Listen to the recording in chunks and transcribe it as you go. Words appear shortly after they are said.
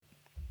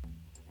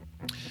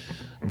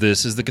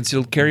This is the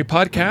Concealed Carry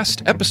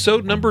Podcast,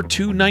 episode number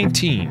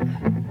 219.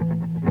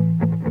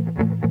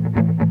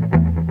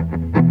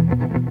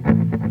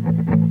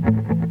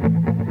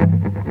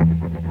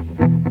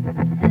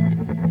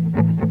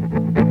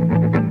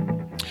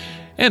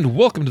 And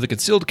welcome to the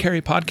Concealed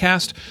Carry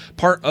Podcast,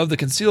 part of the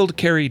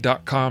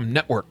ConcealedCarry.com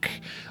network.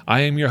 I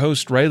am your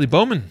host, Riley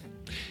Bowman,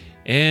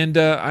 and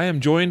I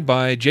am joined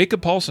by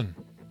Jacob Paulson.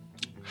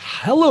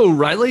 Hello,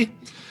 Riley.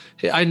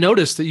 Hey, I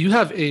noticed that you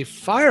have a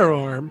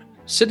firearm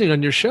sitting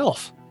on your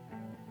shelf.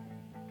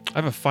 I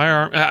have a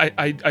firearm.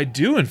 I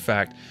do, in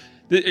fact.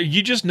 Are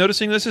you just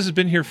noticing this? This has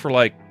been here for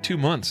like 2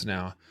 months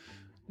now.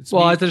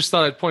 I just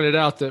thought I'd point it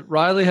out that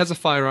Riley has a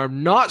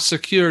firearm not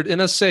secured in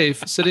a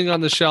safe sitting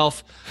on the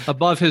shelf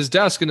above his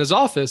desk in his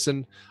office.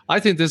 And I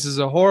think this is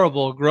a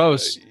horrible,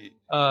 gross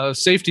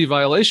safety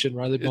violation,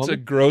 Riley Bowman. It's a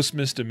gross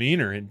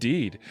misdemeanor,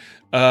 indeed.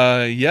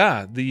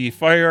 The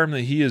firearm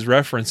that he is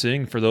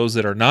referencing, for those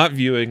that are not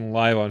viewing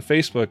live on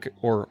Facebook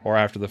or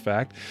after the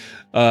fact,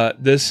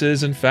 this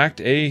is, in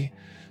fact, a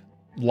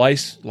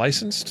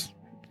licensed.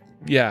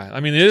 Yeah,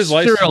 I mean, it is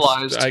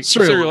licensed.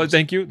 Serialized.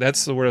 Thank you.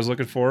 That's the word I was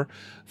looking for.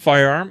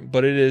 Firearm,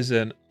 but it is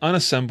an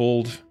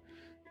unassembled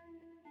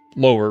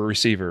lower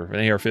receiver,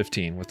 an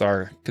AR-15, with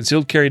our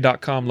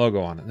ConcealedCarry.com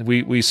logo on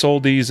it. We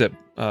sold these at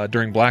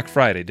during Black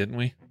Friday, didn't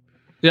we?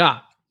 Yeah,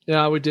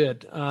 we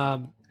did.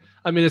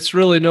 I mean, it's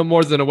really no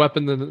more than a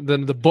weapon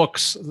than the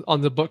books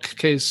on the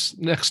bookcase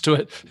next to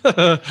it.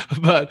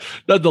 But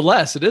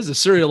nonetheless, it is a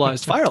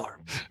serialized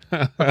firearm.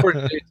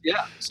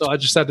 Yeah, so I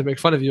just had to make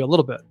fun of you a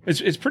little bit.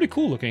 It's pretty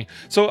cool looking.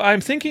 So I'm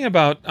thinking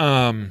about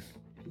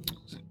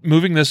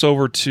moving this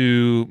over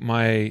to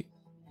my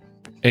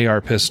AR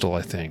pistol,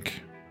 I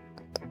think.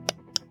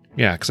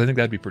 Yeah, because I think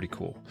that'd be pretty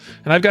cool.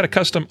 And I've got a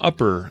custom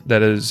upper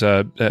that is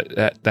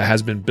that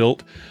has been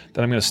built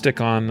that I'm going to stick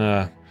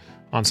on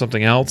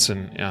something else.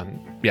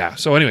 And yeah,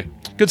 so anyway,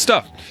 good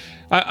stuff.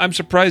 I'm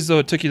surprised, though,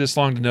 it took you this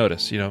long to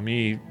notice. You know,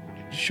 me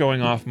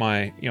showing off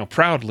my,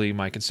 proudly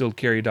my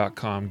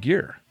ConcealedCarry.com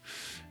gear.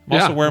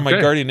 I'm also wearing my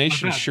Guardian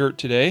Nation shirt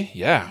today.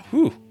 Yeah,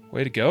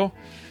 way to go.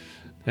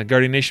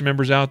 Guardian Nation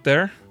members out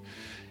there.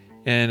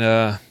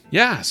 And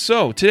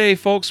so today,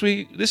 folks,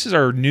 this is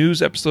our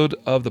news episode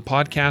of the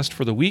podcast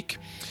for the week.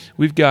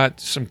 We've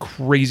got some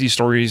crazy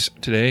stories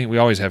today. We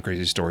always have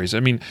crazy stories. I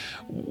mean,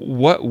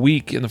 what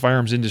week in the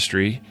firearms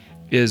industry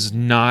is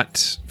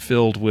not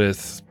filled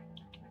with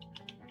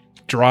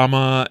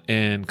drama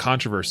and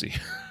controversy,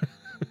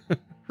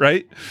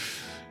 right?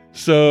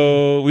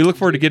 So we look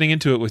forward to getting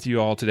into it with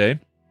you all today.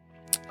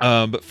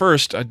 But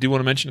first, I do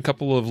want to mention a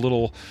couple of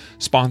little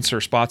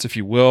sponsor spots, if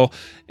you will.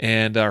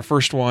 And our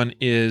first one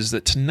is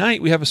that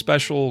tonight we have a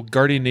special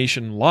Guardian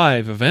Nation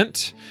Live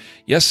event.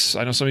 Yes,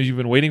 I know some of you have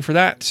been waiting for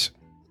that.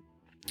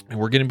 And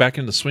we're getting back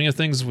into the swing of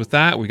things with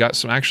that. We're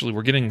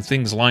getting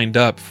things lined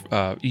up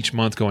each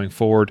month going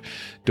forward,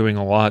 doing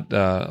a lot,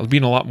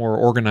 being a lot more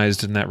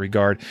organized in that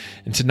regard.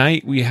 And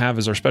tonight we have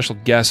as our special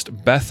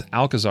guest, Beth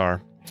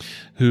Alcazar,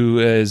 who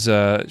is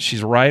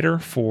she's a writer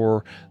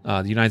for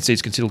the United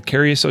States Concealed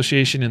Carry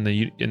Association in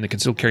the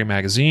Concealed Carry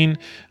magazine.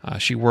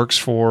 She works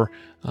for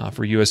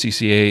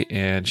USCCA,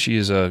 and she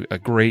is a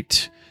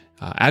great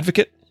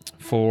advocate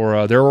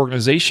for their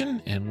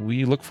organization, and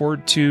we look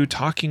forward to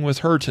talking with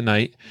her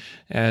tonight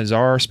as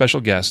our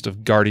special guest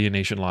of Guardian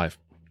Nation Live.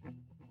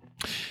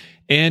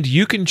 And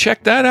you can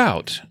check that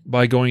out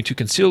by going to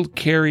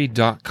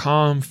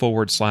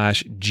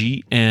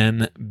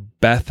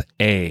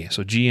concealedcarry.com/GNBetha.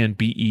 So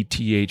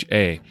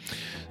GNBETHA.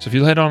 So if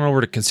you head on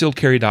over to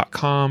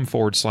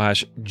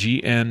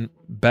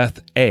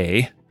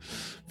concealedcarry.com/GNBetha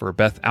for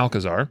Beth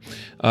Alcazar,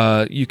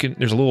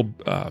 there's a little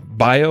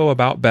bio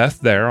about Beth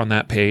there on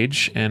that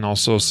page, and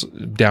also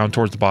down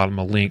towards the bottom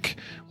a link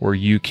where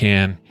you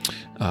can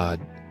find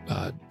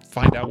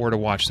out where to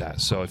watch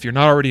that. So if you're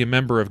not already a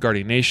member of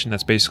Guardian Nation,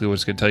 that's basically what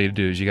it's going to tell you to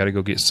do, is you got to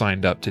go get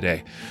signed up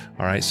today.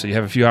 All right, so you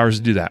have a few hours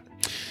to do that.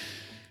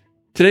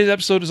 Today's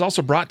episode is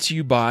also brought to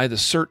you by the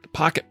CERT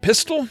Pocket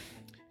Pistol,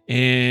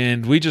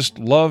 and we just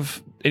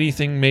love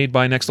anything made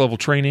by Next Level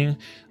Training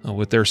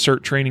with their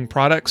CERT training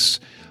products.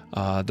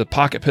 The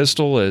Pocket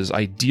Pistol is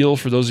ideal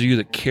for those of you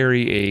that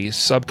carry a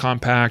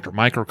subcompact or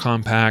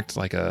micro-compact,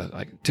 like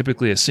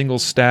typically a single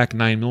stack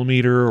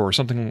 9mm or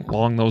something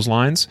along those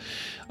lines.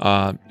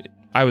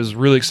 I was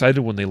really excited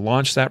when they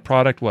launched that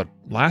product,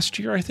 last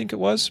year, I think it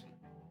was?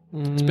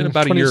 It's been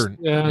about a year.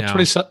 Yeah,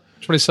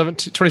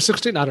 2017,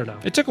 2016, I don't know.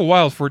 It took a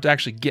while for it to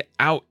actually get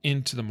out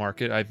into the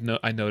market, I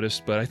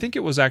noticed, but I think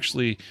it was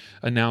actually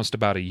announced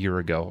about a year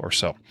ago or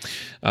so.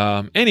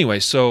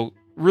 Anyway, so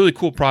really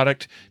cool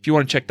product. If you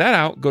want to check that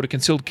out, go to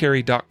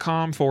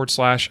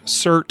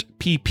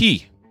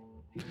concealedcarry.com/CERTPP.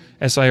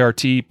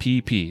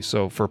 SIRTPP.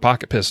 So for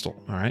Pocket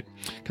Pistol. All right.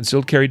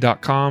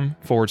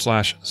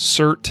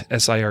 concealedcarry.com/CERT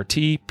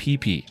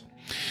SIRTPP.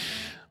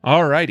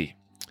 All righty.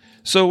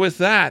 So with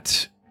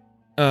that,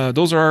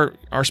 those are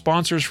our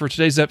sponsors for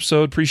today's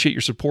episode. Appreciate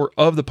your support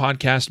of the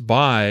podcast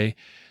by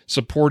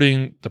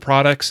supporting the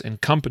products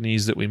and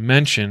companies that we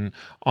mention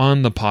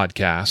on the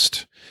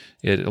podcast.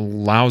 It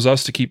allows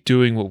us to keep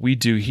doing what we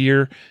do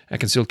here at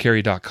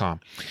concealedcarry.com.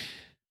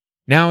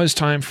 Now is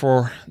time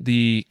for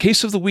the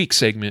Case of the Week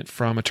segment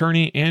from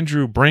attorney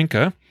Andrew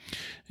Branca.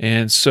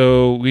 And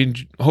so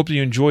we hope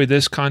you enjoy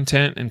this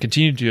content and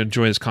continue to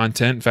enjoy this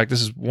content. In fact,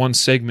 this is one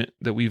segment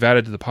that we've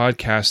added to the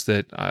podcast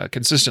that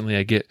consistently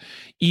I get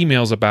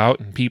emails about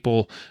and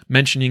people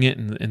mentioning it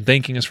and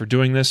thanking us for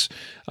doing this.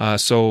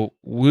 So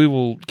we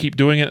will keep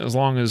doing it as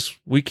long as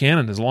we can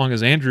and as long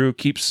as Andrew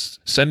keeps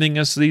sending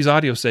us these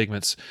audio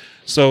segments.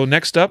 So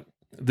next up,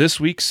 this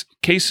week's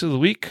Case of the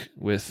Week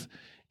with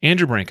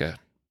Andrew Branca.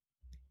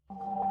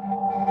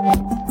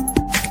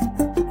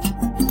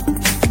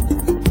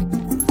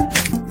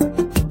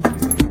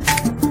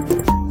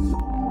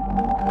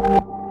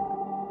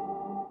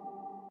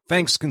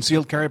 Thanks,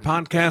 Concealed Carry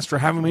Podcast, for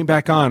having me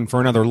back on for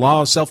another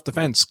Law of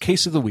Self-Defense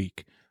Case of the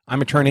Week.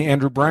 I'm attorney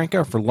Andrew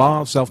Branca for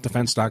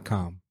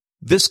lawofselfdefense.com.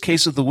 This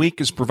Case of the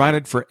Week is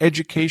provided for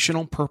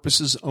educational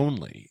purposes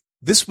only.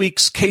 This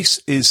week's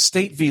case is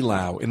State v.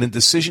 Lau in a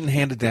decision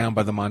handed down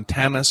by the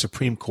Montana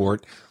Supreme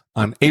Court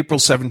on April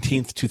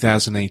 17,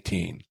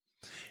 2018.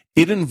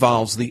 It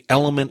involves the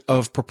element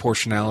of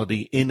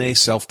proportionality in a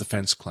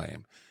self-defense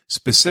claim.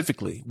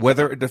 Specifically,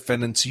 whether a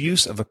defendant's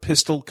use of a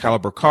pistol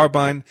caliber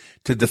carbine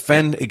to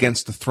defend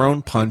against a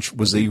thrown punch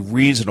was a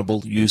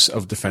reasonable use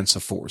of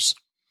defensive force.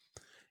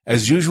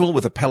 As usual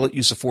with appellate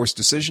use of force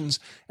decisions,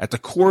 at the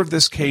core of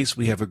this case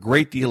we have a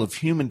great deal of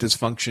human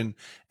dysfunction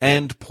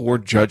and poor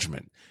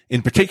judgment.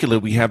 In particular,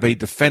 we have a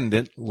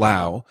defendant,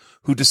 Lau,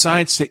 who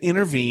decides to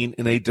intervene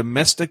in a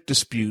domestic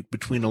dispute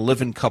between a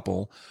live-in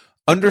couple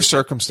under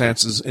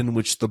circumstances in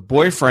which the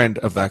boyfriend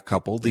of that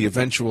couple, the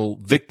eventual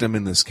victim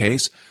in this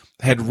case,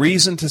 had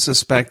reason to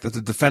suspect that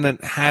the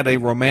defendant had a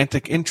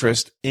romantic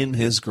interest in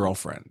his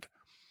girlfriend.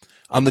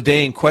 On the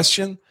day in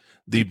question,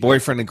 the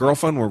boyfriend and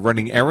girlfriend were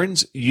running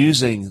errands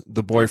using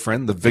the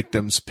boyfriend, the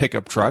victim's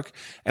pickup truck,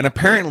 and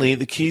apparently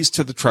the keys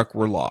to the truck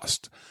were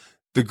lost.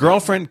 The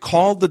girlfriend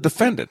called the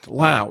defendant,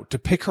 Lau, to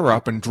pick her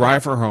up and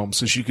drive her home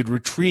so she could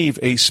retrieve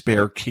a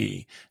spare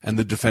key, and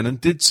the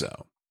defendant did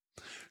so.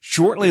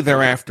 Shortly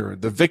thereafter,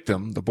 the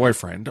victim, the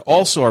boyfriend,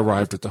 also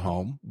arrived at the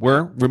home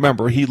where,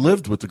 remember, he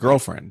lived with the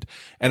girlfriend,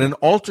 and an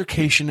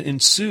altercation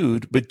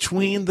ensued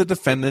between the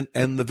defendant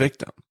and the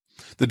victim.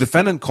 The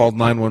defendant called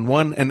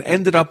 911 and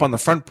ended up on the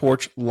front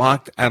porch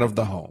locked out of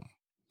the home.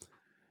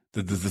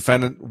 Did the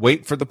defendant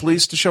wait for the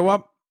police to show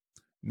up?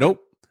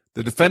 Nope.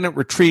 The defendant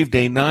retrieved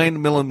a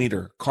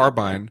 9mm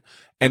carbine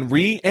and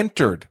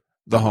re-entered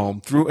the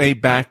home through a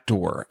back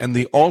door, and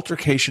the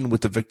altercation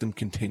with the victim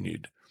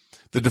continued.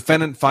 The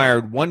defendant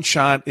fired one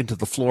shot into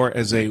the floor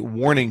as a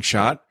warning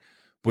shot,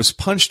 was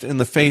punched in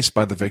the face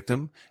by the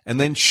victim, and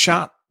then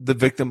shot the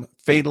victim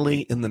fatally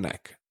in the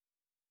neck.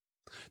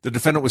 The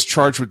defendant was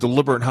charged with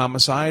deliberate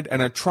homicide,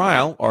 and at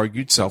trial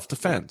argued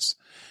self-defense.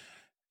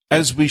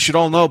 As we should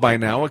all know by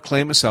now, a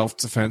claim of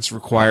self-defense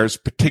requires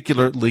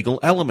particular legal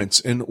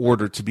elements in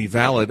order to be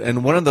valid,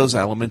 and one of those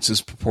elements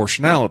is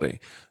proportionality.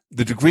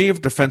 The degree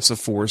of defensive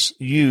force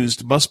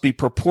used must be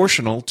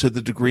proportional to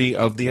the degree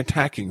of the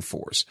attacking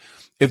force.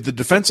 If the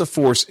defensive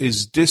force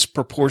is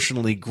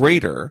disproportionately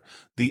greater,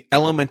 the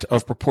element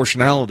of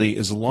proportionality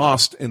is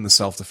lost in the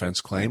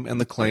self-defense claim,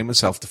 and the claim of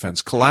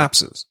self-defense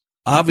collapses.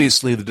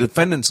 Obviously, the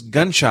defendant's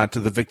gunshot to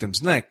the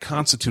victim's neck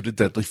constituted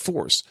deadly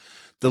force.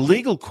 The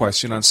legal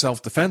question on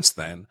self-defense,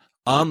 then,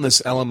 on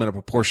this element of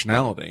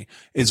proportionality,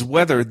 is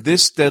whether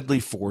this deadly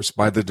force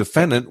by the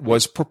defendant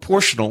was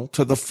proportional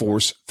to the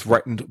force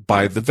threatened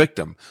by the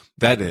victim,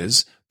 that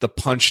is, the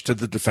punch to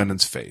the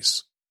defendant's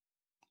face.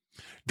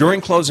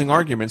 During closing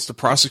arguments, the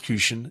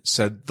prosecution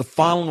said the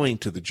following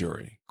to the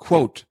jury,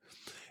 quote,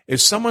 "If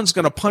someone's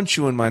going to punch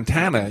you in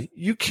Montana,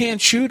 you can't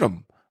shoot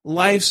him.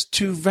 Life's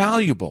too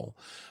valuable.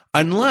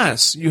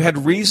 Unless you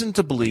had reason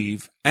to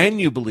believe, and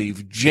you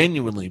believe,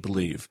 genuinely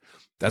believe,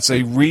 that's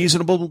a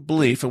reasonable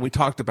belief, and we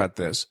talked about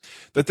this,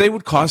 that they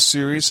would cause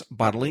serious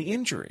bodily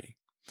injury.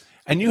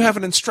 And you have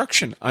an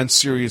instruction on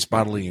serious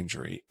bodily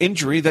injury,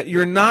 injury that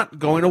you're not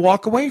going to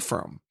walk away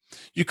from.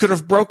 You could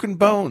have broken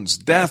bones,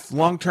 death,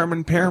 long-term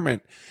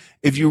impairment.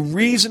 If you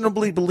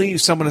reasonably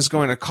believe someone is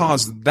going to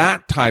cause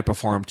that type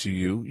of harm to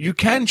you, you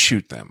can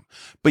shoot them,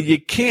 but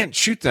you can't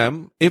shoot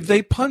them if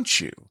they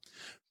punch you."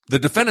 The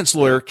defendant's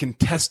lawyer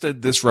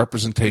contested this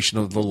representation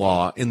of the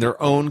law in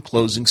their own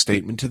closing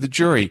statement to the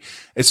jury,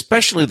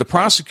 especially the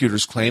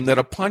prosecutor's claim that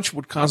a punch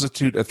would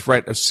constitute a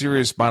threat of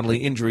serious bodily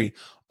injury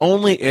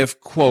only if,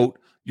 quote,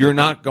 "you're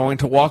not going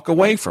to walk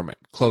away from it,"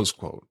 close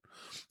quote.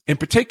 In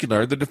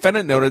particular, the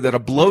defendant noted that a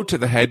blow to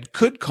the head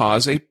could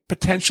cause a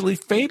potentially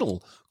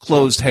fatal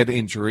closed head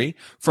injury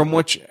from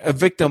which a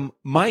victim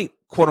might,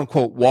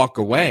 quote-unquote, walk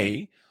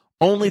away,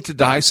 only to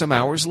die some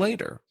hours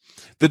later.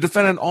 The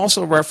defendant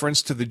also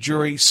referenced to the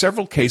jury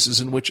several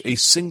cases in which a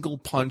single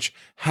punch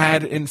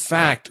had, in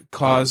fact,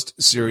 caused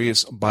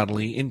serious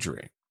bodily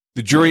injury.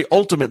 The jury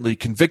ultimately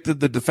convicted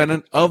the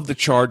defendant of the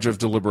charge of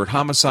deliberate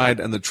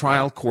homicide, and the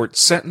trial court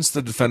sentenced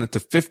the defendant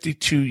to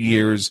 52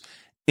 years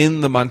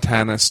in the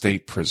Montana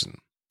State Prison.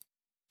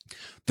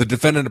 The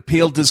defendant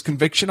appealed his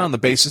conviction on the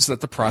basis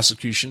that the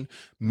prosecution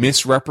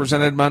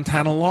misrepresented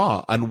Montana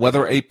law on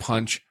whether a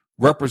punch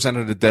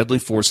represented a deadly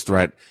force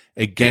threat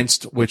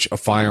against which a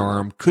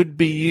firearm could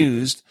be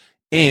used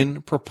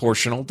in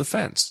proportional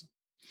defense.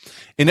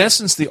 In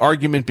essence, the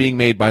argument being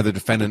made by the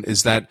defendant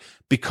is that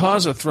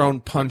because a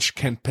thrown punch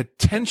can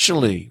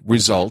potentially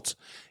result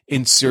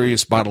in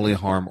serious bodily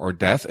harm or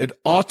death, it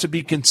ought to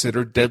be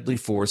considered deadly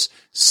force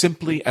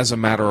simply as a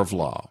matter of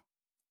law.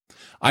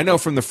 I know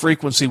from the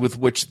frequency with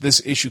which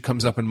this issue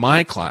comes up in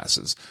my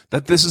classes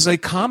that this is a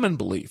common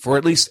belief, or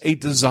at least a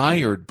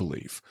desired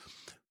belief.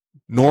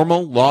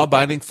 Normal,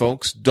 law-abiding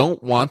folks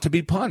don't want to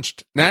be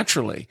punched,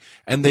 naturally,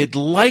 and they'd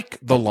like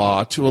the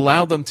law to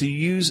allow them to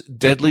use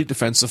deadly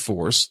defensive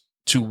force,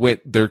 to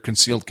wit, their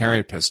concealed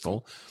carry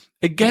pistol,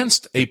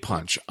 against a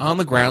punch on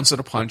the grounds that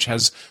a punch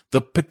has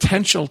the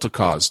potential to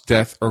cause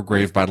death or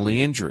grave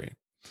bodily injury.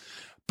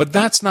 But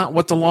that's not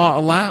what the law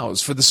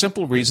allows, for the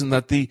simple reason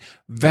that the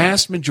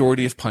vast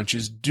majority of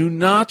punches do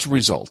not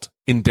result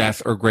in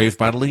death or grave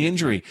bodily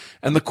injury,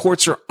 and the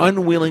courts are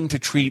unwilling to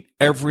treat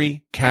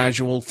every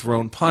casual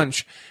thrown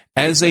punch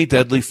as a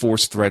deadly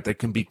force threat that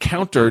can be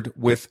countered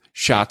with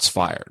shots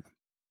fired.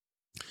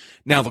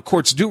 Now, the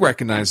courts do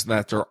recognize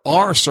that there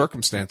are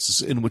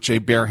circumstances in which a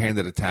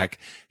barehanded attack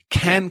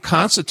can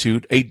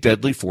constitute a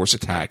deadly force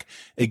attack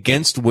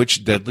against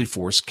which deadly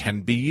force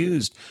can be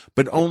used,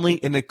 but only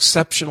in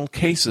exceptional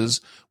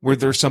cases where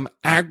there's some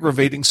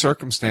aggravating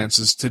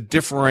circumstances to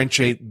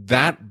differentiate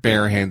that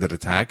barehanded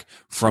attack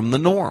from the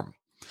norm.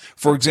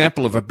 For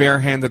example, if a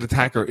barehanded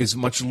attacker is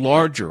much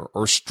larger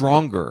or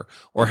stronger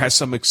or has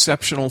some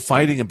exceptional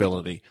fighting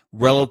ability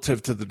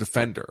relative to the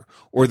defender,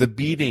 or the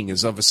beating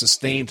is of a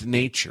sustained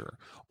nature,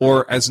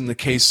 or as in the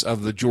case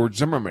of the George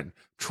Zimmerman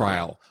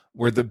trial,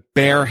 where the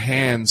bare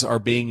hands are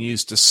being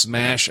used to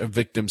smash a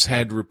victim's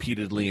head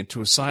repeatedly into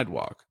a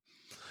sidewalk.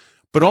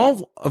 But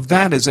all of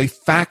that is a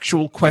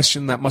factual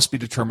question that must be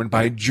determined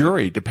by a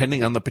jury,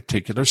 depending on the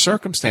particular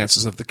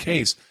circumstances of the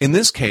case. In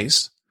this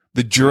case,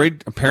 the jury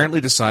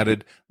apparently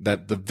decided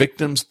that the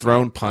victim's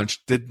thrown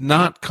punch did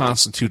not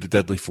constitute a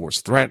deadly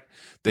force threat.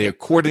 They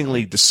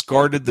accordingly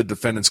discarded the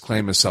defendant's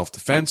claim as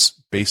self-defense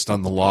based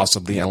on the loss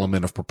of the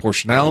element of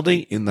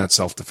proportionality in that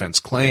self-defense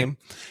claim,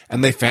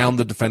 and they found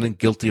the defendant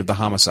guilty of the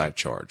homicide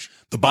charge.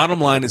 The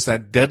bottom line is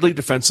that deadly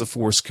defensive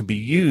force can be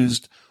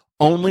used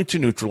only to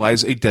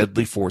neutralize a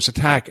deadly force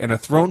attack, and a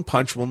thrown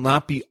punch will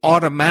not be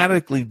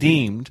automatically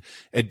deemed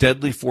a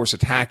deadly force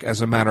attack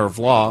as a matter of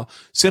law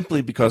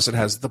simply because it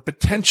has the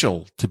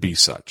potential to be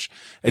such.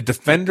 A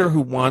defender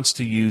who wants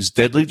to use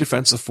deadly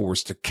defensive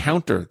force to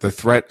counter the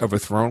threat of a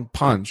thrown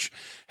punch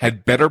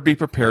had better be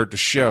prepared to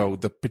show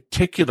the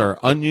particular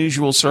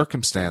unusual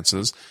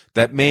circumstances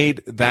that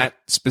made that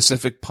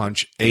specific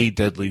punch a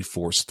deadly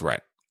force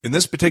threat. In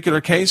this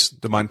particular case,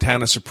 the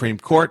Montana Supreme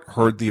Court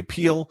heard the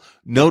appeal,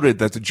 noted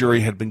that the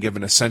jury had been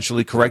given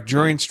essentially correct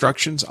jury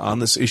instructions on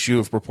this issue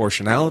of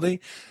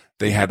proportionality.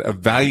 They had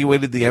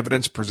evaluated the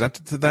evidence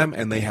presented to them,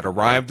 and they had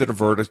arrived at a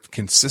verdict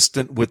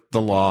consistent with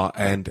the law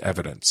and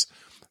evidence.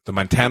 The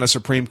Montana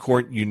Supreme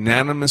Court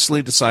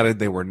unanimously decided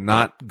they were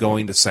not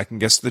going to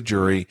second-guess the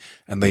jury,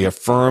 and they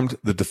affirmed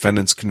the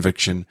defendant's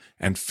conviction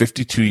and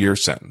 52-year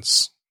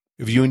sentence.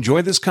 If you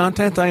enjoy this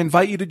content, I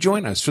invite you to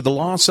join us for the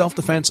Law of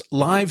Self-Defense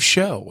live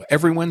show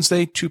every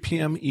Wednesday, 2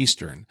 p.m.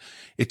 Eastern.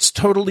 It's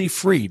totally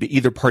free to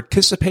either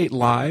participate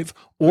live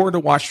or to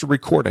watch the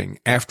recording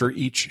after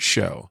each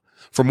show.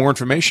 For more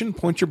information,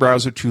 point your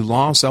browser to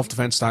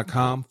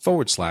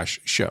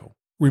lawofselfdefense.com/show.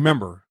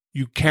 Remember,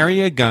 you carry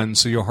a gun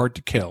so you're hard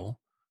to kill.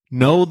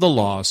 Know the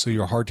law so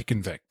you're hard to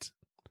convict.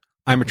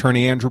 I'm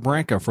attorney Andrew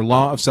Branca for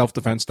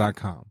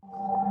lawofselfdefense.com.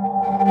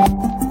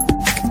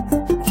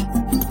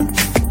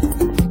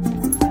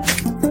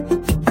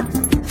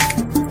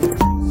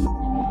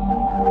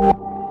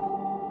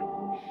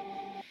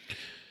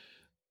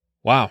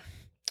 Wow.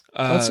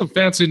 That's some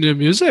fancy new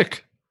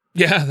music.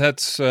 Yeah,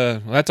 that's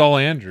all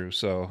Andrew.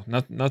 So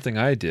nothing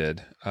I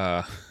did.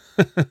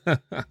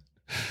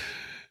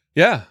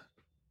 Yeah.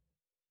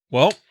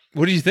 Well,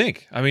 what do you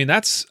think? I mean,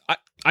 I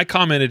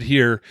commented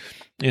here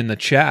in the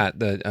chat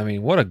that, I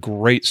mean, what a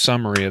great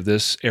summary of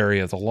this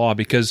area of the law,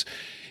 because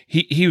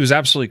he was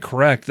absolutely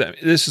correct. That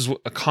this is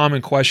a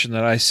common question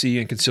that I see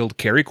in concealed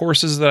carry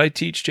courses that I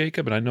teach,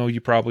 Jacob, and I know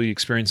you probably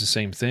experience the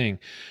same thing,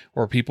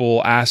 where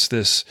people ask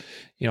this,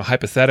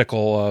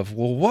 hypothetical of,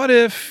 well, what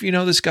if,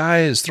 this guy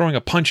is throwing a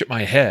punch at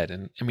my head?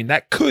 And I mean,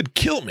 that could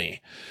kill me.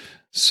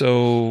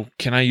 So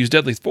can I use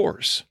deadly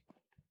force?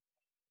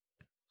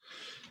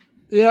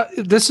 Yeah,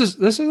 this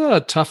is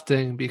a tough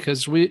thing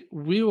because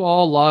we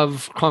all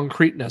love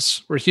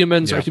concreteness. We're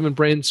humans, Yeah. Our human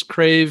brains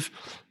crave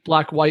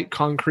black, white,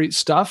 concrete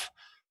stuff.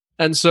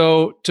 And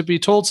so to be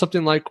told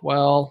something like,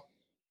 well,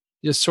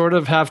 you sort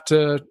of have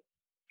to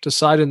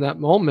decide in that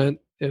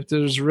moment if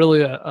there's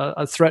really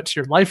a threat to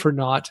your life or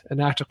not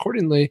and act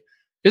accordingly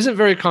isn't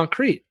very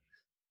concrete.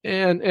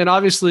 And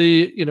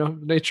obviously, the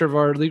nature of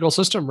our legal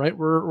system, right?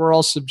 We're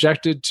all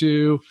subjected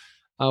to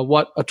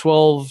what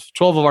 12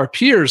 of our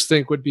peers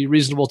think would be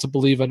reasonable to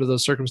believe under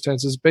those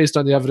circumstances based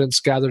on the evidence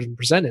gathered and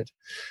presented.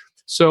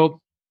 So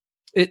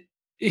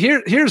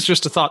here's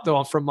just a thought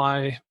though from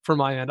my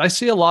end. I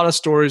see a lot of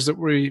stories that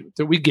we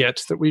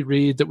get, that we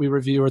read, that we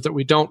review, or that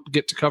we don't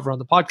get to cover on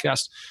the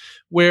podcast,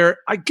 where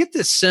I get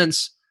this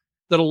sense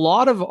that a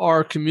lot of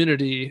our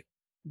community,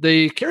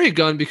 they carry a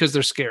gun because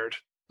they're scared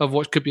of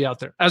what could be out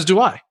there, as do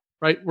I.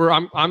 Right, where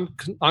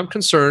I'm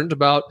concerned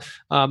about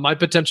my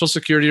potential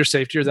security or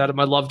safety, or that of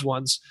my loved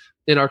ones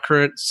in our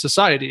current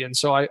society, and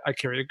so I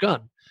carry a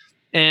gun.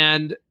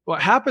 And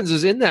what happens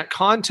is, in that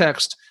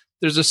context,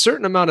 there's a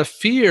certain amount of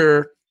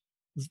fear,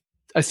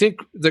 I think,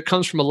 that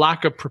comes from a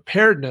lack of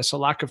preparedness, a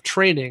lack of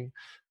training,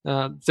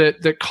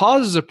 that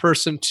causes a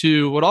person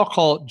to, what I'll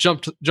call,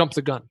 jump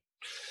the gun.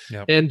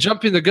 Yep. And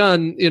jumping the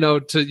gun,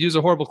 to use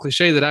a horrible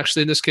cliche that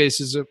actually in this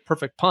case is a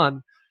perfect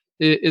pun,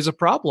 is a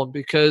problem,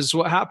 because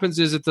what happens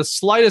is, at the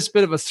slightest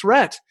bit of a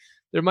threat,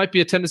 there might be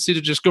a tendency to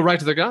just go right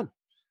to the gun.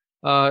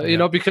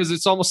 Because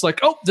it's almost like,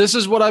 oh, this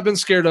is what I've been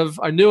scared of.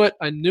 I knew it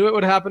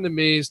would happen to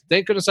me.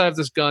 Thank goodness I have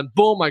this gun.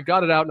 Boom, I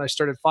got it out and I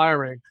started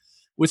firing,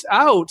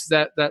 without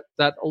that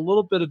a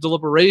little bit of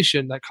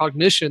deliberation, that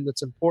cognition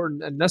that's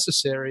important and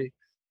necessary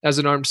as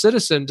an armed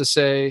citizen to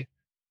say,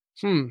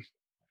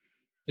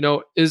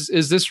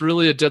 is this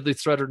really a deadly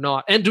threat or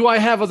not? And do I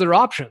have other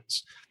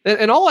options?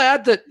 And I'll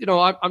add that,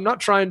 I'm not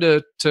trying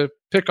to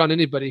pick on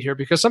anybody here,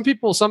 because some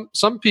people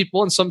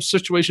in some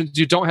situations,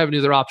 you don't have any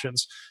other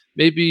options.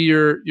 Maybe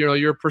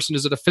your person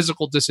is at a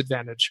physical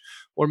disadvantage,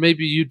 or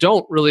maybe you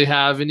don't really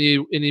have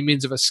any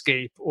means of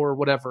escape or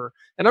whatever.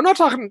 And I'm not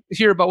talking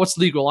here about what's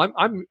legal.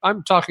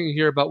 I'm talking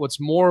here about what's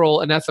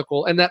moral and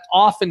ethical, and that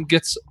often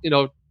gets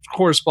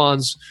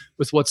corresponds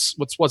with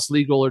what's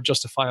legal or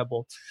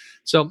justifiable.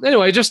 So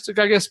anyway, just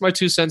I guess my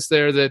 2 cents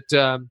there,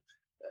 that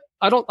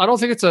I don't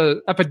think it's an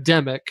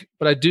epidemic,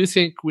 but I do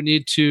think we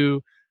need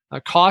to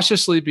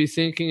cautiously be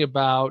thinking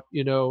about,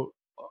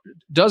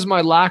 does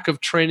my lack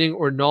of training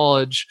or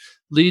knowledge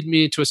lead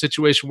me to a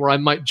situation where I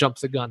might jump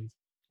the gun?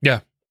 Yeah.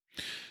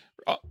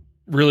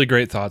 Really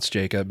great thoughts,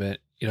 Jacob.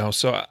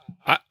 So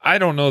I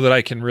don't know that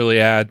I can really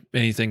add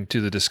anything to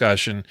the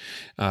discussion.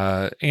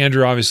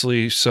 Andrew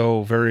obviously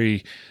so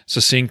very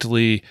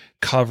succinctly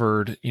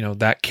covered,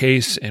 that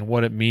case and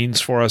what it means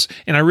for us.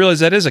 And I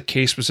realize that is a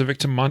case specific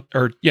to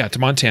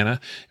Montana.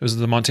 It was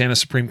the Montana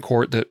Supreme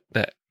Court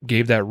that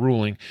gave that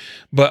ruling.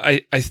 But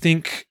I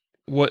think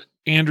what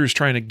Andrew's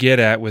trying to get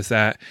at with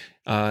that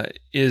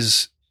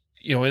is,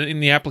 in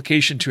the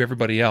application to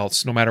everybody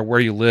else, no matter where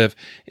you live,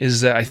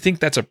 is that I think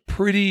that's a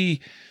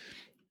pretty...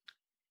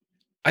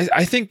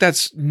 I think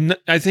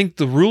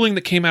the ruling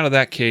that came out of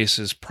that case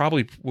is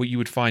probably what you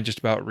would find just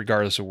about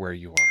regardless of where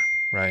you are,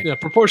 right? Yeah,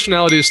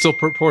 proportionality is still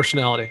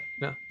proportionality.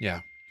 Yeah. Yeah.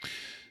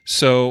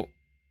 So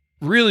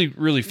really,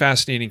 really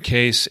fascinating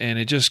case, and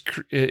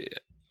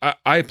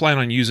I plan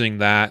on using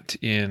that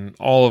in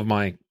all of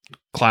my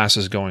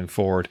classes going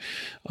forward.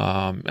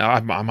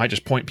 I might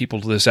just point people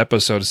to this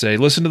episode to say,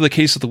 listen to the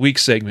Case of the Week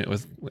segment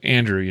with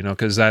Andrew,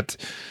 because that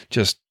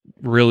just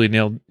really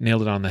nailed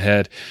it on the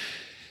head.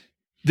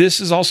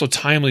 This is also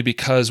timely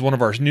because one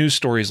of our news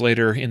stories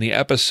later in the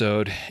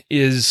episode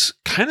is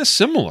kind of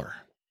similar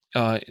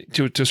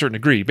to a certain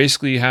degree.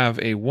 Basically, you have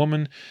a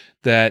woman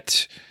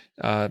that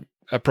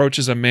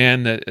approaches a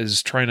man that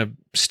is trying to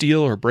steal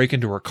or break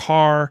into her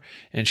car,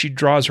 and she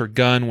draws her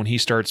gun when he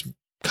starts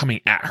coming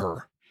at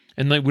her.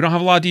 And we don't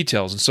have a lot of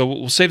details, and so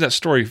we'll save that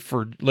story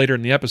for later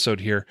in the episode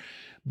here.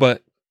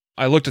 But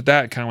I looked at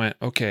that and kind of went,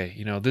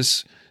 okay,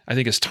 this I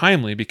think is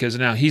timely, because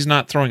now he's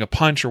not throwing a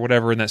punch or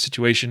whatever in that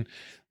situation,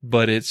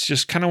 but it's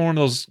just kind of one of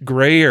those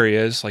gray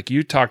areas like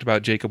you talked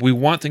about, Jacob. We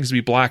want things to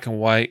be black and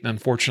white, and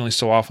unfortunately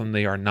so often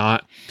they are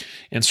not.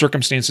 And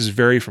circumstances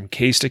vary from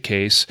case to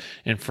case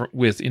and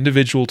with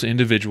individual to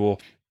individual.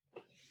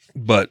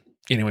 But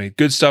anyway,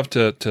 good stuff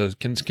to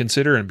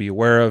consider and be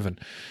aware of. And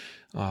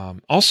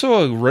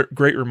also a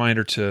great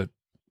reminder to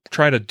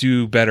try to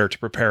do better to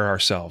prepare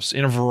ourselves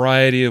in a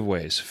variety of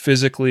ways,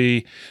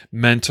 physically,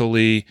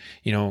 mentally,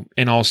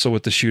 and also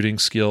with the shooting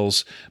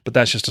skills. But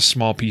that's just a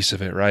small piece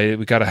of it, right?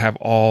 We got to have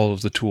all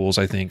of the tools,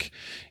 I think,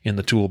 in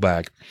the tool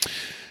bag.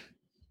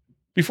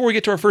 Before we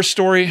get to our first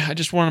story, I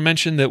just want to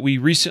mention that we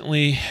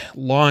recently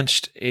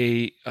launched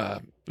a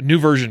new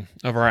version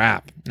of our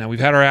app. Now,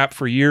 we've had our app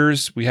for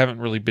years. We haven't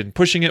really been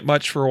pushing it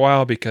much for a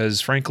while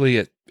because, frankly,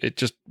 it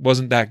just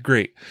wasn't that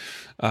great.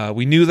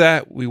 We knew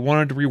that. We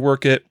wanted to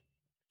rework it.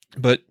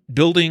 But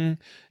building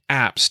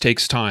apps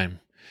takes time,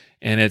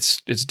 and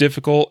it's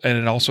difficult, and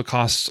it also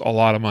costs a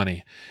lot of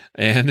money.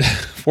 And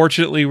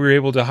fortunately, we were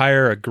able to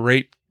hire a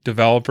great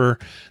developer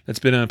that's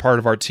been a part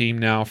of our team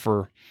now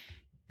for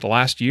the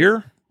last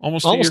year,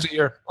 almost a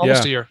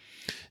year.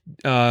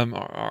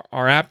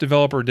 Our app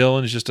developer,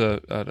 Dylan, is just an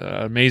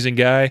amazing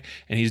guy,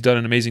 and he's done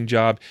an amazing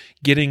job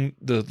getting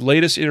the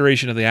latest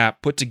iteration of the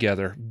app put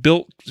together,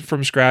 built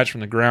from scratch,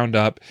 from the ground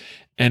up.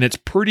 And it's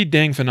pretty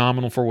dang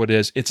phenomenal for what it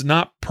is. It's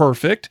not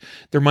perfect.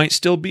 There might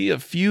still be a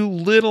few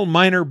little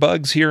minor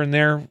bugs here and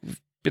there.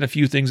 Been a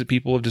few things that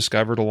people have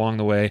discovered along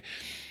the way.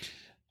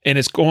 and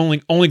it's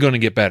only going to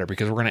get better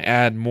because we're going to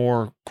add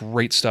more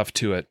great stuff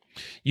to it.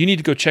 You need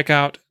to go check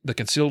out the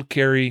Concealed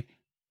Carry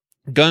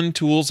Gun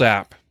Tools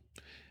app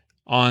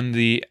on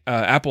the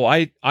Apple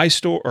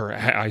iStore or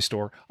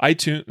iStore,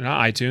 iTunes,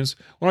 not iTunes.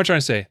 What am I trying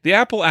to say? The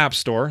Apple App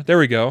Store. There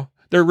we go.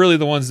 They're really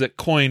the ones that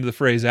coined the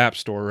phrase App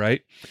Store,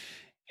 right?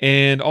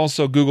 And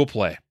also Google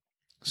Play.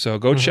 So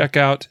go check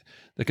out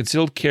the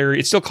Concealed Carry.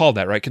 It's still called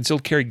that, right?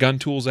 Concealed Carry Gun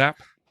Tools app.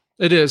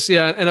 It is,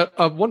 yeah.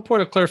 And one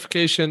point of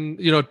clarification,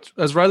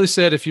 as Riley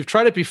said, if you've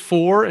tried it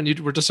before and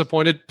you were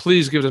disappointed,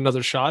 please give it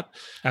another shot.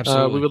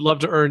 Absolutely. We would love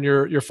to earn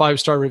your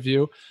 5-star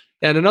review.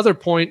 And another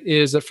point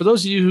is that for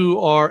those of you who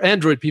are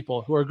Android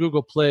people, who are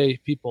Google Play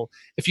people,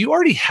 if you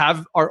already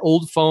have our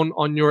old phone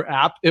on your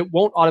app, it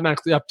won't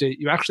automatically update.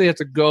 You actually have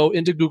to go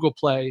into Google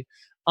Play,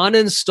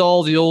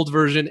 uninstall the old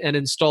version, and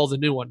install the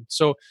new one.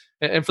 So,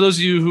 and for those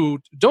of you who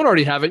don't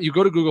already have it, you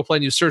go to Google Play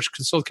and you search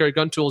Concealed Carry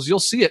Gun Tools. You'll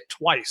see it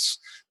twice,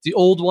 the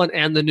old one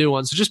and the new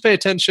one. So just pay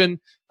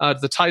attention.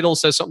 The title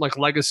says something like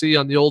Legacy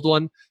on the old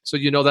one, so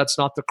that's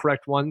not the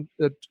correct one.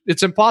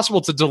 It's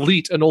impossible to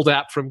delete an old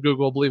app from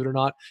Google, believe it or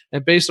not.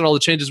 And based on all the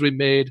changes we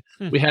made,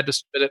 we had to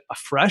submit it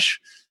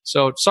afresh.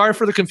 So sorry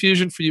for the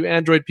confusion for you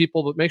Android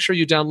people, but make sure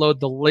you download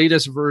the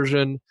latest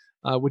version,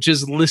 which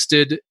is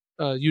listed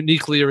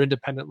uniquely or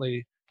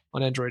independently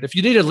on Android. If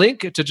you need a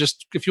link if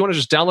you want to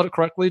just download it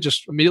correctly,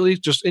 just immediately,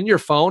 just in your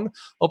phone,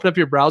 open up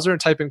your browser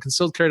and type in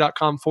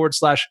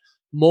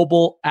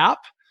concealedcarry.com/mobile app.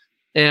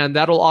 And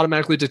that'll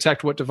automatically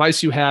detect what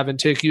device you have and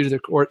take you to the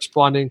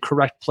corresponding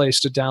correct place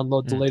to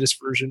download the latest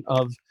version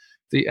of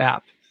the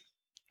app.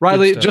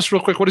 Riley, just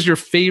real quick, what is your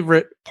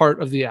favorite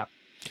part of the app?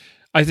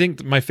 I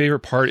think my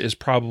favorite part is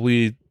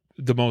probably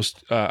the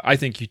most,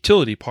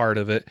 utility part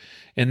of it.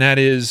 And that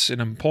is,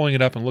 and I'm pulling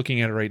it up and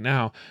looking at it right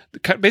now,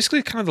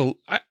 basically kind of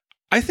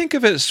I think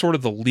of it as sort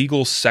of the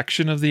legal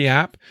section of the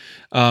app.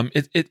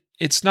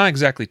 It's not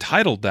exactly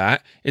titled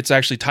that. It's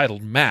actually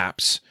titled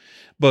Maps.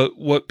 But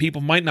what people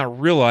might not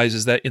realize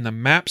is that in the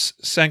Maps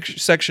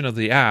section of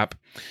the app,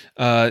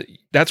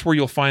 that's where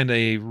you'll find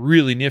a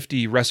really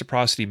nifty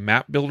reciprocity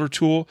map builder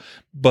tool.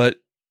 But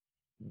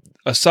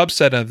a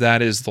subset of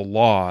that is the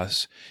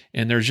laws.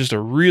 And there's just a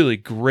really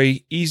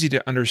great, easy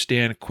to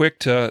understand, quick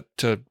to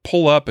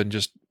pull up and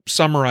just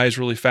summarize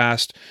really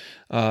fast.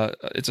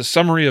 It's a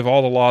summary of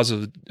all the laws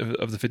of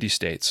the 50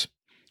 states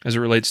as it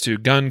relates to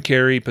gun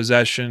carry,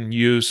 possession,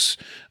 use,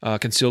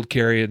 concealed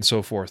carry, and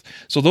so forth.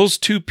 So those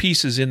two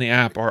pieces in the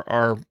app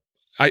are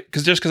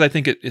because I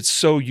think it's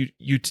so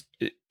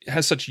it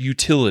has such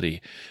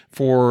utility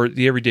for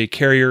the everyday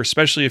carrier,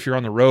 especially if you're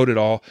on the road at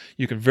all.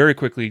 You can very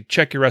quickly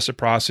check your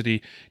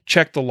reciprocity,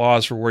 check the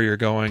laws for where you're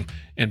going,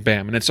 and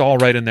bam, and it's all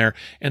right in there.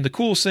 And the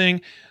coolest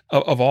thing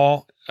of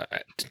all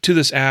to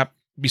this app,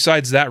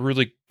 besides that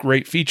really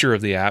great feature of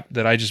the app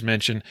that I just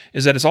mentioned,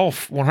 is that it's all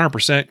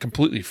 100%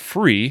 completely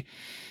free.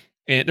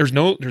 And there's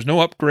no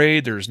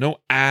upgrade, there's no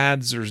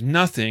ads, there's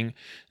nothing.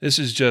 This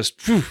is just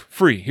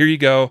free. Here you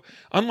go.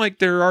 Unlike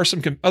there are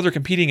some other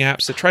competing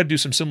apps that try to do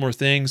some similar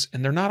things,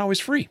 and they're not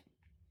always free.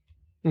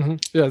 Mm-hmm.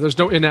 Yeah, there's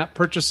no in-app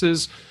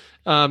purchases.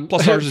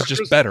 Plus, ours is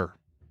just better.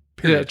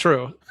 Period. Yeah,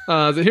 true.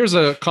 Here's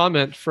a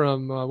comment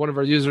from one of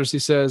our users. He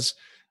says,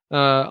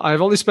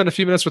 "I've only spent a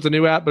few minutes with the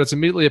new app, but it's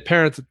immediately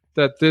apparent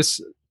that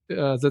this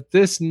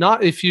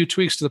not a few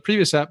tweaks to the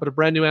previous app, but a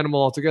brand new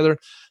animal altogether.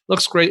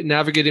 Looks great.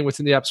 Navigating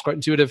within the app is quite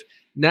intuitive.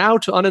 Now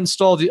to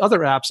uninstall the other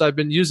apps I've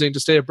been using to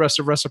stay abreast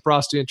of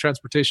reciprocity and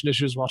transportation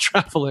issues while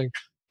traveling.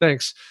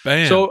 Thanks."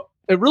 Bam. So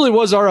it really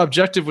was our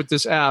objective with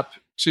this app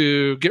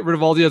to get rid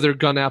of all the other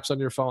gun apps on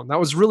your phone. That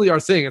was really our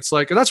thing. It's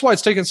like, and that's why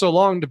it's taken so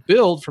long to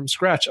build from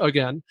scratch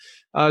again,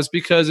 is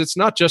because it's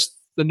not just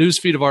the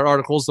newsfeed of our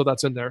articles, though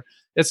that's in there.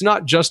 It's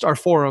not just our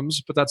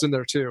forums, but that's in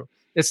there too.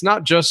 It's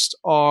not just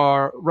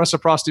our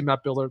reciprocity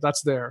map builder,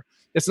 that's there.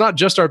 It's not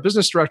just our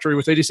business directory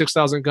with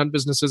 86,000 gun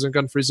businesses and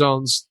gun-free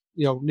zones,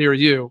 near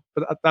you,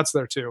 but that's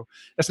there too.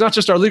 It's not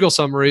just our legal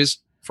summaries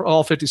for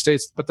all 50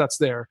 states, but that's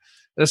there.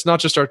 And it's not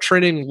just our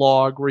training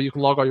log where you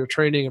can log all your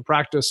training and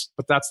practice,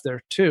 but that's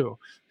there too.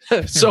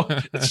 So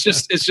it's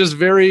just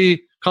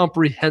very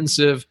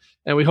comprehensive,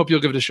 and we hope you'll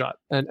give it a shot.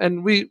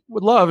 And we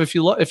would love if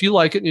you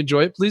like it and you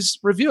enjoy it, please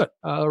review it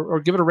or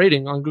give it a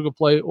rating on Google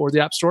Play or the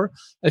App Store.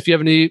 If you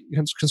have any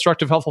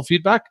constructive, helpful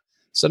feedback,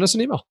 send us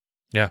an email.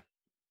 Yeah,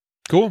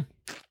 cool.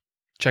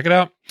 Check it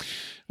out.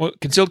 Well,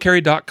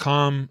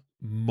 concealedcarry.com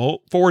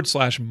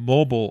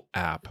 /mobile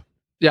app.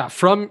 Yeah,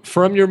 from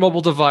your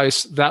mobile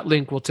device, that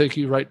link will take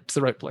you right to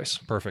the right place.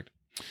 Perfect.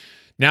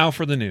 Now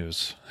for the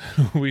news.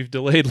 We've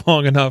delayed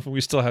long enough, and we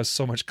still have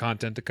so much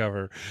content to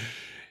cover.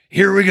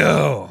 Here we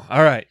go.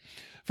 All right.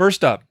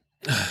 First up,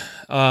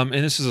 and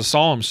this is a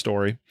solemn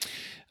story,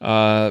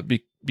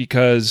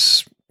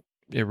 because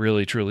it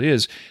really, truly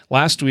is.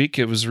 Last week,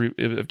 it was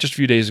just a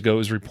few days ago, it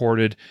was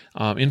reported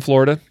in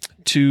Florida,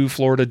 2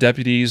 Florida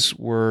deputies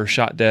were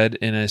shot dead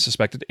in a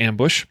suspected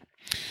ambush.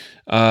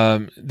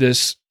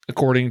 This,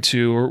 according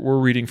to, we're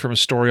reading from a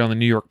story on the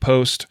New York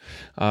Post.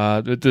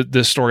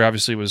 This story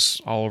obviously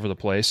was all over the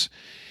place.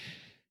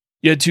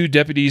 You had 2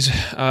 deputies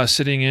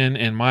sitting in,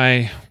 and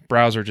my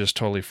browser just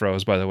totally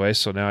froze, by the way,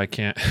 so now I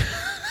can't.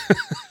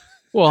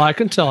 Well, I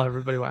can tell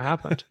everybody what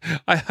happened.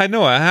 I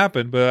know it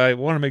happened, but I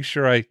want to make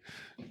sure I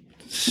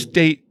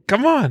state.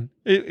 Come on,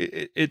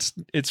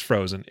 it's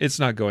frozen. It's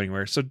not going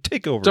anywhere. So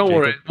take over. Don't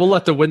Jacob. worry, we'll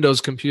let the Windows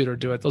computer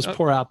do it. Those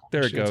poor Apple.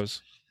 There it machines.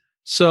 goes.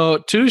 So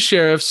 2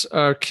 sheriffs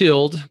are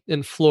killed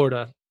in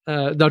Florida.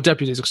 No,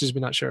 deputies, excuse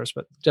me, not sheriffs,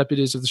 but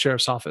deputies of the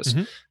sheriff's office.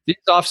 Mhm. These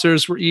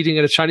officers were eating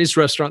at a Chinese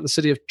restaurant in the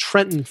city of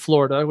Trenton,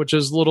 Florida, which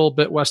is a little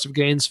bit west of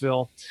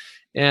Gainesville.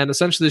 And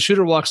essentially, the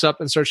shooter walks up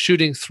and starts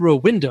shooting through a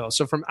window.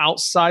 So from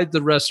outside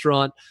the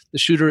restaurant, the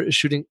shooter is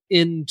shooting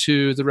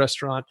into the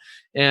restaurant.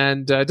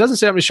 And it doesn't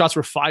say how many shots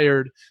were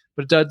fired,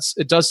 but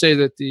it does say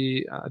that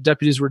the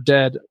deputies were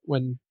dead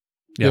when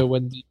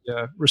when the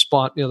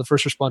the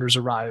first responders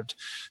arrived.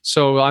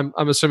 So I'm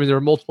assuming there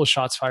were multiple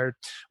shots fired.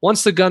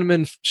 Once the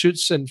gunman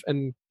shoots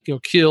and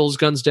kills,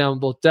 guns down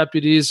both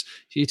deputies,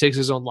 he takes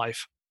his own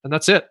life, and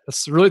that's it.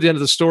 That's really the end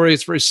of the story.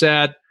 It's very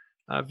sad,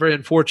 very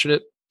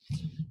unfortunate.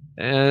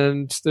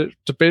 And there's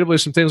debatably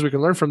some things we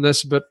can learn from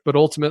this, but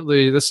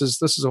ultimately this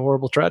is a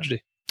horrible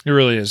tragedy. It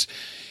really is.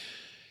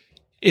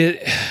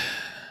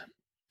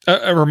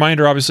 A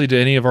reminder, obviously, to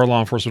any of our law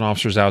enforcement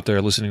officers out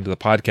there listening to the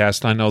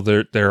podcast. I know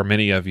there are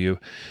many of you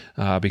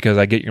because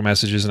I get your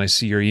messages and I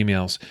see your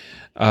emails.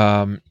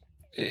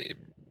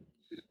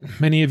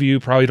 Many of you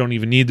probably don't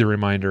even need the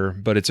reminder,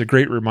 but it's a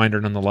great reminder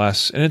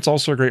nonetheless. And it's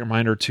also a great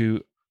reminder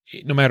to,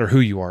 no matter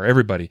who you are,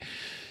 everybody,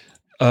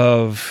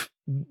 of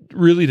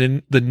really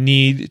the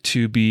need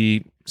to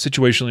be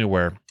situationally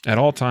aware at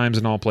all times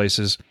in all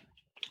places.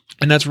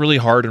 And that's really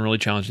hard and really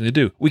challenging to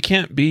do. We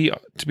can't be,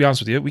 to be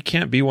honest with you, we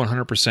can't be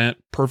 100%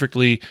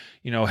 perfectly,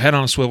 head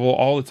on a swivel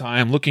all the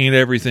time, looking at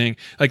everything.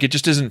 Like, it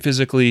just isn't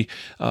physically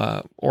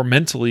or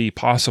mentally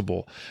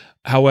possible.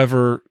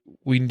 However,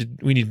 we need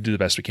to do the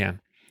best we can.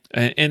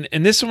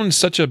 And this one's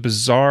such a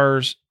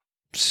bizarre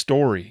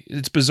story.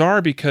 It's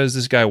bizarre because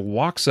this guy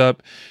walks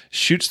up,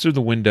 shoots through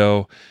the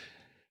window.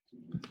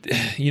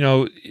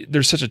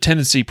 There's such a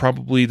tendency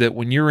probably that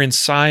when you're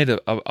inside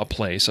a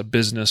place, a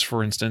business,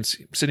 for instance,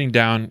 sitting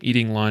down,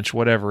 eating lunch,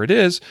 whatever it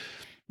is,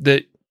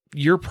 that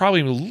you're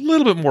probably a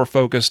little bit more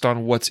focused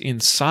on what's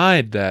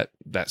inside that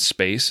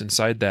space,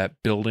 inside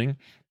that building,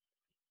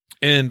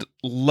 and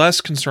less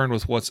concerned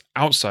with what's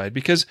outside.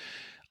 Because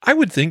I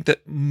would think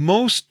that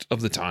most of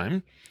the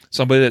time,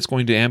 somebody that's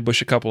going to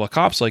ambush a couple of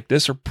cops like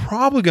this are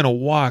probably going to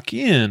walk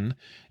in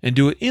and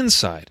do it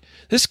inside.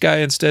 This guy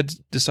instead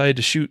decided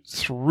to shoot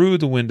through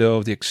the window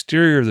of the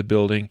exterior of the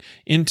building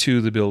into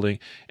the building.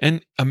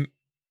 And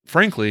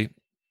frankly,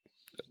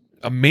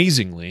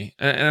 amazingly,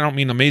 and I don't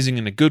mean amazing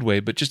in a good way,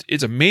 but just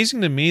it's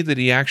amazing to me that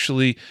he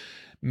actually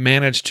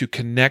managed to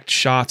connect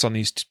shots on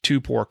these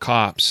 2 poor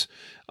cops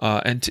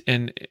and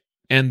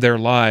end their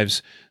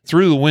lives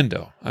through the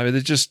window. I mean,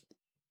 it just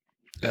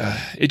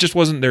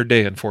wasn't their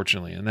day,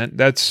 unfortunately, and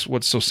that's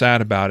what's so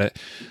sad about it.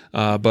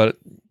 But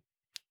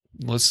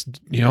let's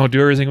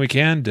do everything we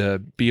can to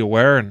be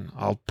aware, and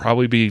I'll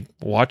probably be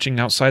watching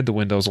outside the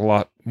windows a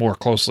lot more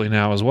closely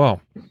now as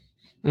well.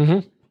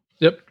 Mm-hmm.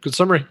 Yep. Good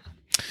summary.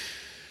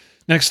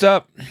 Next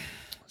up,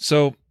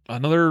 so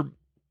another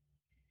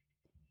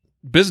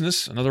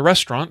business, another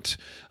restaurant,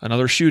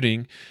 another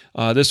shooting.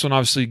 This one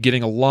obviously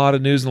getting a lot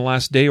of news in the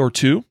last day or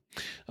two.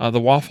 The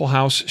Waffle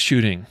House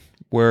shooting,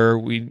 where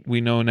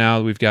we know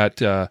now we've got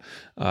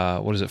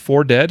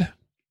 4 dead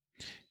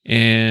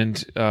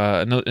and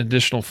an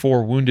additional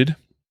 4 wounded.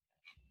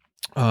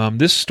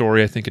 This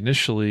story, I think,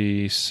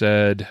 initially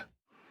said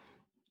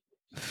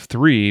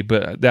 3,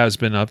 but that has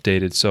been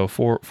updated. So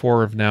 4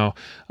 have now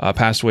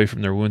passed away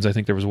from their wounds. I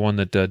think there was one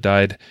that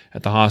died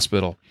at the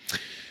hospital.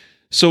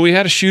 So we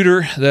had a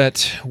shooter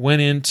that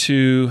went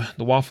into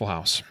the Waffle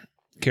House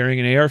carrying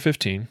an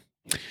AR-15.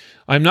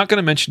 I'm not going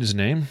to mention his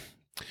name.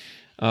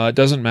 It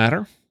doesn't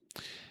matter.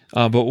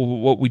 But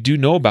what we do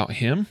know about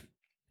him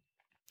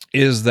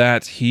is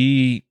that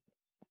he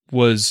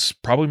was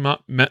probably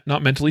not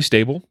mentally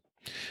stable.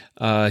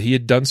 He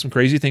had done some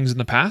crazy things in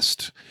the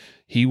past.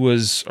 He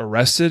was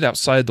arrested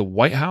outside the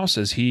White House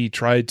as he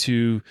tried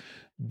to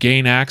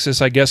gain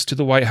access, I guess, to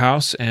the White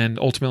House and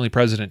ultimately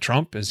President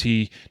Trump, as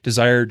he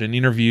desired an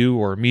interview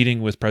or a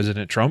meeting with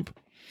President Trump.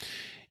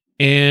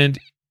 And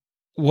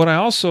what I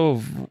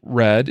also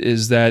read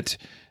is that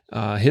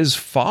his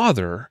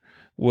father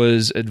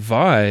was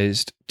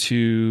advised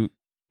to,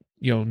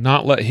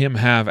 not let him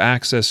have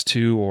access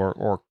to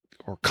or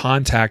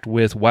contact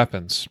with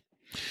weapons.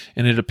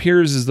 And it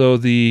appears as though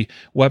the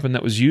weapon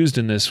that was used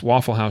in this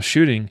Waffle House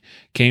shooting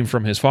came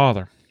from his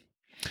father.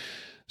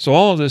 So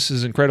all of this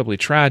is incredibly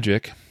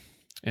tragic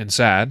and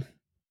sad,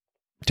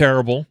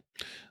 terrible.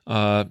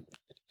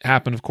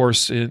 Happened, of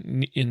course,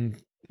 in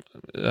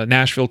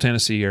Nashville,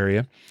 Tennessee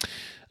area.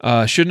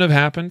 Shouldn't have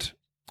happened,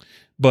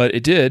 but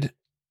it did.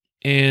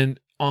 And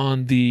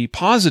on the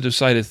positive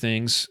side of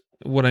things,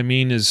 what I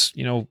mean is,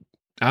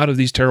 out of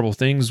these terrible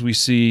things, we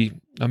see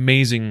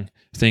amazing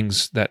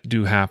things that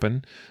do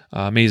happen,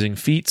 amazing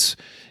feats,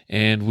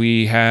 and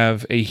we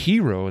have a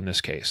hero in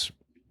this case.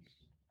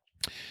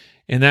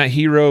 And that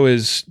hero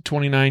is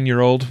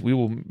 29-year-old. We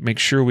will make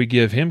sure we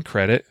give him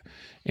credit.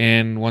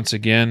 And once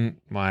again,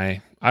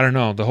 I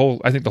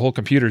think the whole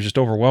computer is just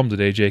overwhelmed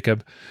today,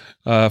 Jacob.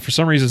 For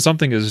some reason,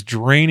 something is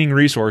draining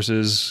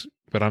resources,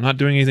 but I'm not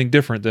doing anything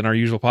different than our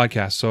usual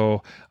podcast.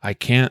 So I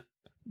can't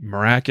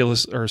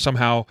miraculous or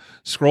somehow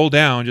scroll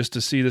down just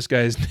to see this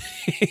guy's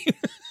name.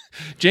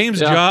 James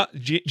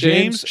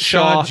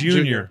Shaw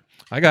Jr.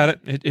 I got it.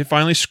 It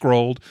finally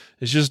scrolled.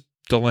 It's just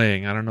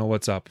delaying. I don't know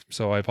what's up,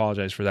 so I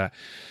apologize for that.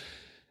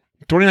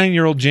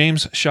 29-year-old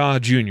James Shaw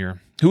Jr.,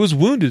 who was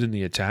wounded in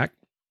the attack,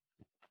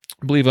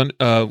 I believe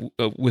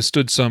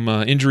withstood some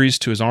injuries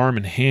to his arm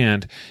and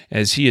hand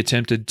as he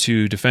attempted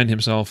to defend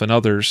himself and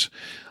others.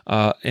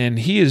 And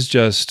he is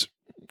just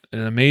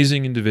an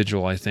amazing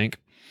individual, I think.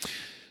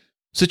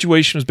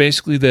 Situation was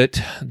basically that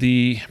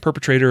the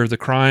perpetrator of the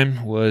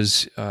crime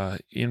was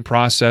in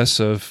process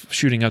of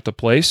shooting up the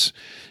place,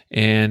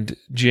 and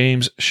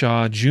James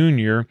Shaw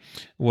Jr.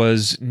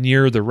 was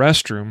near the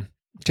restroom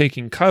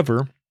taking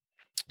cover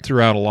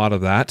throughout a lot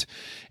of that.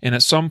 And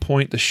at some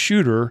point, the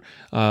shooter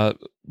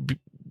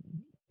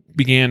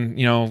began,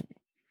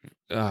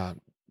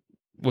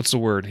 what's the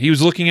word? He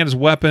was looking at his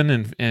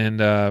weapon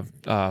and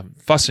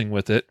fussing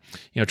with it.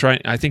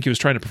 I think he was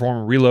trying to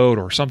perform a reload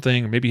or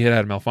something, or maybe he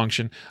had a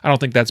malfunction. I don't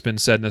think that's been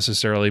said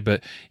necessarily,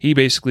 but he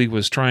basically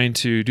was trying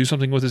to do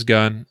something with his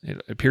gun.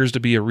 It appears to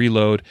be a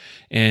reload.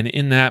 And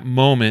in that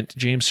moment,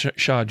 James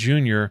Shaw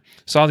Jr.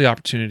 saw the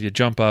opportunity to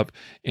jump up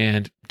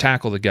and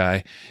tackle the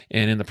guy,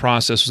 and in the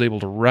process was able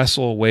to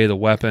wrestle away the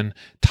weapon,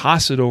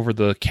 toss it over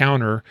the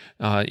counter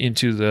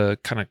into the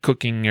kind of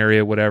cooking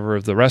area, whatever,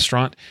 of the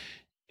restaurant.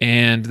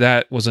 And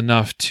that was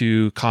enough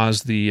to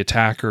cause the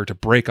attacker to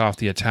break off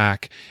the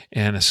attack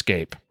and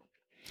escape.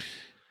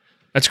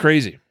 That's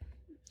crazy.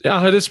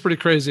 Yeah, it is pretty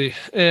crazy.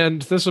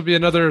 And this will be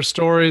another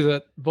story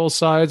that both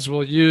sides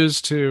will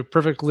use to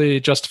perfectly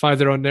justify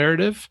their own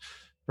narrative,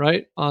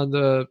 right? On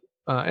the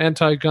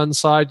anti-gun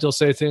side, you'll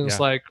say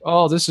things like,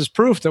 oh, this is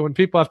proof that when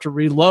people have to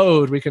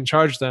reload, we can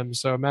charge them.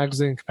 So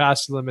magazine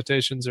capacity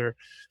limitations are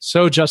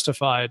so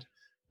justified.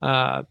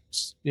 There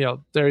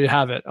you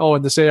have it. Oh,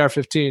 and this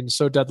AR-15,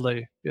 so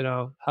deadly.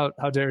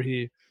 How dare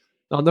he?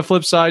 On the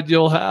flip side,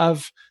 you'll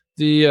have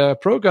the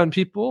pro-gun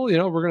people.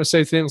 We're going to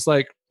say things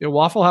like,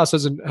 Waffle House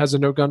has a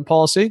no-gun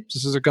policy.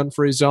 This is a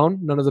gun-free zone.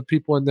 None of the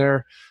people in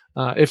there,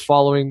 if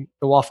following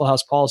the Waffle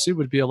House policy,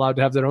 would be allowed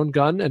to have their own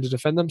gun and to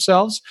defend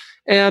themselves.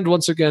 And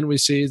once again, we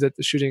see that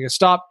the shooting is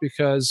stopped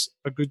because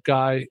a good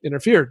guy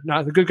interfered.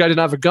 Now, the good guy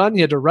didn't have a gun.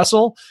 He had to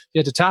wrestle. He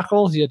had to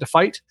tackle. He had to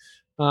fight.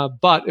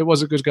 But it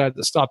was a good guy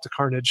that stopped the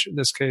carnage in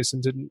this case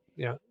and didn't,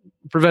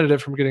 prevented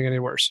it from getting any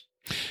worse.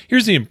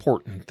 Here's the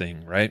important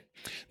thing, right?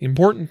 The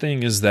important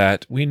thing is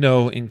that we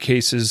know in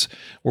cases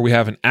where we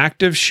have an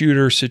active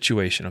shooter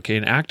situation,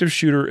 an active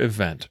shooter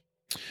event,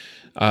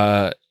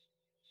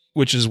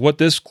 which is what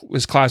this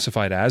is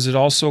classified as.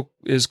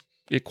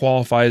 It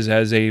qualifies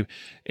as a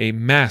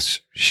mass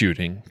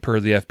shooting per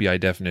the FBI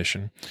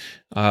definition.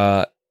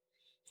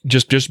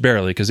 Just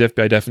barely, because the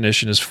FBI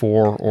definition is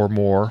 4 or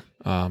more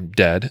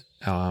dead,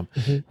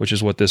 which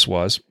is what this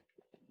was.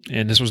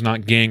 And this was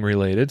not gang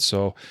related,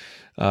 so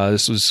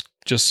this was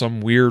just some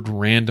weird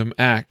random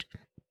act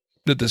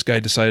that this guy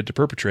decided to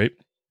perpetrate.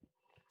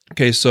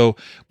 Okay,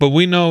 but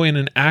we know in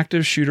an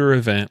active shooter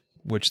event,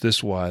 which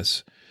this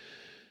was,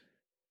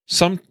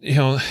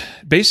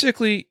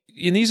 basically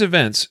in these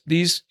events,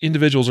 these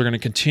individuals are going to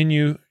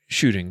continue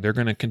shooting. They're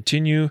going to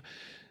continue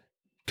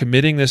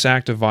committing this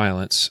act of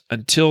violence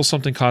until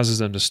something causes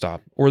them to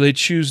stop, or they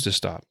choose to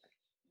stop.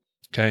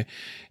 Okay.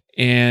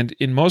 And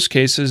in most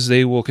cases,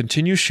 they will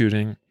continue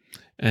shooting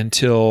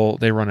until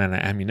they run out of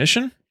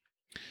ammunition,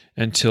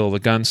 until the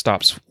gun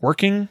stops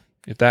working,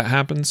 if that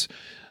happens,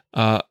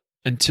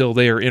 until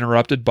they are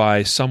interrupted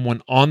by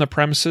someone on the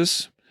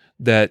premises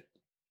that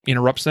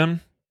interrupts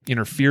them,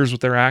 interferes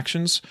with their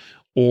actions,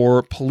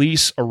 or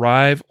police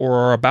arrive or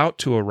are about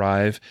to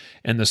arrive,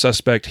 and the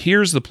suspect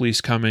hears the police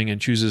coming and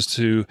chooses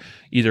to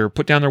either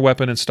put down their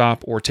weapon and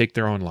stop or take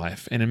their own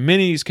life. And in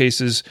many of these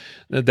cases,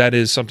 that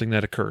is something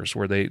that occurs,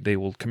 where they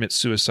will commit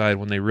suicide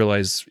when they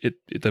realize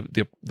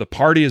the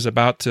party is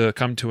about to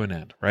come to an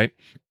end, right?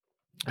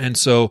 And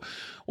so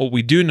what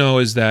we do know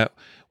is that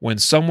when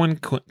someone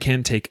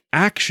can take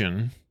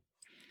action,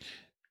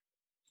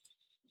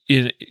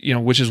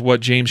 which is what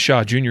James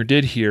Shaw Jr.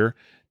 did here,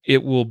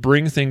 it will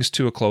bring things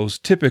to a close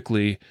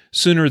typically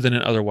sooner than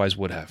it otherwise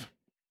would have.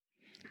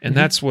 And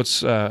that's what's,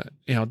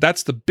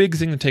 that's the big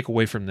thing to take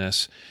away from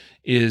this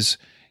is,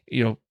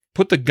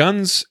 put the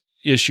guns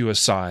issue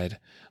aside,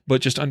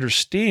 but just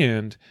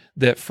understand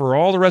that for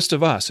all the rest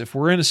of us, if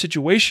we're in a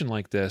situation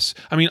like this,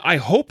 I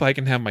hope I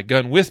can have my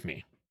gun with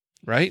me,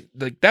 right?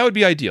 Like that would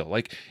be ideal.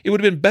 Like it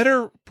would have been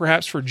better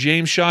perhaps for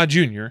James Shaw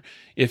Jr.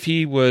 if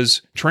he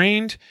was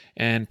trained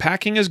and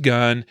packing his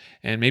gun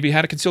and maybe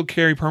had a concealed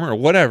carry permit or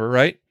whatever,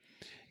 right?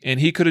 And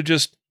he could have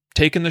just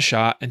taken the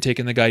shot and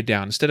taken the guy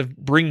down instead of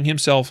putting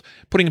himself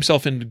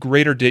into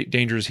greater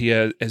danger as he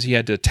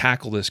had to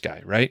tackle this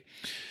guy, right?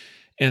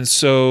 And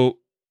so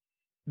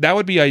that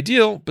would be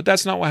ideal, but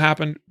that's not what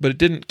happened. But it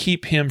didn't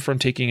keep him from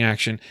taking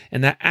action.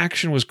 And that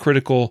action was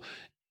critical.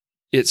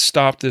 It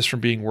stopped this from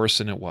being worse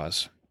than it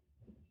was.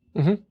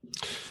 Mm-hmm.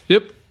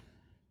 Yep.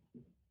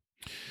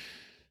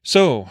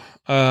 So,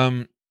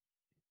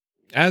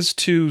 as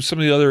to some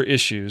of the other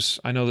issues,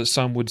 I know that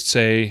some would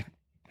say,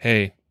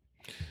 hey,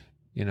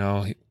 you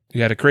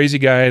had a crazy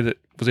guy that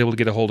was able to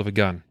get a hold of a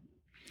gun.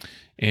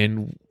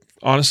 And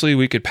honestly,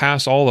 we could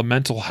pass all the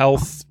mental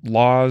health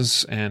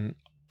laws and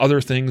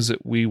other things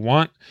that we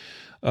want.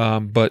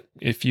 But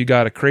if you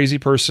got a crazy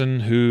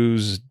person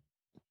whose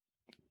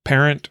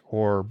parent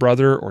or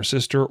brother or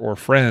sister or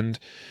friend,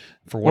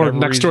 for whatever or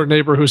next reason, door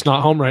neighbor who's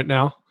not home right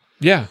now.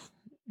 Yeah.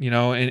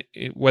 And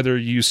whether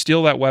you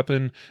steal that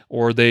weapon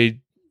or they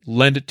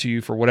lend it to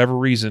you for whatever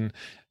reason,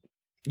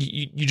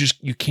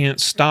 you can't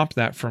stop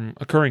that from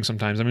occurring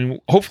sometimes. I mean,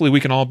 hopefully we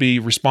can all be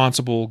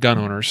responsible gun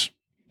owners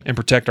and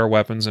protect our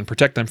weapons and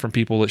protect them from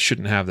people that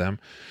shouldn't have them.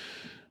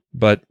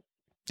 But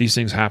these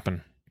things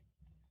happen.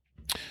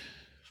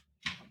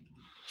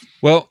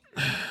 Well,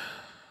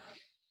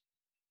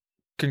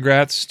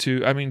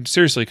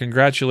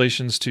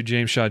 congratulations to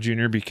James Shaw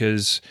Jr.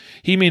 because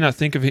he may not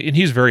think of it, and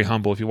he's very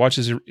humble. If you watch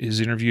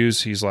his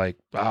interviews, he's like,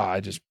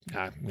 I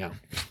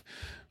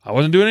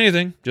wasn't doing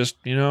anything,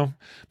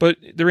 but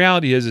the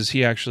reality is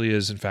he actually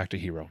is in fact a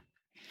hero.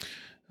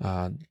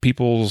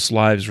 People's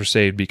lives were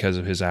saved because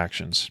of his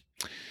actions.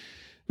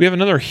 We have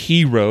another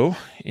hero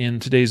in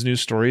today's news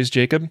stories.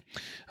 Jacob, I'm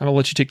going to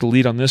let you take the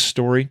lead on this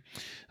story.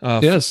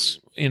 Yes.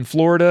 In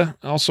Florida,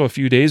 also a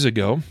few days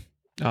ago,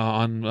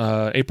 on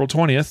April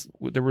 20th,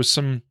 there was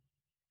a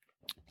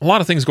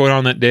lot of things going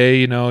on that day.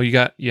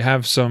 You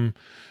have some,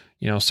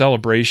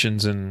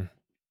 celebrations in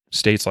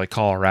states like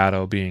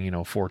Colorado being,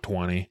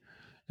 420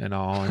 and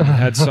all. And you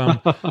had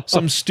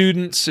some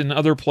students in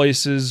other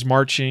places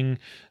marching,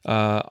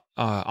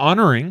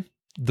 honoring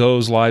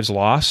those lives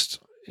lost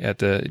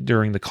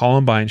during the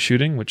Columbine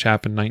shooting, which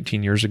happened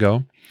 19 years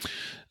ago,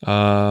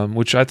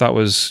 which I thought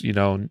was,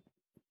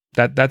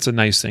 that's a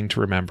nice thing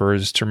to remember,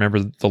 is to remember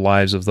the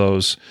lives of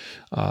those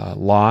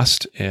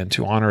lost and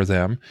to honor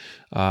them.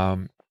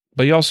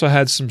 But you also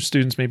had some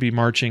students maybe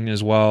marching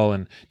as well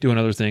and doing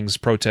other things,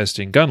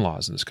 protesting gun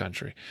laws in this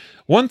country.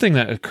 One thing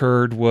that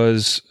occurred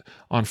was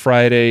on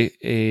Friday,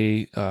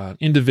 a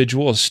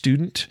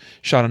student,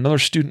 shot another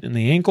student in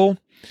the ankle,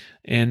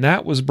 and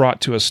that was brought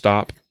to a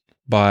stop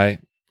by,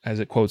 as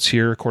it quotes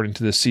here, according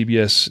to the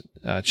CBS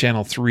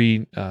Channel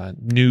 3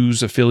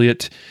 news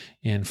affiliate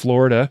in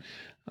Florida,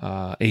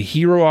 a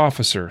hero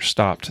officer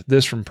stopped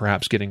this from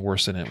perhaps getting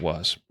worse than it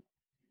was.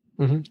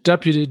 Mm-hmm.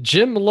 Deputy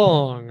Jim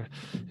Long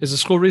is a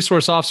school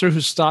resource officer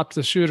who stopped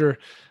the shooter.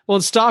 Well,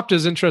 and stopped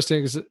is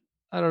interesting because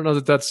I don't know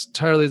that that's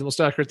entirely the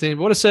most accurate thing.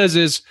 But what it says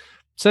is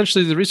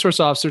essentially the resource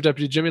officer,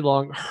 Deputy Jimmy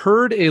Long,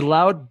 heard a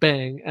loud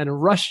bang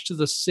and rushed to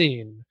the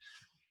scene.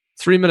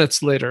 3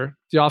 minutes later,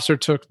 the officer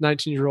took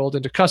 19-year-old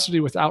into custody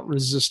without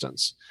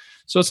resistance.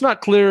 So it's not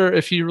clear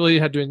if he really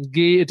had to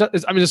engage.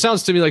 It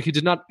sounds to me like he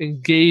did not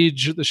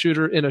engage the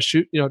shooter in a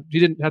shoot. He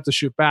didn't have to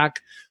shoot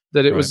back.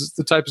 That it was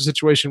the type of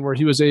situation where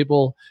he was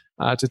able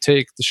to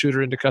take the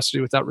shooter into custody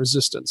without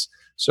resistance.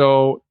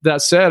 So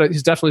that said,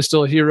 he's definitely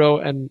still a hero,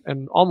 and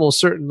almost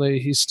certainly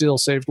he still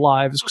saved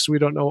lives because we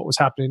don't know what was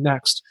happening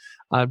next.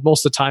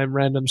 Most of the time,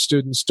 random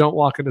students don't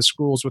walk into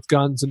schools with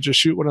guns and just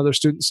shoot one other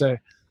student and say,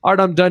 "All right,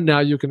 I'm done now.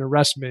 You can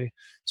arrest me."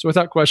 So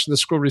without question, the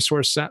school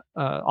resource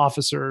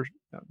officer,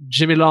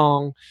 Jimmy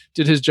Long,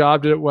 did his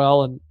job, did it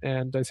well,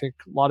 and I think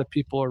a lot of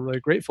people are really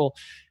grateful.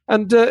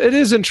 And it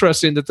is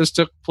interesting that this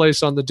took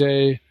place on the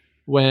day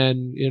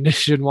when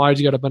nationwide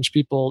you got a bunch of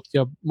people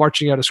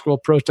marching out of school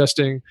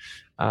protesting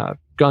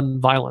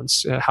gun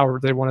violence, however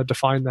they want to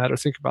define that or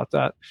think about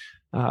that.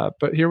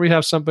 But here we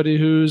have somebody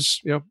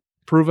who's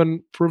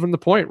proven the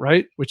point,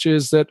 right? Which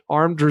is that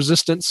armed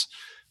resistance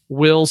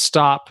will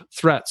stop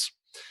threats.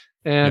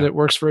 And it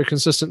works very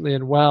consistently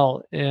and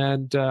well.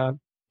 And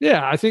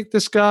I think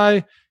this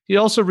guy, he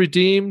also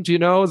redeemed,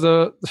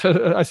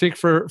 I think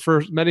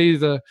for many,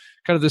 the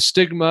kind of the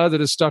stigma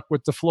that is stuck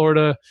with the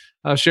Florida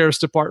sheriff's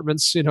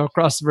departments,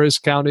 across the various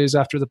counties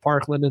after the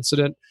Parkland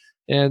incident,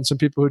 and some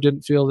people who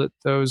didn't feel that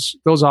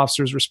those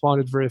officers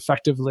responded very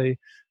effectively.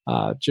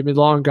 Jimmy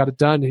Long got it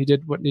done. He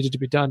did what needed to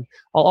be done.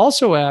 I'll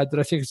also add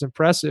that I think it's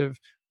impressive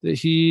that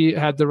he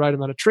had the right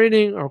amount of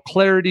training or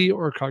clarity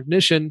or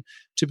cognition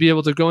to be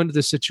able to go into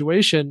this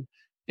situation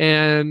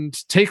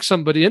and take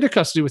somebody into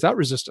custody without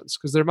resistance.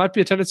 Because there might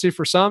be a tendency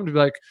for some to be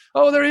like,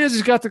 "Oh, there he is.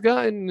 He's got the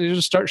gun." And you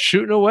just start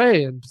shooting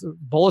away and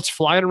bullets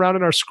flying around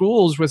in our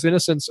schools with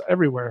innocents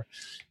everywhere.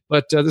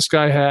 But this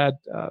guy had,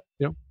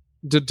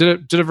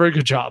 did a very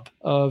good job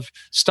of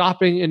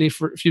stopping any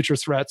future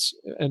threats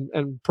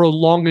and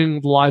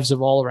prolonging the lives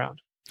of all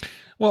around.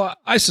 Well,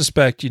 I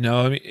suspect,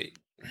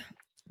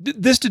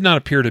 this did not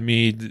appear to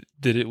me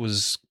that it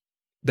was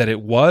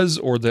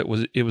or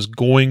that it was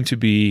going to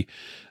be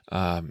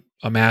a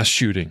mass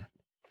shooting.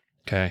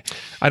 Okay,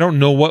 I don't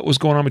know what was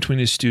going on between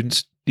these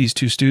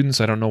two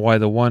students. I don't know why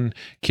the one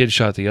kid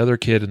shot the other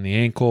kid in the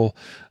ankle.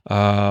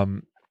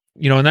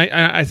 and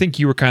I think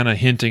you were kind of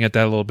hinting at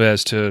that a little bit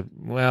as to,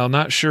 well,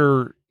 not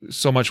sure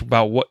so much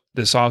about what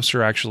this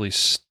officer actually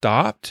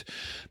stopped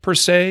per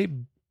se,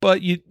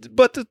 but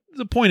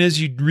the point is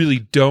you really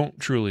don't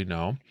truly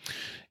know.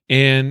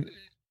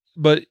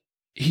 But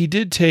he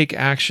did take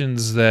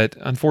actions that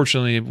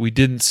unfortunately we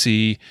didn't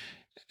see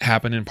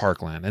happen in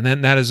Parkland. And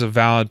then that is a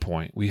valid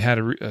point. We had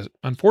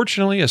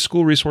unfortunately a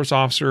school resource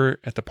officer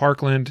at the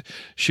Parkland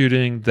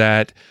shooting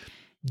that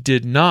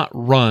did not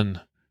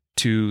run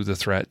to the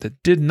threat,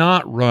 that did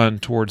not run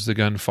towards the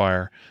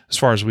gunfire, as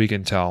far as we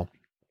can tell,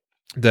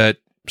 that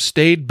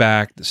stayed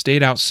back, that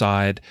stayed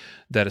outside,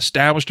 that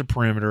established a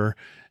perimeter,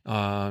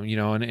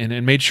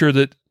 and made sure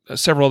that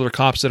several other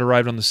cops that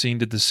arrived on the scene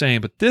did the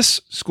same. But this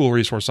school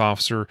resource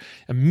officer,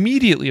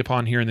 immediately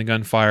upon hearing the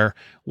gunfire,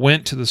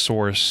 went to the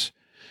source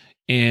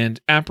and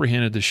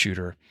apprehended the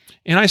shooter.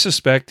 And I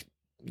suspect,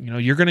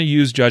 you're going to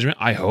use judgment,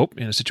 I hope,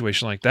 in a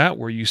situation like that,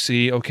 where you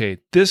see, okay,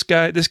 this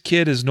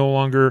kid is no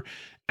longer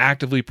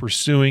actively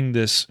pursuing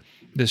this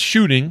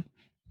shooting.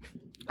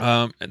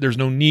 There's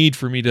no need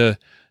for me to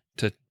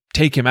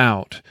take him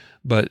out,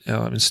 but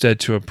instead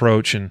to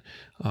approach and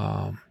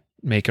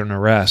make an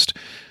arrest.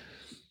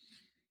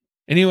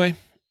 Anyway,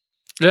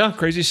 yeah,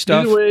 crazy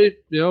stuff. Either way,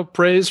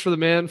 praise for the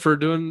man for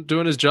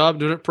doing his job,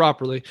 doing it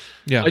properly.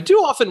 Yeah, I do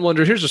often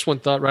wonder. Here's just one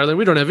thought, Riley.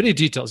 We don't have any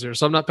details here,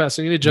 so I'm not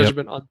passing any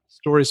judgment on the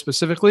story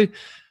specifically.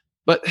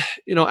 But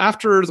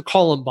after the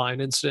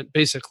Columbine incident,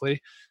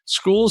 basically,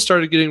 schools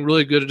started getting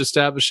really good at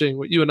establishing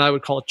what you and I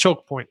would call a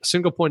choke point, a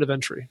single point of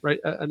entry, right?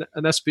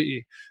 An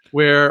SPE,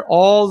 where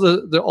all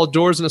the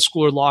doors in a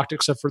school are locked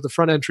except for the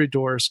front entry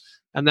doors,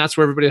 and that's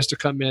where everybody has to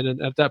come in.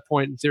 And at that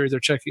point, in theory, they're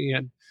checking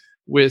in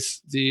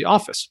with the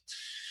office.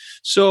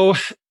 So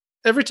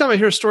every time I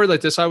hear a story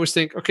like this, I always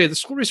think, okay, the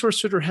school resource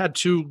shooter had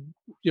to,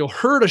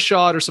 heard a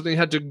shot or something,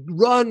 had to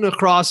run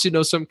across,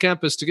 some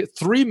campus to get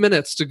 3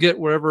 minutes to get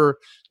wherever,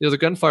 the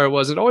gunfire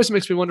was. It always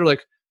makes me wonder,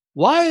 like,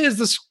 why is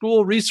the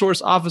school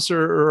resource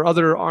officer or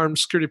other armed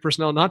security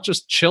personnel not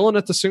just chilling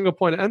at the single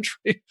point of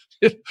entry?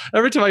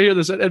 Every time I hear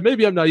this, and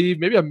maybe I'm naive,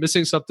 maybe I'm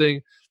missing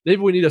something. Maybe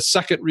we need a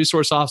second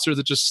resource officer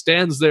that just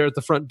stands there at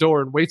the front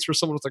door and waits for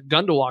someone with a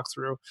gun to walk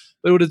through.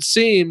 But it would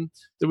seem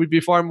that we'd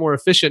be far more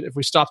efficient if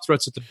we stopped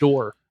threats at the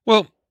door.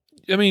 Well,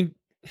 I mean,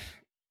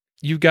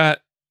 you've got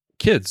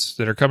kids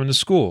that are coming to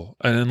school,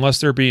 and unless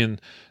they're being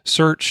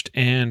searched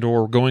and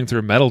or going through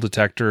a metal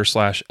detector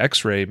 /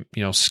 X-ray,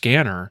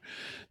 scanner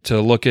to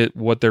look at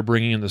what they're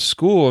bringing into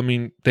school, I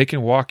mean, they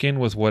can walk in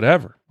with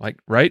whatever,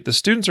 right? The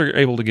students are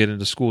able to get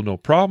into school no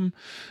problem.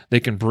 They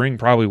can bring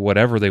probably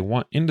whatever they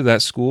want into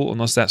that school,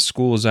 unless that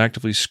school is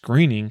actively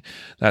screening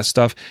that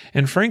stuff.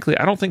 And frankly,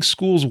 I don't think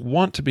schools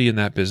want to be in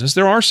that business.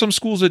 There are some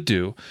schools that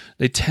do.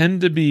 They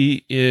tend to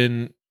be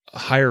in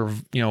higher,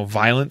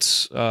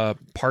 violence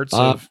parts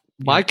of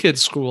my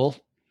kid's school,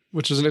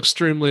 which is an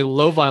extremely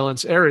low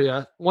violence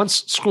area.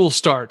 Once school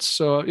starts,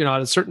 so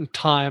at a certain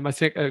time, I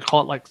think I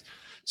call it like,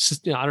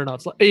 I don't know,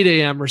 it's like 8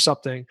 a.m. or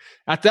something.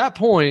 At that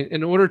point,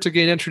 in order to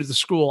gain entry to the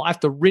school, I have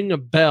to ring a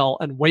bell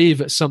and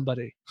wave at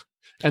somebody,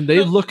 and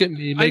they look at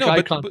me, make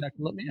eye contact,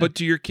 and let me in. But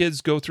do your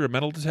kids go through a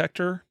metal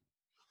detector?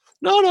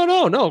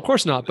 No, of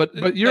course not.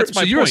 But you're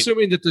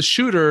assuming that the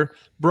shooter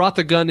brought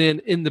the gun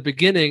in the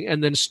beginning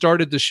and then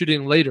started the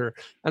shooting later,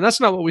 and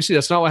that's not what we see.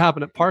 That's not what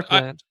happened at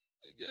Parkland.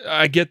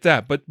 I get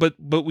that,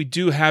 but we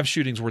do have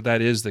shootings where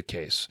that is the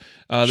case.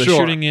 The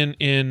Sure. shooting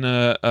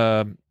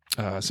in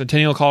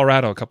Centennial,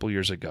 Colorado, a couple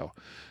years ago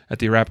at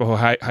the Arapahoe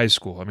High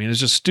School. I mean, it's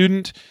just a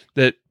student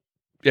that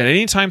at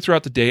any time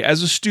throughout the day,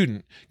 as a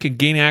student, can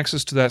gain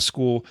access to that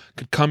school,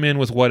 could come in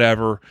with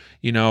whatever,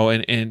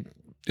 and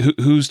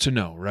who's to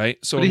know, right?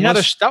 So but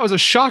that was a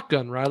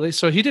shotgun, Riley.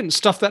 So he didn't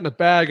stuff that in a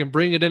bag and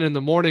bring it in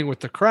the morning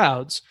with the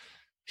crowds.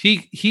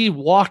 He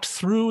walked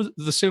through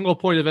the single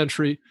point of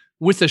entry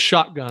with a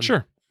shotgun.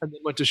 Sure. And then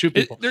went to shoot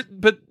people.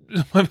 But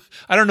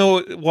I don't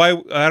know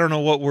why. I don't know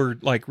what we're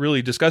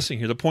really discussing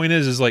here. The point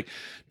is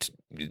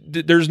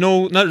there's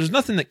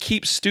nothing that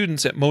keeps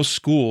students at most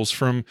schools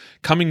from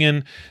coming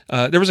in.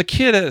 There was a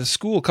kid at a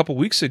school a couple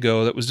weeks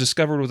ago that was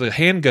discovered with a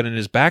handgun in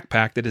his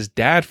backpack that his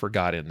dad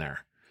forgot in there.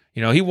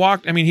 He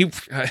walked. I mean,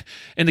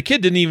 and the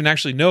kid didn't even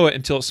actually know it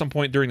until at some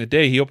point during the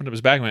day he opened up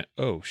his bag and went,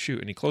 "Oh shoot!"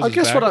 And he closed. I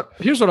guess his bag.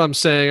 Here's what I'm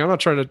saying. I'm not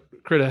trying to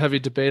create a heavy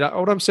debate.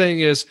 What I'm saying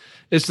is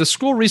the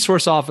school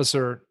resource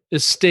officer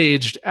is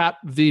staged at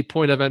the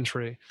point of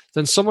entry,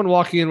 then someone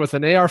walking in with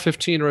an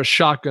AR-15 or a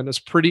shotgun is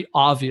pretty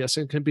obvious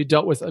and can be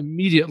dealt with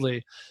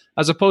immediately,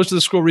 as opposed to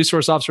the school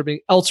resource officer being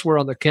elsewhere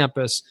on the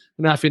campus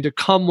and having to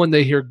come when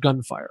they hear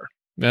gunfire.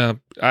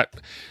 I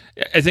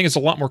think it's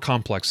a lot more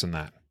complex than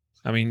that.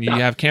 I mean, you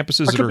have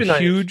campuses that are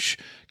huge,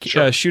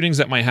 shootings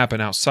that might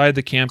happen outside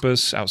the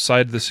campus,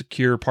 outside the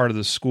secure part of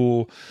the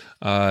school.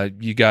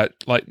 You got,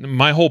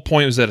 my whole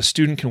point was that a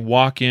student can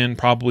walk in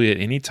probably at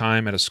any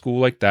time at a school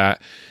like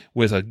that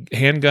with a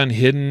handgun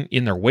hidden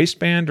in their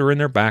waistband or in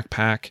their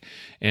backpack.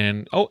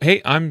 And, oh,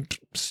 hey, I'm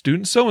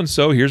student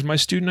so-and-so. Here's my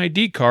student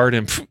ID card.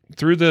 And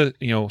through the,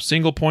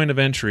 single point of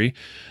entry,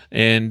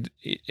 and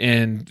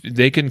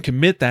they can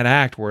commit that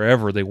act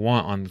wherever they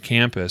want on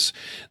campus.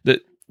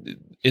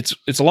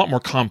 it's a lot more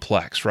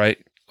complex, right?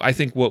 I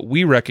think what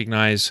we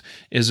recognize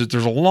is that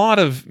there's a lot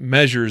of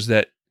measures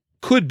that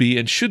could be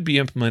and should be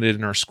implemented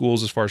in our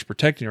schools as far as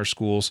protecting our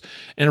schools.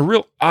 And a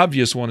real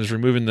obvious one is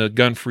removing the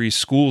gun-free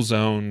school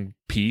zone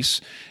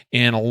piece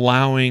and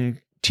allowing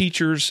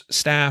teachers,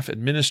 staff,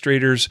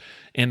 administrators,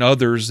 and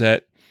others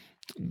that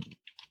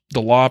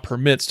the law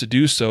permits to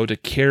do so to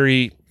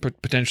carry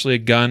potentially a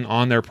gun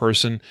on their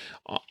person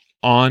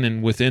on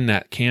and within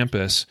that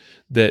campus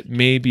that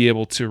may be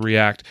able to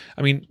react.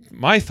 I mean,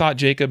 my thought,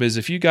 Jacob, is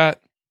if you got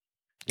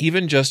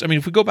even just, I mean,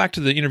 if we go back to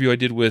the interview I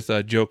did with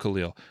Joe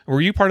Khalil,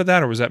 were you part of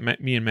that, or was that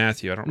me and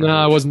Matthew? I don't remember. No,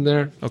 I wasn't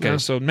there. Okay, No.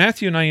 so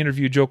Matthew and I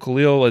interviewed Joe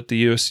Khalil at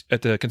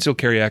the Concealed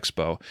Carry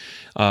Expo,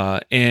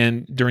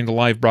 and during the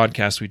live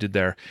broadcast we did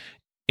there,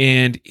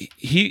 and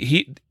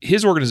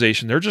his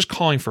organization, they're just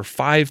calling for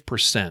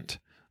 5%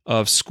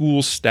 of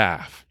school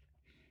staff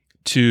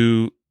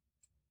to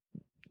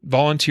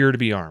volunteer to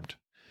be armed.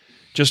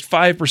 Just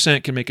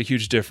 5% can make a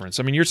huge difference.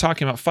 I mean, you're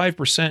talking about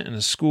 5% in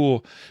a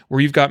school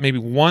where you've got maybe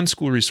one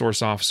school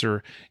resource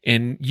officer,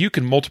 and you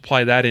can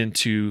multiply that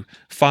into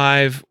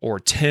 5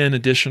 or 10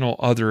 additional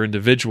other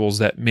individuals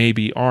that may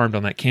be armed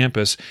on that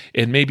campus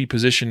and may be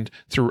positioned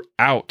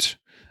throughout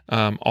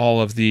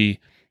all of the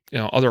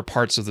other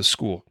parts of the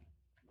school.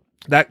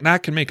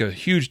 That can make a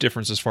huge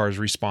difference as far as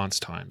response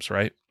times,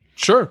 right?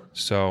 Sure.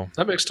 So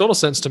That makes total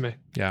sense to me.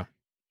 yeah.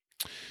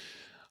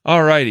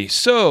 All righty.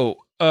 So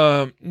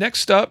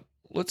next up,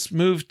 let's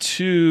move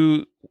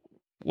to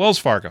Wells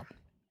Fargo.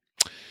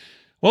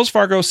 Wells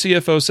Fargo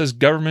CFO says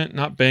government,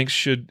 not banks,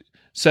 should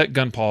set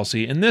gun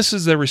policy. And this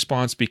is their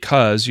response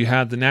because you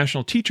had the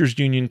National Teachers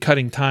Union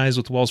cutting ties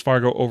with Wells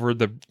Fargo over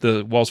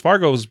the Wells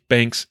Fargo's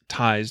bank's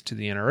ties to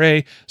the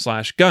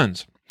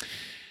NRA/guns.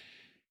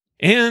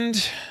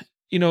 And,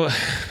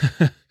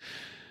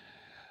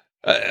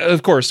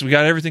 of course, we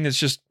got everything that's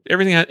just,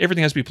 everything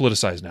has to be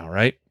politicized now,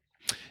 right?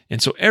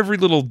 And so every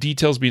little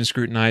detail is being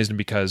scrutinized, and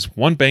because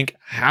one bank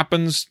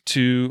happens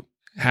to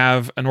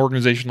have an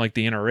organization like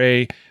the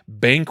NRA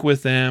bank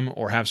with them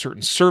or have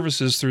certain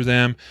services through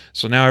them,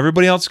 so now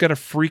everybody else got to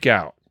freak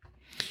out.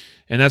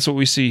 And that's what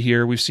we see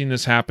here. We've seen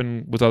this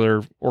happen with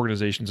other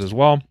organizations as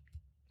well.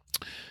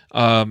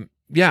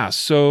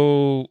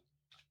 So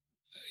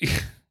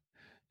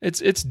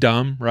it's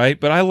dumb, right?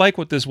 But I like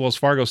what this Wells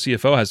Fargo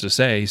CFO has to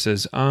say. He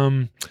says,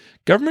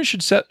 government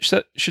should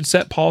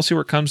set policy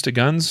where it comes to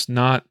guns,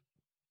 not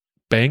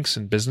banks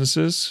and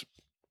businesses.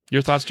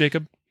 Your thoughts,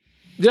 Jacob?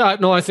 Yeah,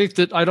 no, I think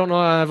that I don't know.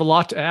 I have a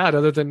lot to add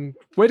other than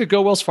way to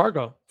go, Wells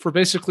Fargo, for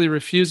basically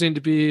refusing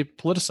to be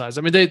politicized.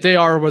 I mean, they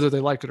are whether they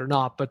like it or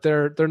not, but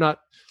they're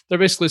not. They're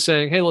basically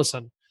saying, hey,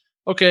 listen,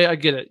 okay, I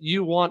get it.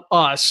 You want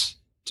us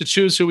to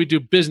choose who we do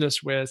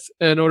business with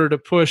in order to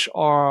push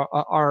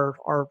our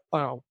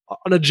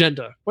an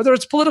agenda, whether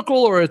it's political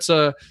or it's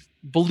a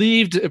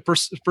believed,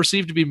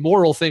 perceived to be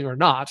moral thing or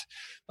not.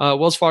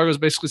 Wells Fargo is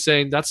basically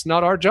saying that's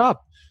not our job.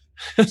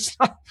 It's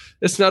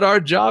not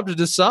our job to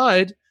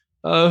decide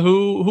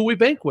who we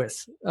bank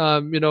with,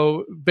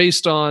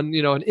 based on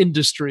an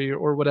industry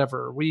or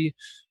whatever. We're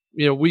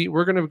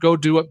going to go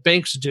do what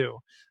banks do,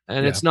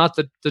 and it's not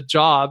the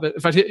job. In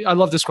fact, I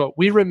love this quote: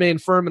 "We remain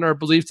firm in our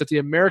belief that the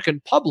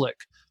American public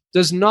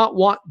does not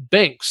want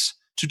banks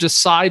to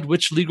decide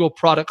which legal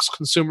products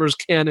consumers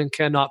can and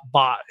cannot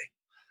buy."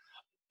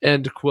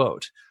 End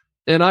quote.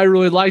 And I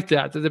really like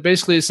that they're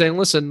basically saying,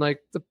 listen, like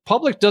the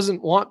public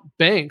doesn't want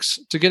banks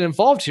to get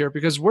involved here,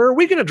 because where are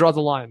we going to draw the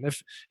line?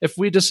 If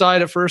we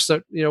decide at first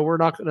that, we're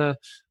not going to,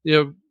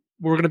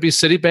 we're going to be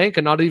Citibank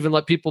and not even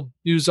let people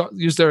use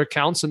their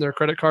accounts and their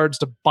credit cards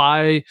to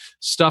buy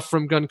stuff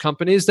from gun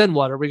companies, then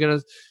what? Are we going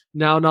to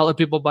now not let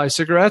people buy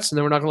cigarettes, and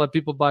then we're not going to let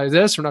people buy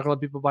this, we're not going to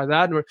let people buy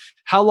that? And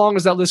how long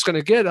is that list going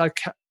to get?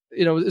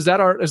 Is that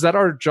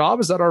our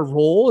job? Is that our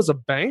role as a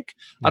bank?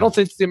 Yeah. I don't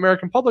think the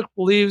American public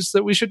believes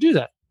that we should do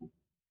that.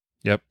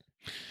 Yep.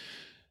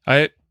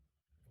 I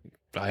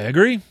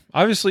agree.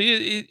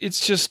 Obviously,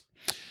 it's just,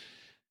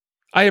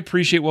 I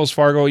appreciate Wells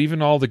Fargo,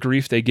 even all the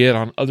grief they get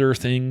on other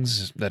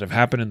things that have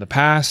happened in the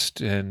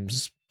past. And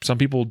some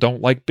people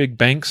don't like big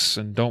banks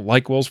and don't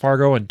like Wells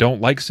Fargo and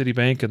don't like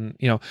Citibank. And,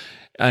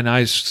 and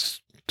I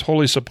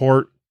totally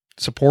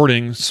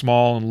supporting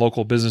small and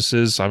local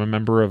businesses. I'm a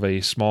member of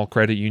a small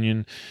credit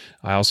union.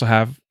 I also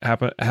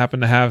happen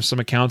to have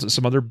some accounts at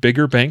some other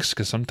bigger banks,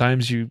 because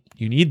sometimes you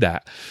need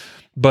that.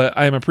 But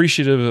I am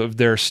appreciative of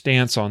their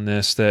stance on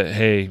this, that,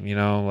 hey,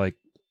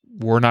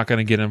 we're not going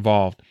to get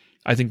involved.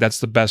 I think that's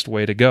the best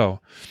way to go.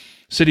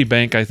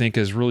 Citibank, I think,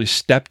 has really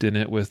stepped in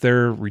it with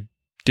their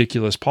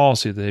ridiculous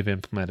policy that they've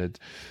implemented.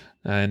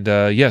 And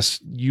yes,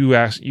 you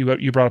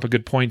brought up a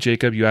good point,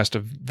 Jacob. You asked a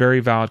very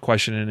valid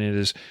question, and it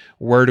is,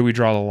 where do we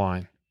draw the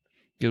line?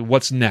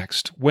 What's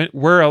next?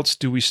 Where else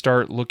do we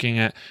start looking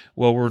at,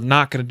 well, we're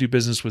not going to do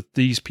business with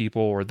these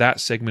people or that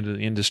segment of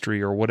the industry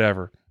or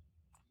whatever.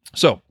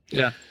 So,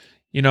 yeah.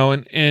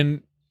 Kudos.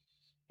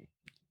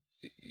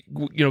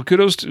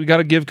 We got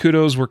to give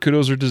kudos where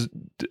kudos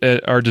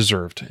are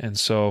deserved, and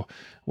so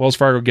Wells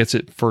Fargo gets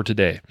it for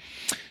today.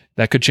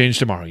 That could change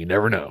tomorrow. You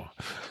never know.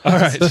 All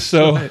right,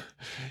 so right.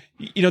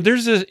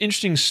 There's an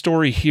interesting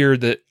story here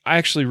that I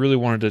actually really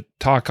wanted to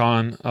talk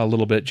on a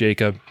little bit,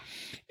 Jacob.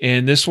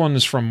 And this one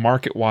is from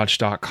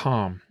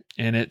marketwatch.com.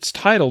 And it's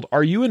titled,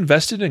 "Are You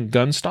Invested in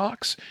Gun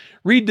Stocks?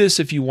 Read this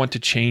if you want to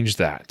change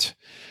that."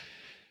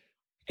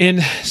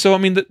 And so,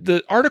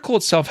 the article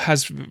itself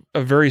has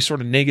a very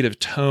sort of negative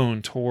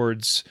tone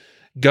towards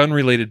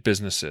gun-related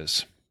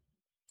businesses.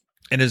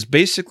 And is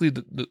basically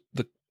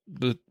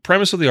the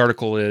premise of the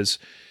article is,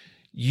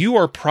 you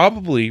are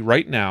probably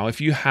right now,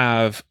 if you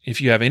have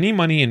any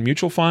money in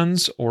mutual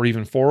funds or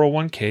even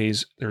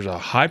 401ks, there's a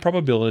high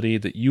probability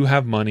that you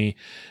have money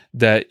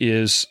that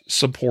is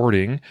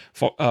supporting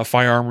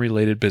firearm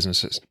related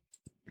businesses.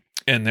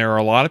 And there are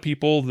a lot of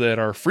people that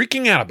are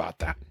freaking out about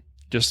that.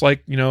 Just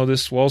like,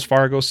 this Wells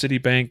Fargo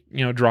Citibank,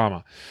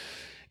 drama.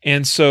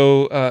 And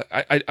so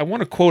I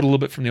want to quote a little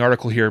bit from the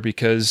article here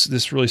because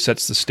this really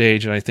sets the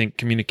stage and I think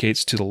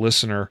communicates to the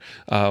listener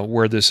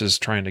where this is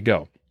trying to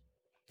go.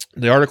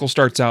 The article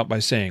starts out by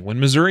saying, when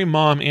Missouri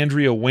mom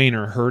Andrea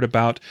Weiner heard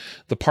about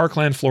the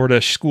Parkland,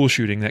 Florida school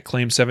shooting that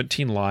claimed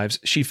 17 lives,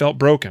 she felt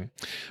broken.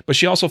 But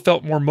she also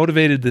felt more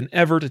motivated than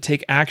ever to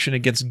take action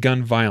against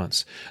gun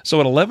violence. So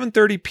at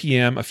 11:30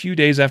 p.m., a few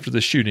days after the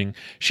shooting,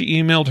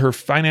 she emailed her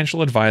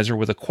financial advisor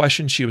with a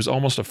question she was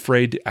almost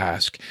afraid to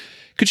ask.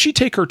 Could she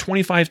take her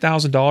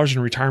 $25,000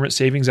 in retirement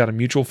savings out of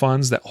mutual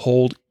funds that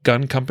hold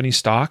gun company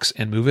stocks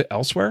and move it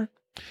elsewhere?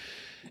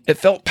 It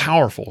felt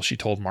powerful, she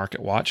told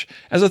MarketWatch.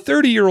 As a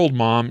 30-year-old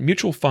mom,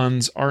 mutual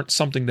funds aren't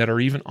something that are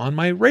even on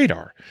my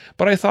radar.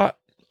 But I thought,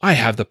 I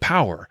have the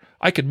power.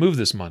 I could move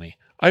this money.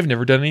 I've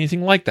never done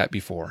anything like that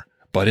before.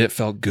 But it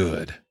felt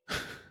good.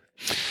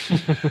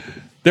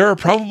 There are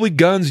probably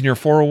guns in your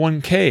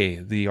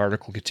 401k, the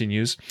article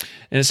continues.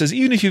 And it says,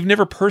 even if you've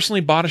never personally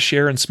bought a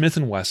share in Smith &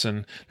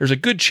 Wesson, there's a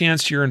good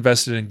chance you're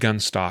invested in gun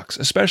stocks,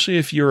 especially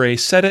if you're a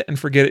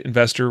set-it-and-forget-it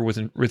investor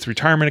with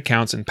retirement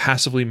accounts and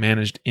passively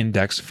managed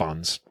index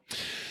funds.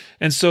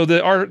 And so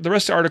the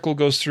rest of the article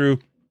goes through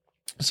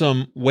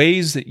some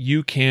ways that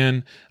you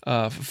can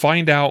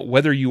find out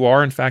whether you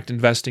are, in fact,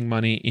 investing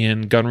money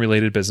in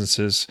gun-related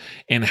businesses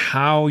and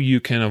how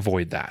you can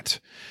avoid that.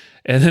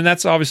 And then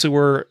that's obviously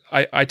where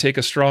I take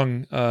a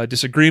strong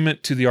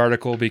disagreement to the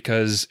article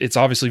because it's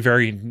obviously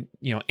very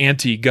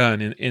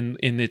anti-gun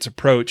in its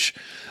approach.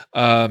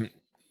 And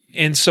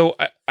so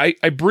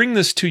I bring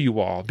this to you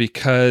all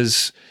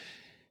because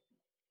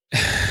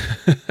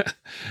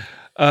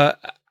I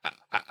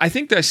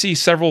think that I see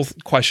several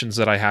questions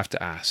that I have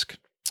to ask.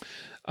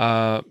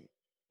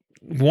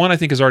 One I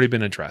think has already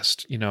been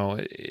addressed.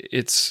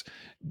 It's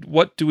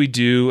what do we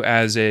do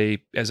as a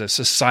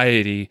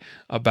society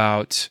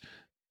about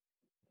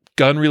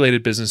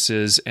gun-related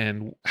businesses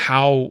and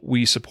how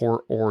we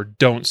support or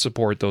don't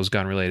support those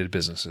gun-related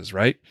businesses,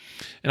 right?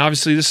 And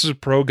obviously, this is a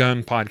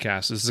pro-gun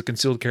podcast. This is a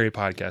concealed carry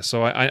podcast.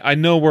 So I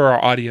know where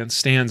our audience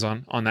stands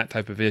on that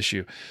type of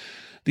issue.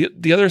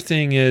 The other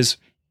thing is,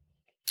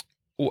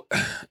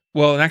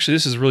 well, and actually,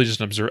 this is really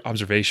just an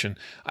observation.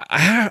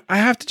 I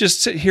have to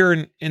just sit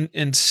here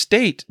and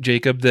state,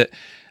 Jacob, that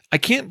I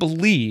can't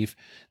believe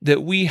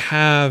that we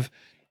have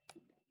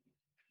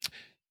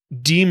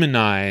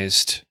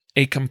demonized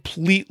a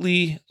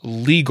completely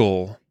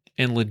legal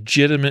and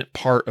legitimate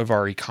part of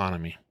our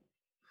economy,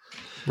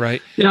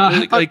 right?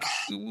 Yeah. Like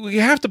we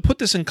have to put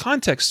this in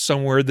context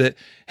somewhere that,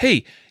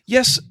 hey,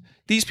 yes,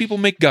 these people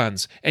make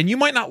guns and you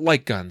might not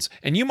like guns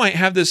and you might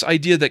have this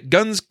idea that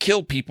guns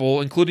kill people,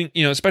 including,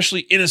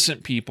 especially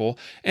innocent people.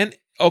 And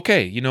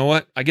okay, you know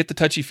what? I get the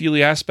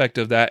touchy-feely aspect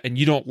of that and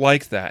you don't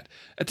like that.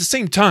 At the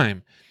same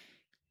time,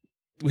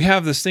 we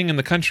have this thing in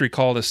the country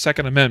called a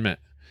Second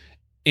Amendment.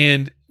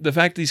 And the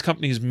fact that these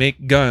companies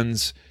make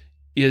guns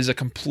is a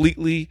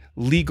completely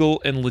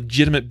legal and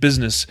legitimate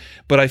business.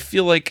 But I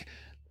feel like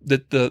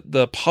that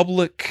the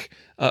public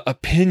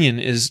opinion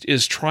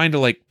is trying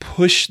to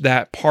push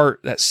that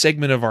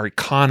segment of our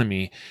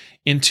economy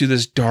into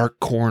this dark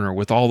corner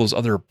with all those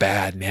other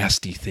bad,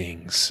 nasty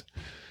things.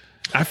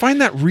 I find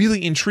that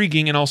really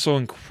intriguing and also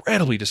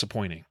incredibly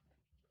disappointing.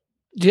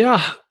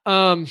 Yeah.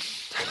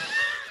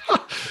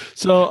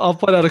 So I'll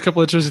point out a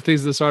couple of interesting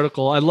things in this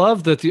article. I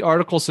love that the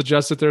article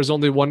suggests that there's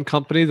only one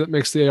company that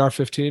makes the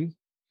AR-15.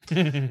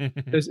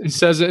 It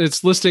says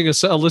it's listing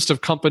a list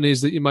of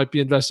companies that you might be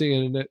investing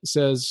in, and it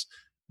says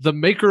the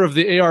maker of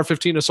the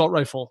AR-15 assault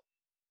rifle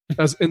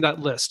as in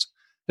that list.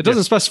 It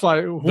doesn't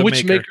specify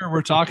which maker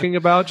we're talking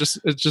about.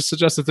 It just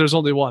suggests that there's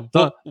only one.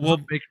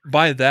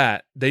 By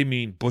that they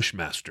mean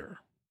Bushmaster.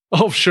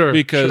 Oh, sure.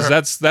 Because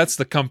that's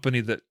the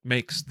company that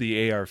makes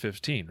the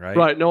AR-15, right?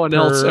 Right. No one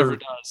else ever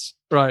does.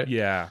 Right.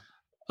 Yeah.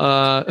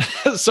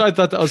 So I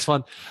thought that was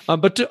fun.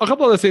 But a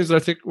couple other things that I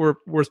think were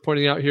worth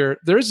pointing out here.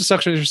 There is a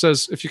section that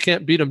says, if you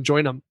can't beat them,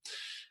 join them.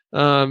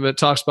 It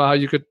talks about how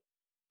you could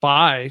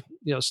buy,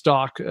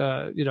 stock,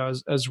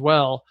 as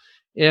well.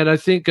 And I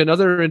think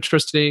another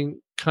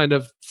interesting kind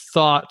of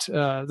thought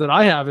that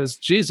I have is,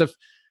 geez, if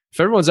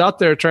everyone's out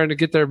there trying to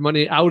get their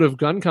money out of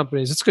gun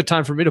companies, it's a good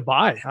time for me to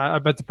buy. I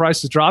bet the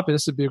price is dropping.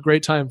 This would be a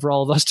great time for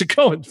all of us to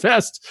go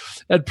invest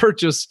and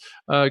purchase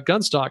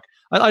gun stock.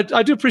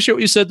 I do appreciate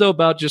what you said though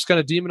about just kind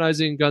of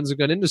demonizing guns and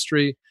gun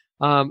industry.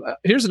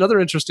 Here's another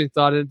interesting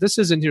thought, and this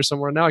is in here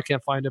somewhere. Now I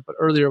can't find it, but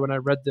earlier when I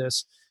read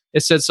this,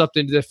 it said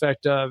something to the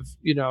effect of,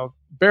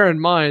 bear in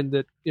mind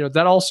that,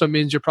 that also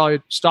means you're probably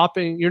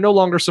you're no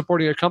longer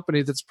supporting a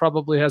company that's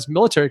probably has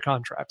military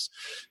contracts.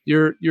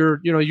 You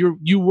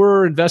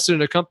were invested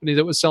in a company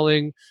that was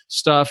selling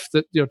stuff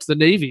that, to the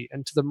Navy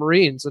and to the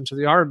Marines and to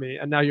the Army,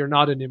 and now you're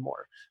not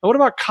anymore. And what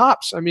about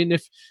cops? I mean,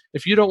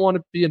 if you don't want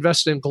to be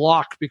invested in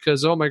Glock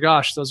because, oh my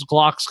gosh, those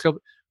Glocks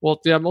well,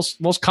 yeah,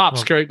 most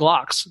cops carry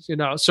Glocks,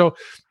 So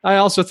I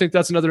also think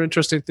that's another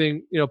interesting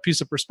thing,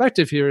 piece of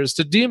perspective here is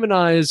to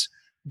demonize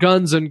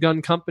guns and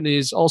gun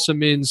companies also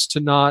means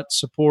to not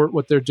support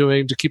what they're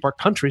doing to keep our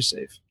country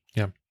safe.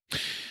 Yeah.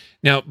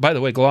 Now, by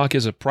the way, Glock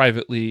is a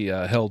privately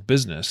held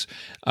business,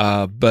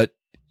 but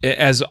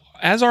as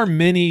are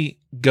many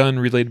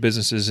gun-related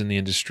businesses in the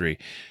industry.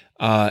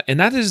 And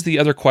that is the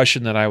other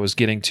question that I was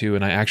getting to,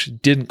 and I actually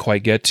didn't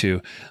quite get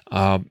to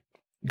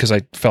because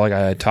I felt like I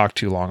had talked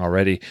too long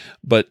already.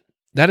 But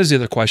that is the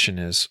other question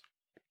is,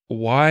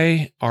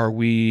 why are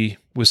we,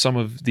 with some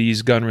of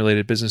these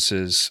gun-related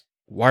businesses,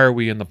 why are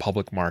we in the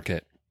public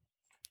market?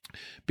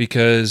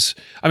 Because,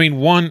 I mean,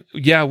 one,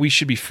 yeah, we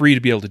should be free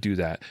to be able to do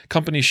that.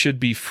 Companies should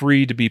be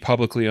free to be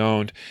publicly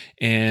owned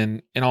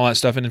and all that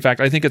stuff. And in fact,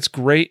 I think it's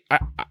great.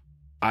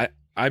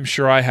 I'm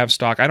sure I have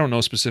stock. I don't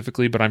know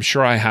specifically, but I'm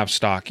sure I have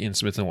stock in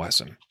Smith &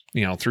 Wesson,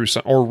 through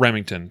some, or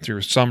Remington,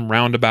 through some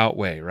roundabout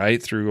way,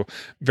 right? Through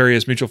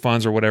various mutual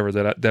funds or whatever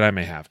that I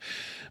may have.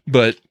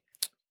 But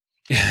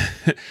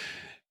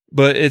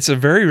but it's a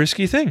very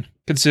risky thing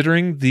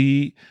considering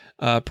the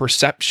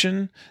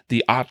perception,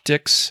 the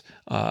optics,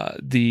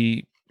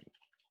 the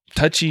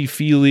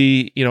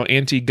touchy-feely,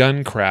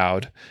 anti-gun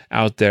crowd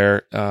out there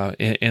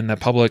in the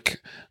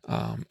public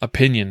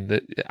opinion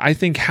that I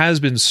think has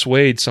been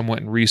swayed somewhat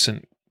in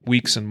recent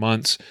weeks and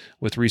months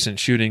with recent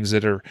shootings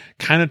that are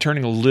kind of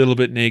turning a little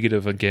bit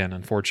negative again,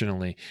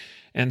 unfortunately.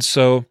 And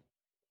so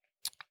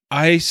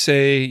I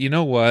say, you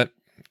know what?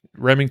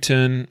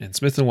 Remington and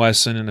Smith &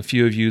 Wesson and a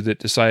few of you that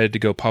decided to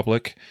go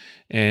public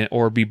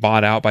or be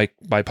bought out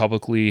by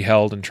publicly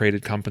held and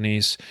traded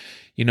companies,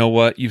 you know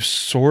what? You've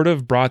sort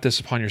of brought this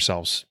upon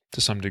yourselves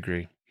to some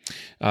degree.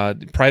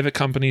 Private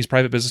companies,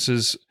 private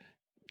businesses,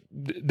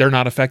 they're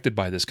not affected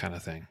by this kind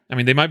of thing. I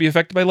mean, they might be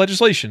affected by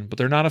legislation, but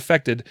they're not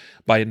affected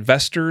by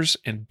investors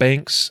and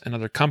banks and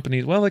other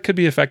companies. Well, it could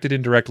be affected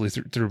indirectly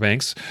through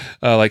banks,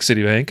 like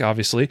Citibank,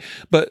 obviously,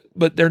 but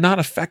they're not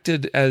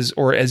affected as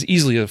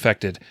easily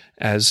affected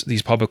as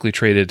these publicly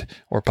traded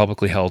or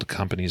publicly held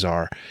companies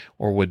are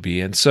or would be.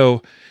 And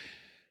so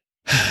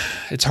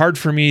it's hard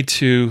for me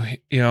to,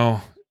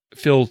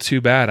 feel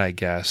too bad, I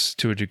guess,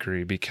 to a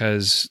degree,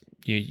 because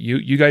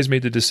you guys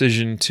made the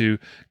decision to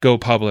go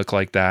public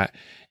like that.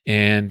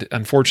 And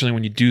unfortunately,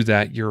 when you do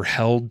that, you're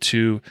held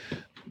to,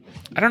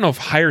 I don't know if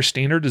higher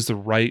standard is the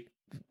right.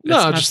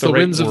 No, just the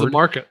whims of the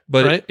market.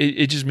 But right?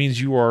 it just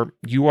means you are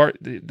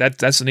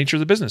that's the nature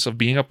of the business of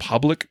being a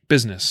public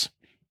business,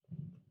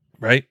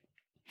 right?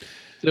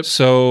 Yep.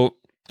 So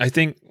I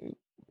think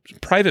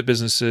private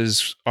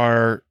businesses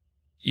are,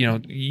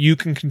 you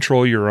can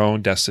control your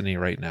own destiny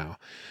right now.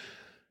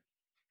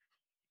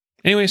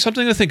 Anyway,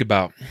 something to think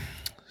about.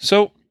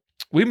 So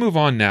we move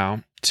on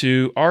now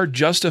to our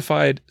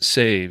Justified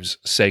Saves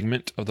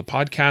segment of the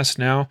podcast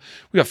now.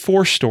 We got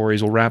 4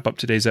 stories we'll wrap up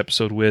today's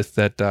episode with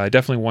that I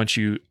definitely want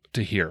you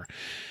to hear.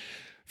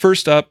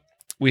 First up,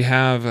 we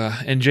have,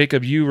 and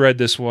Jacob, you read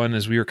this one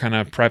as we were kind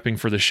of prepping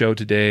for the show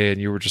today,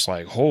 and you were just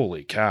like,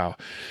 holy cow.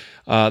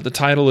 The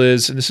title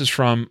is, and this is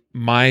from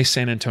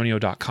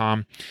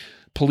mysanantonio.com,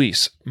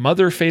 Police,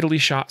 Mother Fatally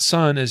Shot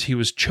Son as He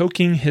Was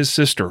Choking His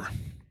Sister.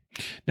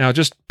 Now,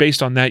 just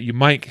based on that, you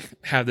might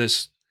have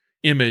this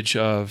image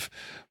of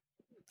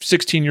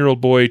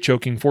 16-year-old boy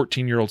choking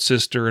 14-year-old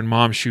sister, and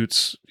mom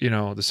shoots, the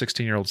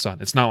 16-year-old son.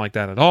 It's not like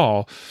that at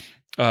all,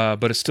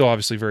 but it's still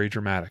obviously very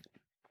dramatic.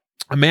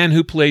 A man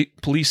who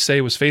police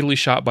say was fatally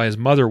shot by his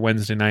mother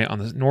Wednesday night on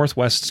the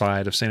northwest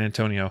side of San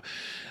Antonio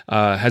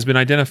has been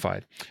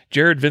identified.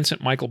 Jared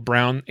Vincent Michael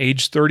Brown,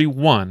 age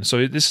 31.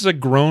 So this is a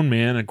grown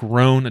man, a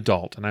grown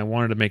adult, and I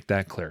wanted to make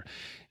that clear.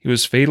 He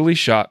was fatally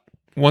shot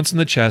once in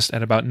the chest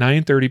at about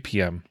 9:30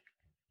 p.m.,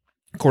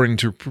 according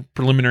to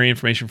preliminary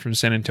information from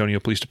San Antonio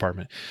Police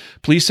Department.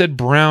 Police said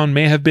Brown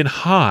may have been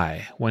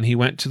high when he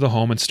went to the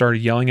home and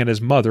started yelling at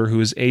his mother, who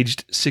is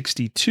aged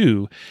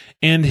 62,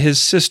 and his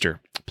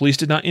sister. Police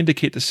did not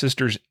indicate the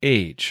sister's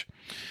age.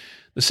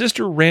 The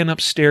sister ran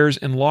upstairs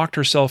and locked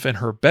herself in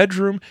her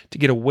bedroom to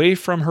get away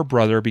from her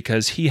brother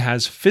because he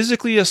has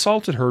physically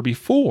assaulted her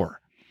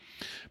before.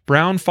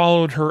 Brown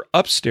followed her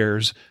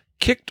upstairs,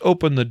 kicked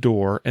open the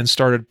door, and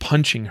started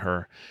punching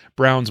her.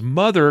 Brown's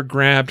mother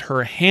grabbed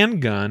her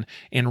handgun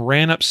and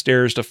ran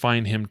upstairs to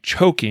find him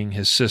choking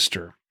his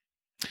sister.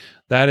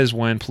 That is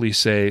when police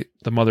say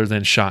the mother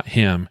then shot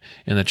him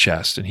in the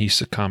chest, and he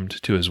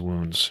succumbed to his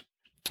wounds.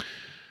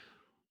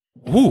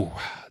 Woo,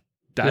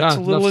 that's a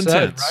little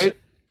intense. said, right?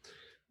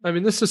 I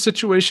mean, this is a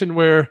situation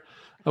where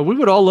We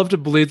would all love to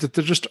believe that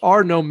there just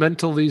are no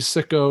mentally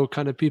sicko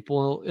kind of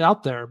people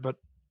out there, but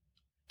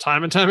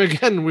time and time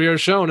again, we are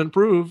shown and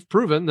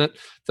proven that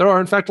there are,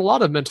 in fact, a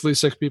lot of mentally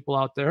sick people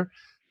out there.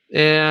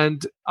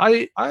 And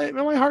my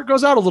heart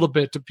goes out a little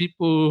bit to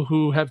people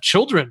who have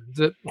children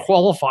that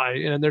qualify,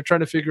 and they're trying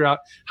to figure out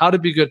how to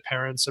be good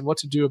parents and what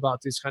to do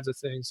about these kinds of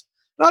things.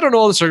 And I don't know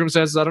all the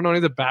circumstances. I don't know any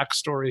of the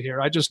backstory here.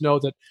 I just know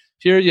that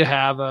here you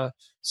have a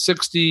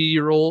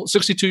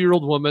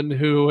 62-year-old woman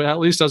who at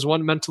least has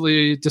one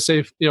mentally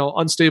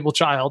unstable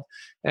child,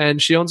 and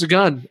she owns a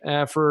gun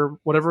for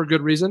whatever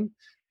good reason.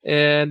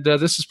 And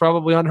this is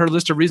probably on her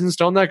list of reasons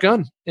to own that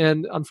gun.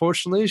 And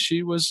unfortunately,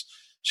 she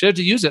had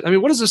to use it. I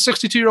mean, what is a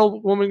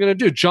 62-year-old woman going to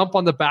do? Jump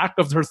on the back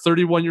of her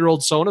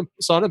 31-year-old son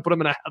and put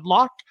him in a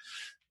headlock?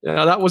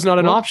 That was not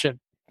an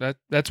option. That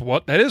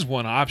is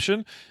one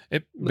option.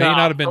 It may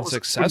not have been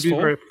successful. Be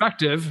very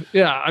effective.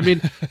 Yeah. I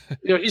mean,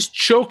 he's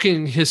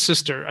choking his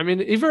sister. I mean,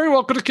 he very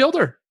well could have killed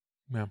her.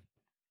 Yeah.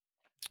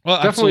 Well,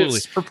 definitely absolutely.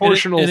 It's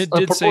proportional. And it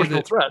did say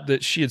threat.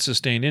 that she had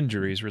sustained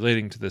injuries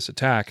relating to this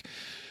attack.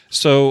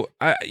 So,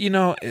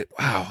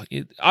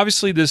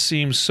 obviously this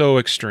seems so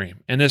extreme,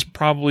 and this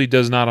probably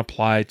does not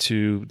apply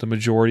to the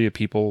majority of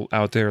people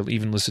out there,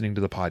 even listening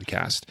to the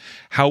podcast.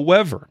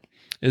 However,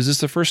 is this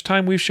the first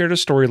time we've shared a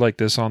story like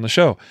this on the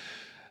show?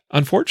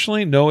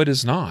 Unfortunately, no, it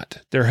is not.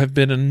 There have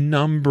been a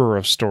number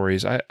of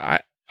stories. I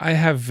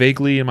have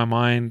vaguely in my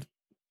mind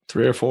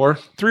 3 or 4.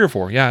 3 or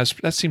 4. Yeah,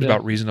 that seems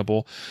about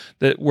reasonable.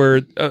 That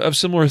were of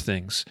similar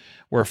things,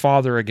 where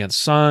father against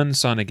son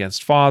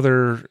against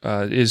father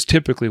is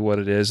typically what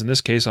it is. In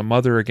this case, a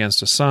mother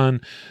against a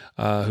son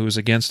who is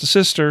against a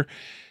sister.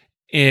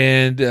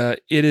 And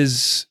it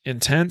is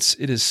intense.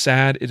 It is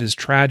sad. It is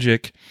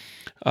tragic.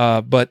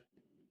 But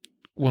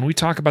when we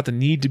talk about the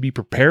need to be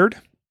prepared,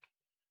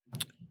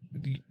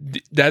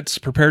 that's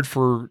prepared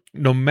for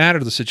no matter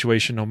the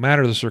situation, no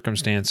matter the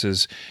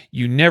circumstances.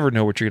 You never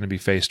know what you're going to be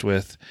faced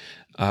with.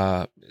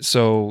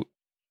 So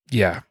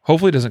yeah,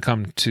 hopefully it doesn't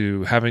come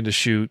to having to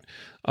shoot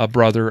a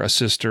brother, a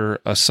sister,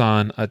 a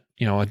son, a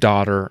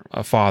daughter,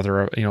 a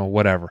father,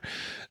 whatever.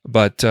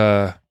 But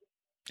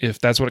if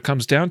that's what it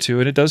comes down to,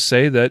 and it does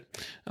say that,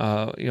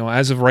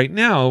 as of right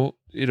now,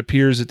 it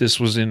appears that this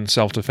was in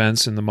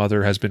self-defense and the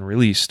mother has been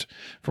released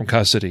from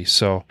custody.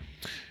 So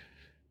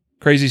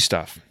crazy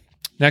stuff.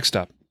 Next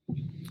up,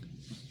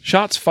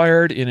 shots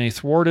fired in a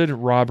thwarted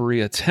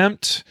robbery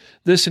attempt.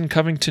 This in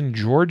Covington,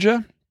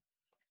 Georgia.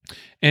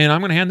 And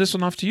I'm going to hand this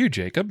one off to you,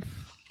 Jacob.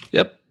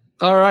 Yep.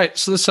 All right.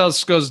 So this is how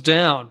this goes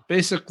down.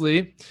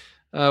 Basically,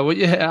 what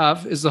you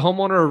have is the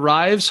homeowner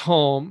arrives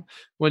home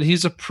when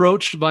he's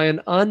approached by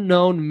an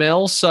unknown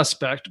male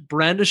suspect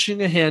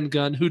brandishing a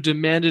handgun who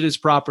demanded his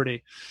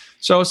property.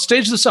 So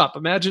stage this up.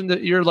 Imagine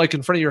that you're like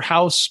in front of your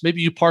house.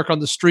 Maybe you park on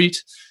the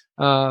street.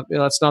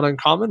 That's not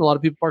uncommon. A lot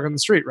of people park on the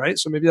street, right?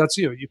 So maybe that's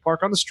you. You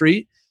park on the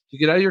street. You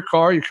get out of your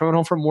car. You're coming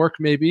home from work,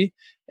 maybe.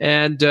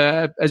 And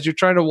as you're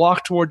trying to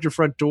walk toward your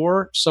front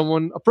door,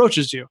 someone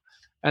approaches you.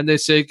 And they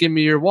say, give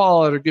me your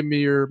wallet or give me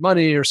your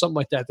money or something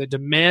like that. They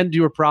demand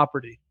your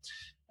property.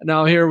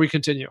 Now here we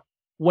continue.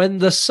 When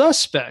the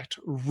suspect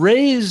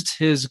raised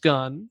his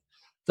gun,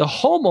 the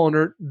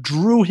homeowner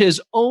drew his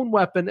own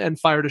weapon and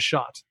fired a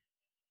shot.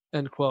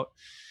 End quote.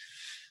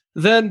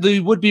 Then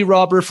the would-be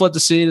robber fled the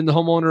scene, and the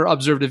homeowner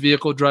observed a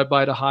vehicle drive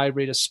by at a high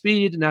rate of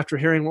speed. And after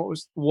hearing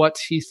what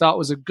he thought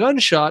was a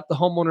gunshot, the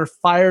homeowner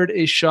fired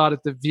a shot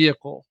at the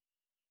vehicle.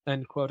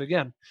 End quote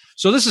again.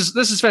 So this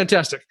is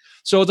fantastic.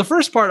 So the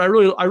first part, I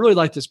really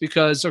like this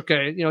because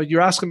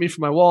you're asking me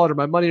for my wallet or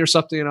my money or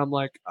something, and I'm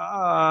like,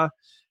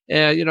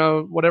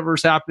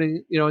 whatever's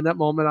happening, in that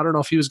moment, I don't know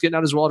if he was getting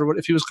out his wallet or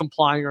if he was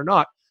complying or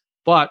not.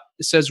 But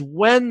it says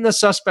when the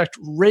suspect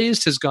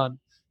raised his gun,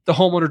 the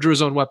homeowner drew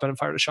his own weapon and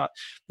fired a shot.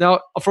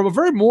 Now, from a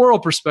very moral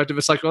perspective,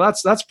 it's like, well,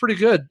 that's pretty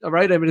good, all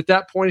right? I mean, at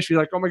that point, if you're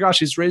like, oh my gosh,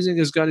 he's raising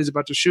his gun, he's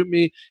about to shoot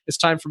me, it's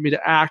time for me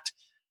to act.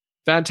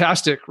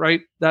 Fantastic,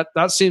 right?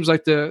 That seems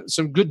like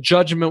some good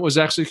judgment was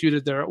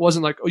executed there. It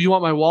wasn't like, oh, you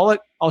want my wallet?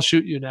 I'll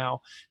shoot you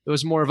now. It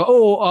was more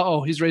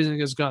of he's raising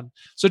his gun.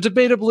 So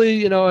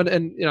debatably,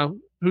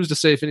 and who's to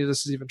say if any of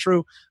this is even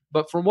true?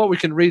 But from what we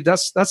can read, that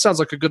sounds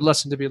like a good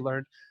lesson to be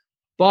learned.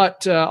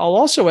 But I'll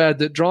also add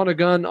that drawing a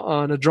gun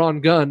on a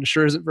drawn gun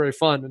sure isn't very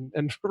fun.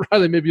 And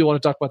Riley, maybe you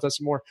want to talk about that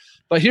some more.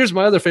 But here's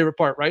my other favorite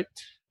part, right?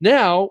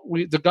 Now,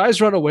 the guys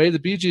run away. The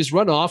BGs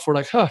run off. We're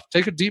like,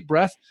 take a deep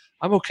breath.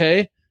 I'm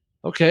okay.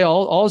 Okay,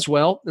 all is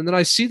well. And then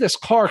I see this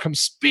car come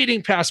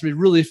speeding past me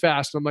really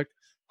fast. And I'm like,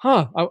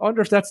 I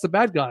wonder if that's the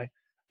bad guy.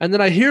 And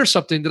then I hear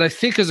something that I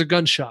think is a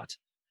gunshot.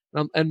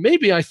 And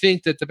maybe I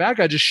think that the bad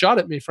guy just shot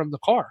at me from the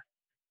car.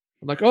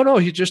 I'm like, oh no,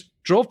 he just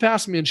drove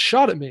past me and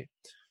shot at me.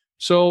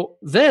 So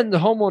then the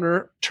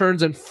homeowner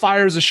turns and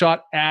fires a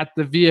shot at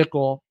the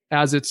vehicle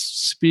as it's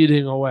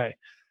speeding away.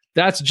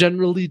 That's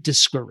generally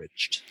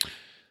discouraged.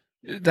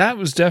 That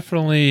was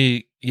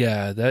definitely,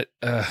 that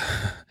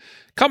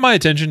caught my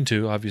attention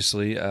too,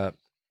 obviously.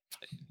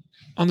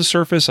 On the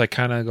surface, I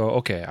kind of go,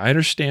 okay, I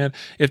understand.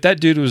 If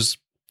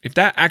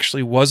that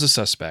actually was a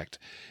suspect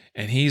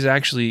and he's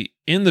actually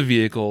in the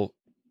vehicle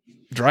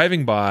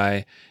driving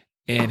by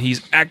and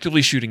he's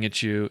actively shooting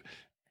at you,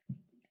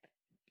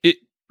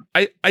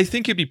 I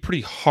think it'd be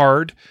pretty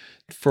hard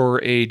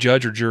for a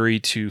judge or jury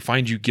to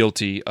find you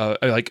guilty,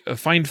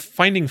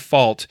 finding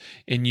fault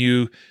in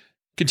you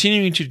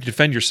continuing to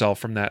defend yourself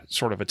from that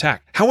sort of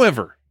attack.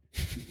 However,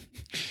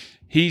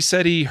 he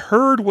said he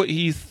heard what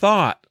he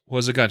thought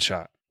was a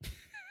gunshot,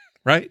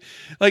 right?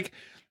 Like,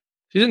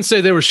 he didn't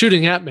say they were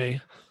shooting at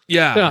me.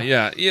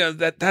 Yeah.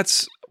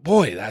 That's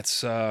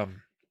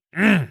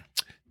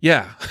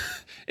yeah.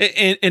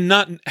 And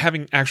not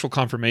having actual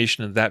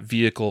confirmation of that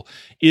vehicle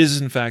is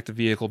in fact the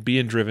vehicle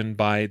being driven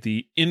by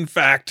the, in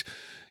fact,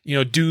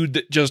 dude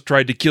that just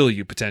tried to kill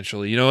you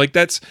potentially.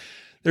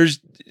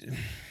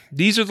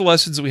 These are the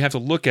lessons that we have to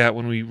look at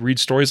when we read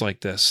stories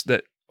like this,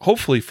 that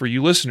hopefully for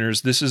you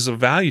listeners, this is of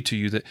value to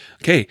you. That,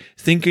 okay,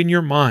 think in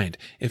your mind.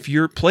 If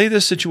you play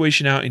this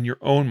situation out in your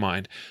own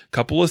mind, a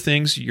couple of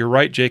things. You're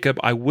right, Jacob.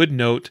 I would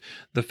note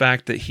the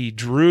fact that he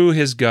drew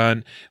his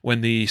gun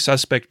when the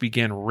suspect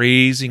began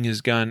raising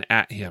his gun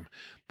at him.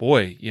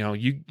 Boy,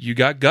 you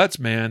got guts,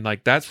 man.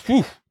 Like, that's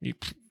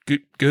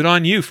good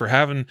on you for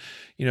having,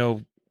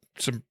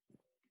 some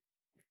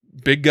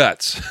big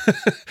guts.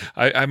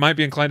 I might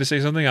be inclined to say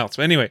something else.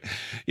 But anyway,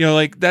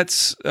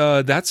 that's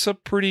a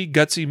pretty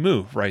gutsy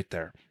move right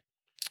there.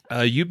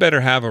 You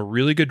better have a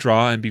really good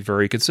draw and be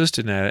very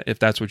consistent at it if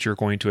that's what you're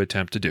going to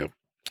attempt to do.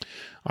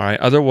 All right.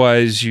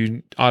 Otherwise,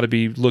 you ought to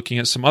be looking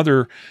at some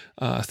other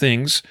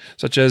things,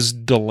 such as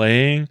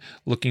delaying,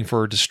 looking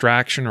for a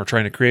distraction or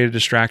trying to create a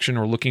distraction,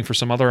 or looking for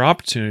some other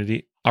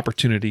opportunity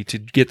to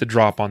get the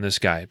drop on this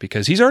guy,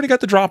 because he's already got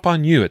the drop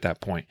on you at that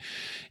point.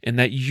 And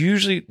that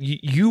usually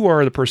you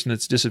are the person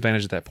that's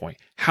disadvantaged at that point.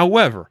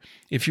 However,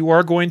 if you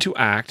are going to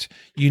act,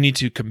 you need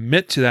to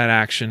commit to that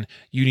action.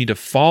 You need to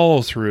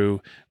follow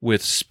through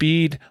with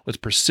speed,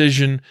 with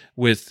precision,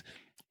 with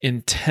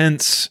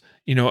intense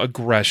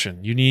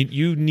aggression. You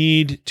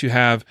need to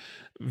have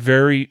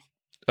a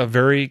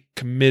very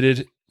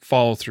committed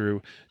follow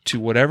through to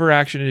whatever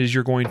action it is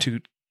you're going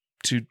to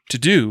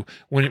do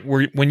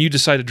when you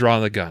decide to draw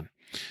the gun.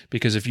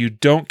 Because if you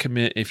don't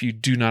commit, if you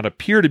do not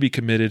appear to be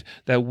committed,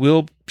 that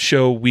will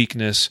show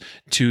weakness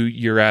to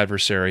your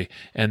adversary,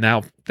 and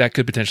now that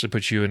could potentially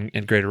put you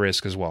in greater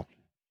risk as well.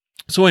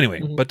 So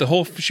anyway, but the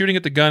whole shooting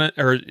at the gun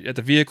or at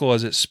the vehicle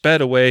as it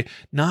sped away,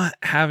 not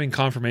having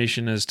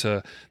confirmation as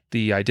to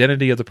the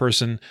identity of the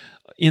person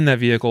in that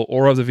vehicle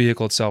or of the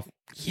vehicle itself,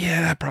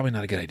 probably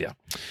not a good idea.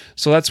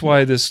 So that's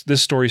why this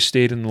story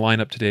stayed in the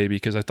lineup today,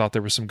 because I thought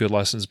there were some good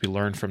lessons to be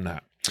learned from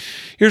that.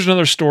 Here's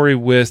another story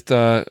with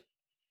all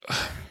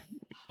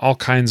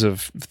kinds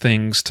of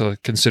things to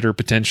consider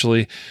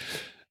potentially.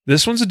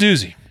 This one's a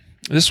doozy.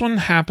 This one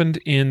happened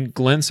in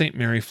Glen St.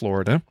 Mary,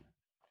 Florida.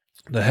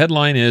 The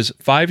headline is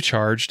 5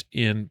 charged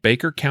in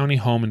Baker County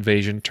home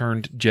invasion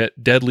turned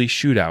deadly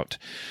shootout.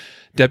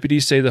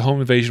 Deputies say the home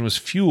invasion was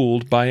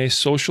fueled by a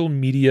social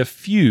media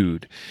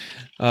feud.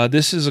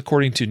 This is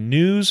according to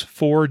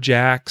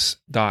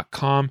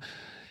news4jax.com.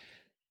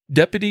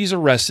 Deputies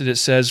arrested, it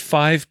says,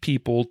 5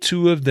 people,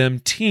 2 of them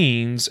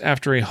teens,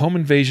 after a home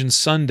invasion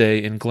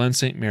Sunday in Glen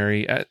St.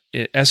 Mary.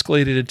 It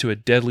escalated into a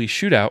deadly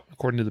shootout,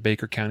 according to the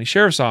Baker County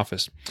Sheriff's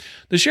Office.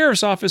 The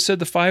Sheriff's Office said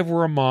the 5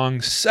 were among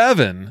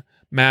 7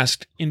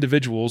 masked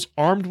individuals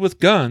armed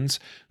with guns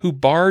who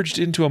barged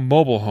into a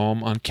mobile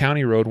home on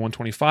County Road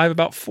 125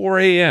 about 4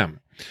 a.m.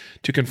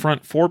 to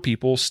confront 4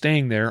 people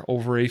staying there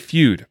over a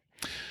feud.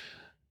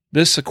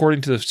 This,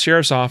 according to the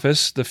Sheriff's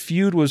Office, the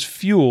feud was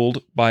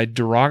fueled by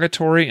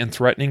derogatory and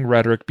threatening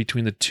rhetoric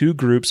between the 2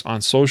 groups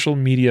on social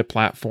media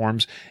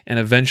platforms and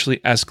eventually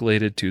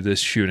escalated to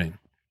this shooting.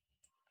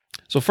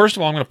 So first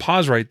of all, I'm going to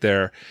pause right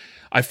there.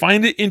 I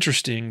find it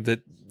interesting that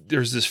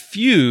there's this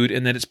feud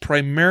and that it's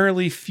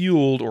primarily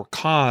fueled or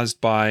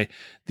caused by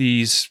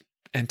these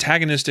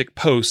antagonistic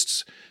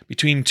posts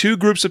between 2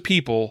 groups of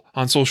people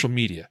on social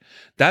media.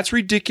 That's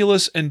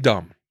ridiculous and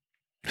dumb.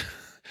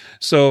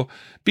 So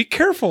be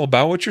careful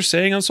about what you're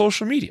saying on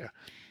social media.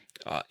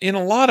 In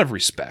a lot of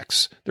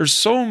respects, there's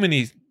so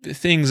many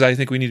things I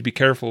think we need to be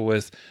careful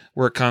with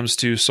where it comes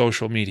to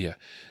social media.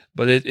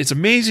 But it's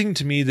amazing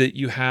to me that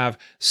you have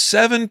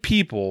 7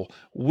 people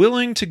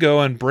willing to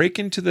go and break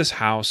into this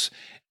house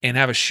and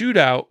have a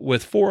shootout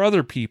with 4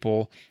 other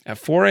people at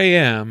 4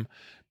 a.m.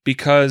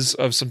 because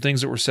of some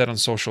things that were said on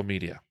social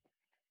media.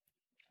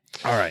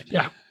 All right.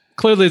 Yeah.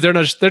 Clearly, they're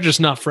just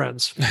not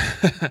friends.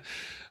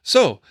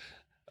 So,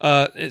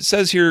 it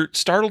says here,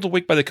 startled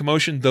awake by the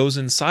commotion, those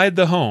inside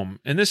the home,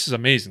 and this is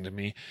amazing to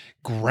me,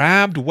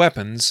 grabbed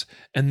weapons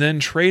and then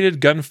traded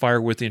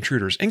gunfire with the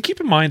intruders. And keep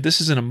in mind, this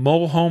is in a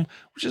mobile home,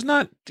 which is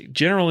not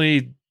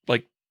generally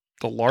like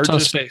the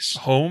largest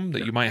home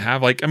that you might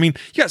have. Like, I mean,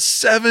 you got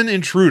 7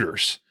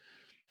 intruders,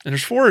 and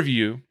there's 4 of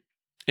you,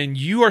 and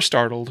you are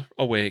startled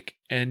awake,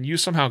 and you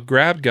somehow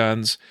grab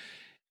guns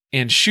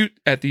and shoot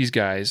at these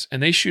guys,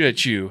 and they shoot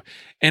at you.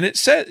 And it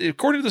said,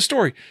 according to the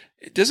story,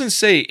 it doesn't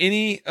say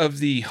any of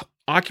the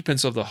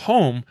occupants of the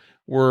home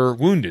were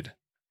wounded.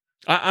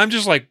 I'm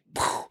just like,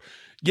 whew.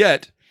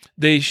 Yet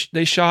they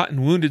shot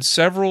and wounded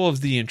several of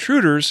the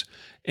intruders,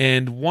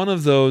 And one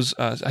of those,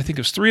 I think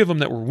it was 3 of them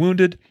that were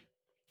wounded.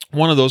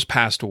 One of those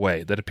passed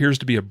away. That appears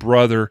to be a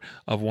brother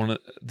of one of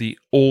the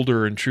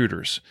older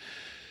intruders.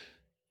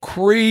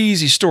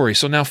 Crazy story.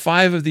 So now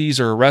 5 of these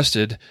are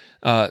arrested.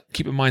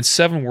 Keep in mind,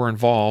 7 were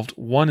involved.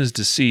 1 is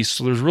deceased.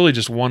 So there's really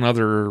just one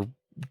other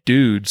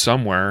dude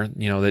somewhere,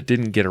 that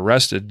didn't get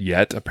arrested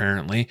yet,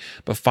 apparently.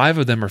 But 5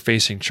 of them are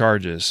facing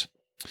charges.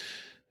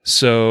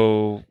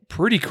 So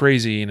pretty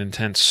crazy and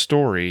intense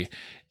story.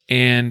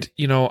 And,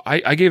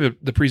 I gave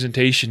the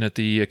presentation at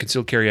the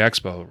Concealed Carry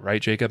Expo,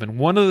 right, Jacob? And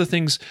one of the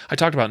things I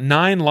talked about,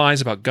 9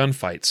 lies about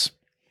gunfights,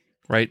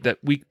 right?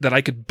 That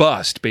I could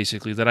bust,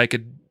 basically, that I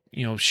could,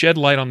 shed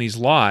light on these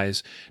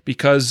lies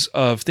because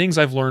of things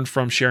I've learned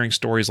from sharing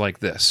stories like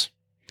this.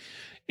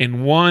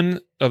 And one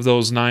of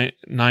those nine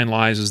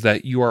lies is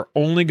that you are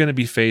only going to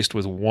be faced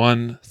with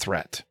one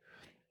threat.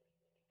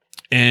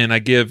 And I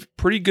give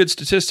pretty good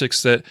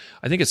statistics that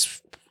I think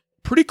it's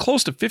pretty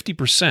close to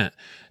 50%.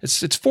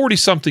 It's 40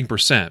 something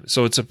percent.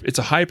 So it's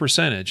a high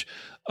percentage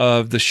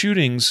of the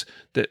shootings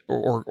that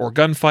or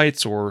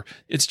gunfights, or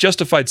it's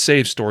justified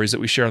save stories that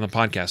we share on the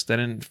podcast, that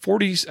in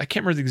 40, I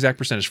can't remember the exact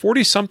percentage,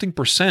 40 something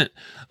percent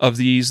of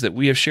these that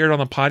we have shared on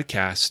the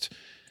podcast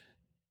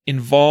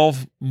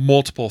involve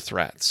multiple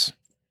threats.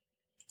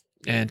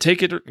 And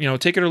take it or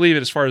leave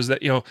it as far as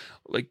that,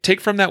 take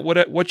from that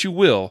what you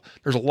will.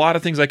 There's a lot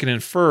of things I can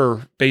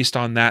infer based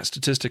on that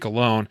statistic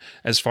alone,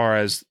 as far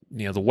as,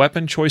 the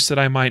weapon choice that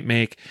I might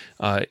make,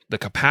 the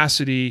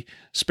capacity,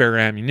 spare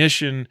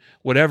ammunition,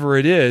 whatever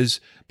it is.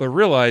 But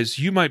realize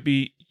you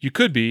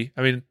could be,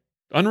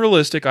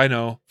 unrealistic, I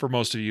know, for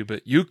most of you,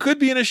 but you could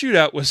be in a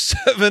shootout with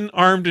 7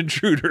 armed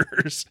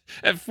intruders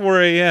at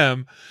 4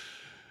 a.m.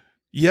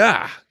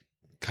 Yeah.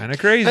 Kind of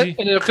crazy.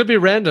 And it could be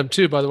random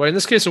too, by the way. In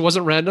this case, it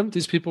wasn't random.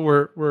 These people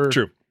were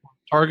True.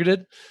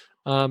 targeted.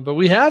 But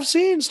we have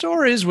seen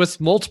stories with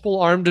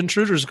multiple armed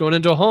intruders going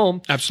into a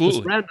home. Absolutely.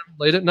 Just random,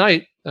 late at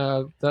night.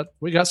 That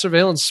we got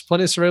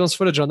plenty of surveillance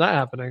footage on that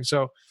happening.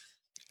 So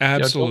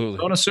absolutely.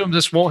 Don't assume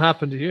this won't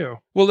happen to you.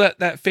 Well,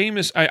 that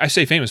famous, I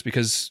say famous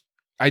because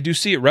I do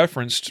see it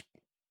referenced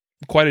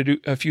quite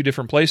a few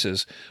different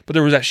places. But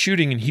there was that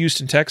shooting in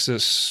Houston,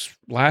 Texas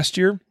last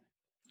year,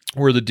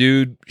 where the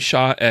dude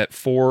shot at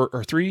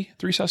 3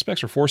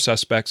 suspects or 4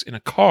 suspects in a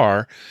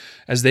car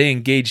as they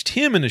engaged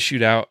him in a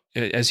shootout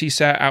as he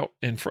sat out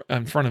in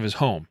front of his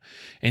home.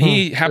 And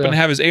he happened to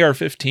have his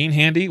AR-15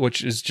 handy,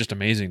 which is just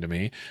amazing to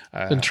me.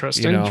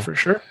 Interesting, for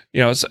sure.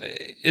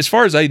 As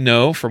far as I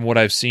know from what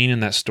I've seen in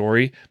that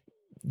story,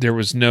 there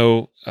was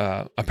no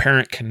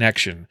apparent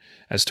connection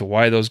as to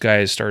why those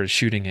guys started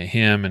shooting at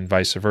him and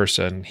vice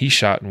versa. And he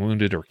shot and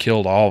wounded or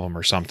killed all of them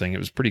or something. It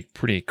was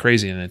pretty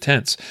crazy and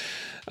intense.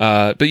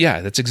 But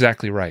yeah, that's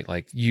exactly right.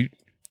 Like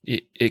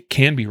it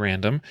can be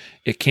random.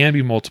 It can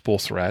be multiple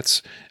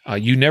threats.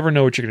 You never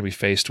know what you're going to be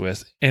faced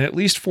with. And at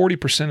least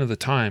 40% of the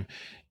time,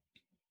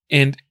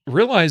 and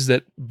realize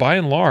that by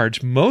and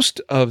large, most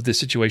of the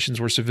situations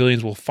where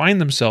civilians will find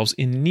themselves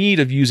in need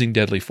of using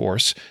deadly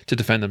force to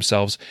defend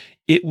themselves,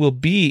 it will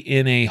be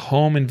in a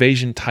home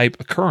invasion type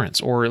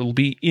occurrence, or it'll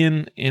be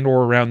in and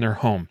or around their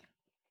home.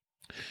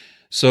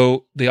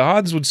 So the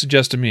odds would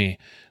suggest to me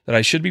that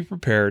I should be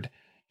prepared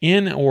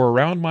in or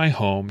around my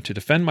home to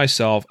defend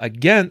myself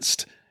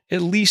against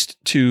at least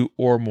 2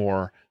 or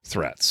more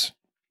threats.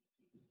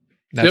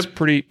 That's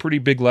pretty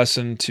big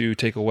lesson to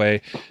take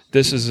away.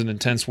 This is an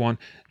intense one.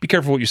 Be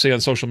careful what you say on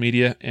social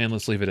media, and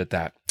let's leave it at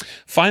that.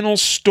 Final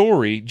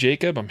story,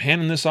 Jacob. I'm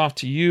handing this off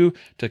to you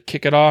to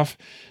kick it off.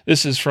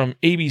 This is from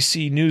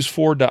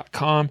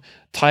abcnews4.com.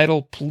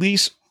 Title: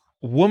 Police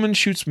Woman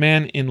shoots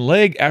man in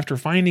leg after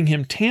finding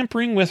him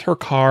tampering with her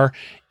car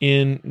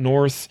in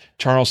North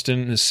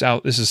Charleston. This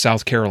is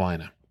South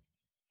Carolina.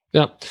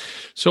 Yeah.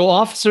 So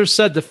officers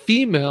said the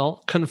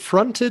female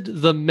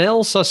confronted the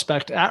male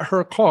suspect at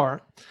her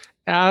car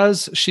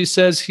as she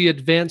says he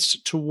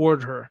advanced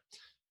toward her.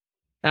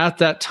 At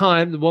that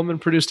time, the woman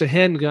produced a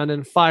handgun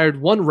and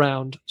fired 1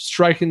 round,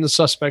 striking the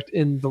suspect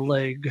in the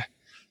leg.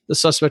 The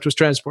suspect was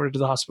transported to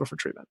the hospital for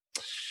treatment.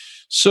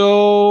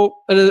 So,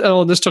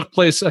 and this took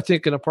place, I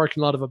think, in a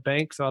parking lot of a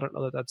bank, so I don't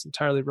know that that's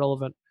entirely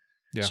relevant.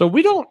 Yeah. So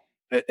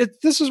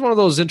this is one of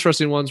those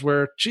interesting ones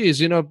where, geez,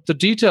 the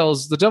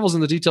details, the devil's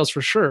in the details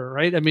for sure,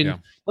 right? I mean,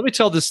 Let me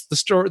tell this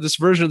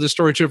version of the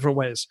story 2 different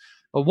ways.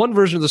 One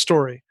version of the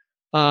story,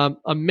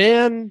 a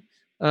man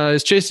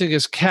is chasing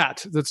his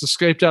cat that's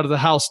escaped out of the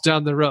house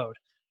down the road.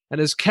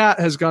 And his cat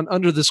has gone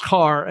under this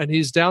car, and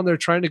he's down there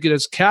trying to get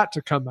his cat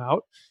to come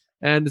out.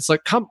 And it's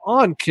like, come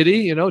on,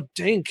 kitty,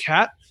 dang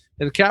cat.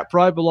 And the cat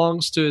probably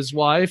belongs to his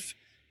wife,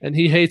 and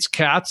he hates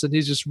cats, and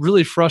he's just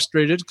really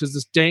frustrated because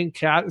this dang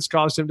cat has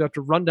caused him to have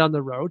to run down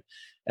the road.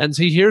 And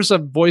he hears a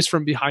voice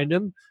from behind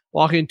him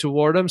walking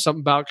toward him,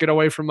 something about get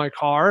away from my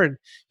car. And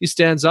he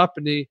stands up,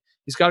 and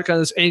he's got kind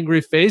of this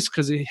angry face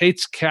because he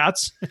hates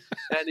cats.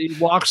 And he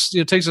walks,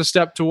 takes a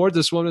step toward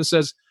this woman and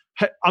says,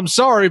 hey, I'm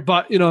sorry,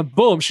 but,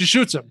 boom, she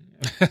shoots him.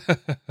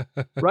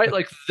 right?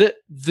 Like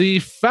the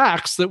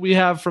facts that we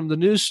have from the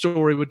news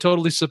story would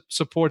totally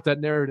support that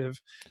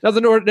narrative. Now,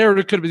 the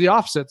narrative could be the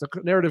opposite. The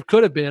narrative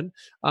could have been,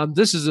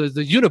 this is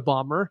the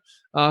Unabomber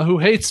who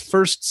hates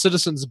First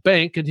Citizens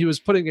Bank, and he was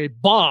putting a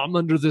bomb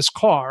under this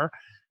car,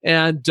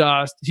 and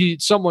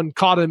someone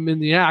caught him in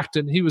the act,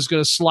 and he was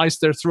going to slice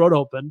their throat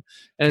open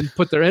and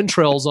put their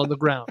entrails on the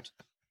ground.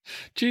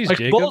 Jeez, like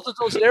Jacob. Both of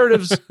those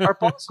narratives are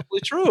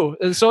possibly true.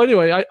 And so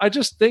anyway, I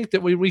just think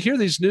that when we hear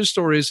these news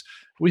stories,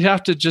 we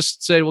have to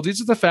just say, well,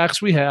 these are the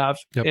facts we have,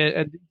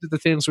 and the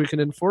things we can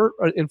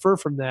infer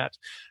from that.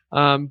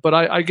 But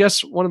I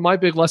guess one of my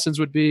big lessons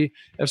would be,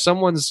 if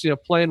someone's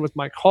playing with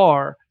my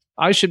car,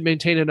 I should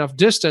maintain enough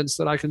distance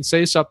that I can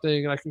say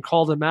something and I can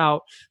call them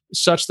out,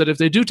 such that if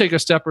they do take a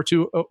step or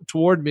two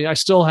toward me, I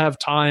still have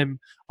time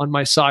on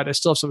my side. I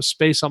still have some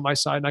space on my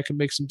side, and I can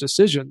make some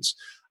decisions.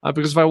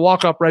 Because if I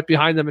walk up right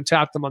behind them and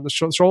tap them on the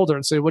shoulder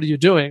and say, "What are you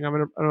doing?" I'm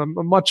in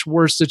a much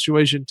worse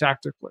situation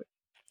tactically.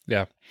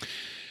 Yeah.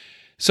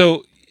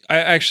 So I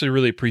actually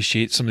really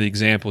appreciate some of the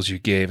examples you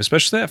gave,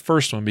 especially that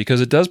first one, because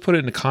it does put it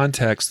into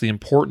context, the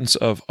importance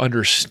of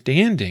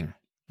understanding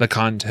the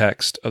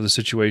context of the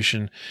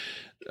situation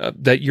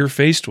that you're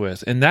faced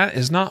with. And that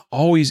is not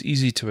always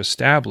easy to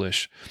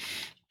establish.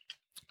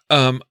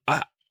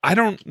 I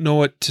don't know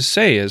what to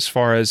say as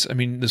far as,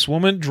 this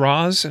woman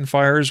draws and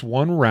fires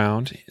one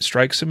round,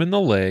 strikes him in the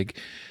leg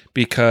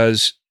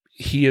because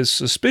he is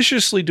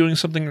suspiciously doing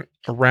something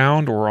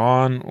around or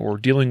on or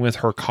dealing with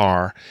her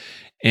car.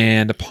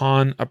 And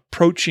upon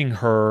approaching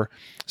her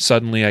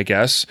suddenly, I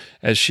guess,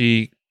 as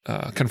she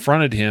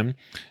confronted him,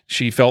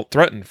 she felt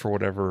threatened for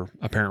whatever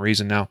apparent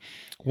reason. Now,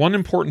 one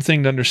important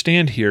thing to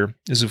understand here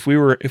is if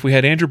we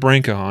had Andrew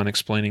Branca on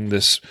explaining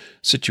this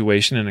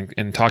situation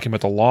and talking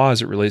about the law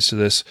as it relates to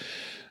this,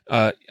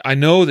 I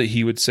know that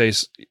he would say,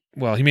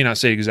 well, he may not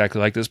say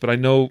exactly like this, but I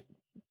know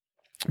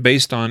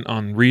based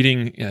on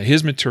reading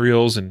his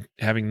materials and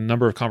having a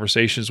number of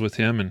conversations with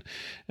him, and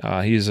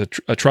he is a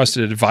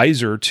trusted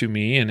advisor to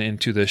me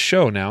and to this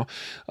show now,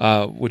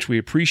 which we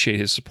appreciate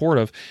his support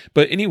of.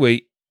 But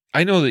anyway,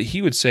 I know that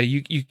he would say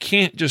you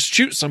can't just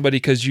shoot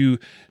somebody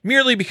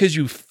merely because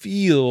you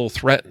feel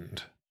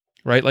threatened,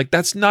 right? Like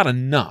that's not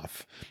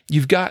enough.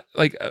 You've got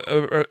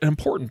an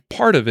important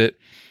part of it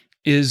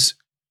is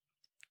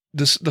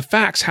the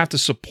facts have to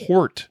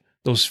support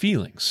those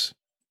feelings.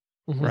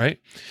 Mm-hmm. Right?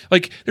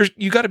 Like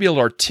you got to be able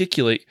to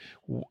articulate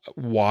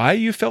why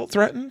you felt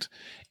threatened,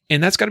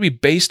 and that's got to be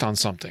based on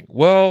something.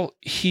 Well,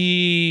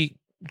 he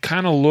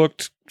kind of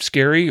looked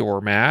scary or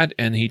mad,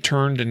 and he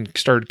turned and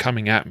started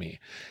coming at me.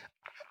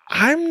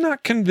 I'm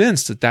not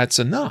convinced that that's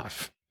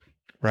enough,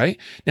 right?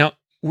 Now,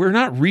 we're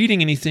not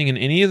reading anything in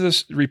any of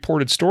the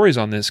reported stories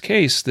on this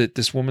case that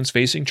this woman's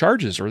facing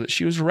charges or that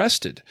she was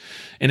arrested.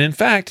 And in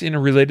fact, in a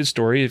related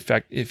story,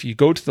 if you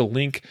go to the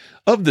link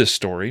of this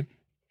story,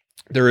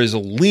 there is a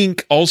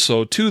link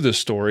also to the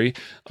story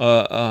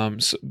from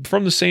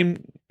the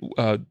same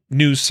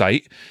news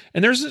site.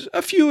 And there's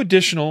a few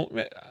additional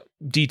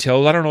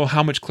details. I don't know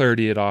how much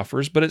clarity it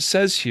offers, but it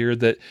says here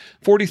that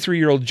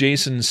 43-year-old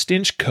Jason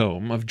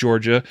Stinchcomb of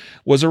Georgia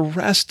was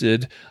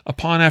arrested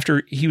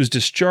after he was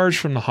discharged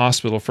from the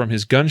hospital from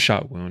his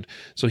gunshot wound.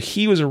 So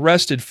he was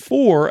arrested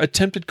for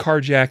attempted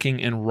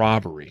carjacking and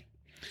robbery.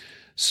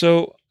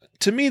 So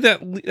to me,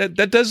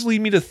 that does lead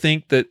me to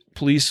think that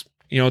police,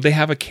 they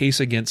have a case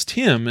against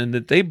him and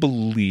that they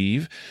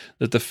believe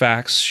that the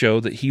facts show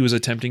that he was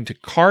attempting to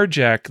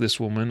carjack this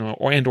woman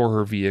or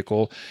her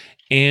vehicle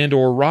and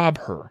or rob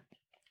her.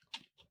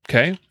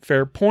 Okay,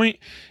 fair point.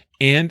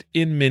 And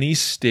in many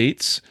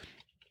states,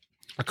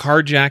 a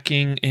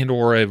carjacking and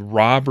or a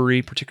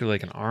robbery, particularly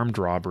like an armed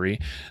robbery,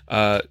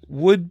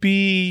 would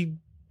be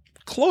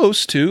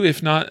close to,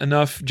 if not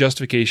enough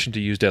justification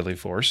to use deadly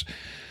force.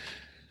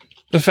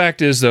 The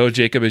fact is, though,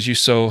 Jacob, as you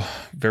so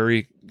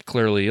very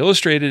clearly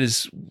illustrated,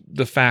 is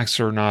the facts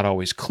are not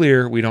always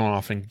clear. We don't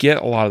often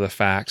get a lot of the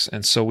facts,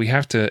 and so we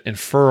have to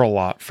infer a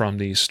lot from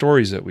these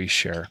stories that we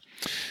share.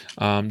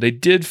 They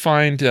did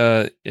find,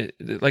 like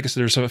I said,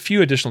 there's a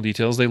few additional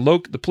details.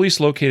 The police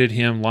located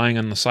him lying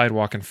on the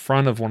sidewalk in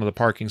front of one of the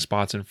parking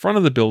spots in front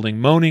of the building,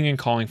 moaning and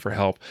calling for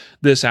help.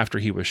 This after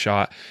he was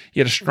shot. He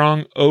had a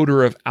strong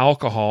odor of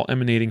alcohol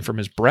emanating from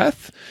his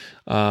breath.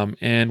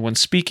 And when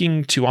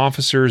speaking to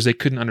officers, they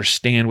couldn't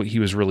understand what he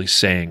was really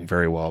saying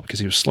very well because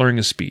he was slurring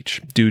his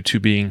speech due to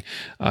being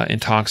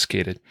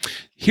intoxicated.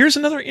 Here's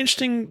another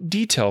interesting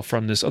detail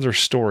from this other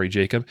story,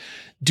 Jacob.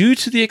 Due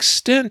to the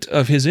extent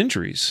of his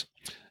injuries,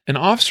 an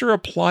officer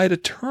applied a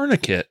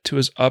tourniquet to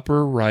his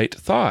upper right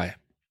thigh.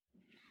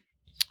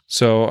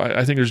 So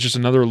I think there's just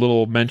another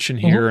little mention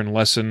here and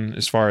lesson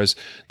as far as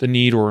the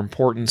need or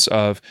importance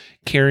of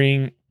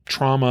carrying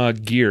trauma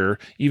gear.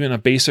 Even a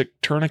basic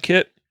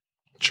tourniquet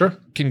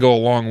can go a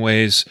long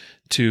ways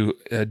to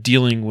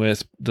dealing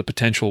with the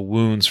potential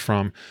wounds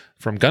from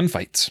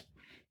gunfights.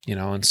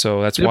 And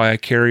so that's why I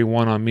carry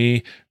one on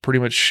me pretty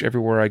much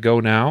everywhere I go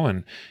now,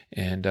 and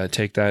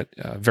take that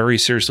very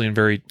seriously and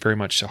very, very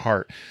much to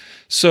heart.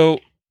 So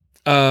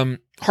I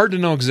hard to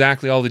know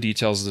exactly all the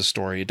details of the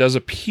story. It does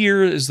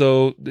appear as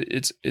though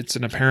it's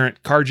an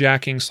apparent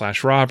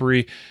carjacking /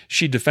 robbery.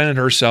 She defended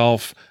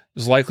herself,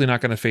 is likely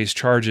not going to face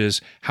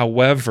charges.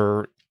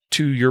 However,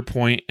 to your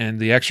point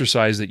and the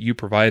exercise that you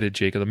provided,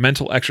 Jacob, the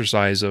mental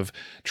exercise of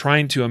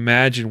trying to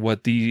imagine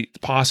what the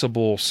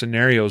possible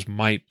scenarios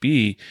might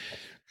be,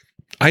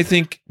 I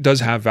think does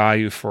have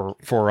value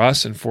for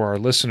us and for our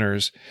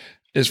listeners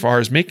as far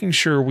as making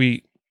sure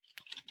we,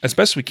 as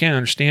best we can,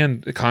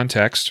 understand the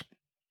context,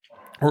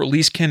 or at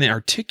least can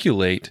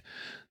articulate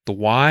the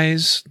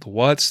whys, the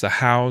whats, the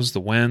hows, the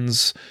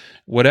whens,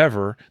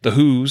 whatever, the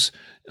whos,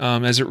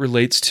 as it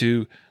relates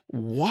to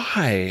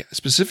why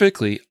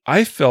specifically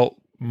I felt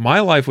my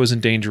life was in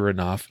danger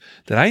enough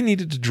that I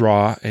needed to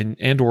draw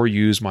and or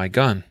use my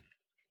gun.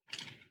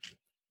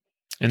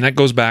 And that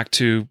goes back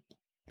to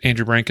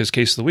Andrew Branca's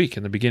case of the week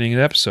in the beginning of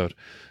the episode,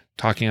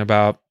 talking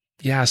about,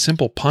 a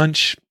simple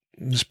punch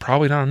is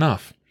probably not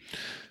enough.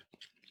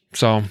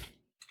 So,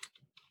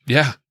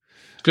 yeah.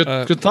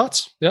 Good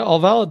thoughts. Yeah, all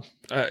valid.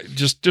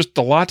 Just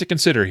a lot to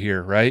consider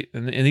here, right?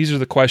 And these are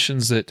the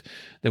questions that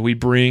we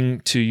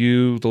bring to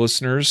you, the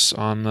listeners,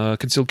 on the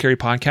Concealed Carry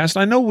podcast.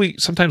 And I know we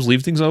sometimes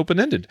leave things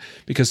open-ended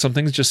because some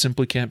things just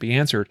simply can't be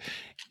answered.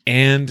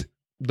 And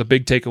the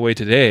big takeaway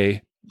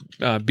today,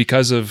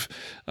 because of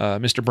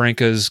Mr.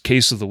 Branca's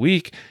case of the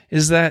week,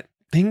 is that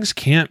things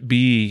can't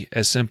be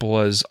as simple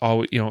as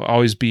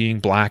always being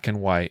black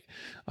and white.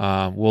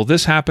 Well,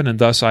 this happened and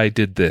thus I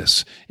did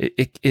this.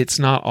 It's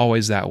not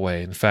always that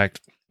way. In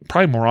fact,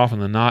 probably more often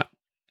than not,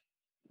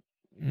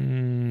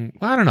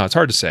 I don't know. It's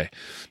hard to say.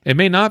 It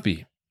may not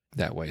be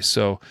that way.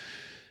 So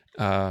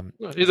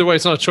either way,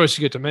 it's not a choice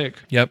you get to make.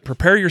 Yep.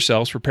 Prepare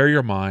yourselves, prepare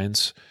your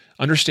minds,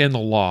 understand the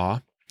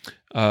law.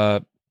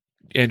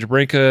 Andrew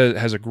Branca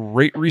has a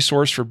great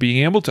resource for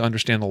being able to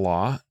understand the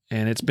law,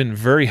 and it's been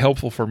very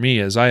helpful for me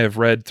as I have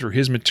read through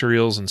his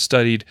materials and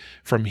studied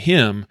from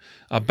him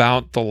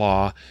about the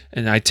law,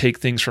 and I take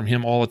things from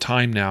him all the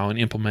time now and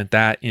implement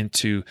that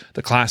into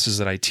the classes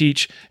that I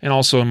teach and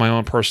also in my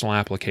own personal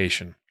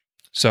application.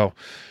 So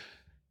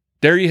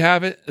there you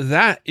have it.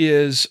 That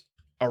is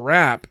a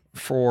wrap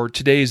for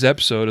today's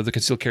episode of the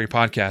Concealed Carry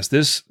Podcast,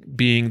 this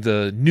being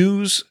the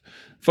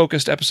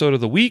news-focused episode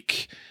of the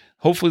week.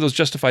 Hopefully those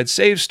justified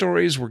save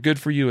stories were good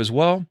for you as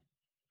well.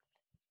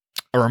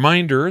 A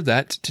reminder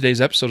that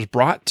today's episode is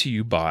brought to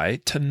you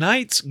by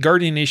tonight's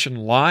Guardian Nation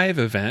live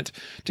event,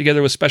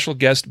 together with special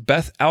guest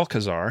Beth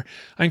Alcazar.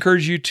 I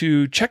encourage you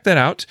to check that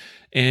out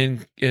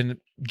and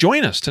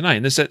join us tonight.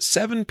 And this is at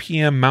 7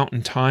 p.m.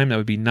 Mountain Time. That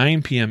would be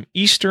 9 p.m.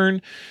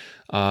 Eastern.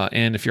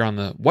 And if you're on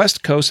the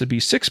West Coast, it'd be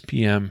 6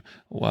 p.m.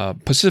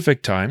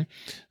 Pacific Time.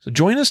 So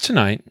join us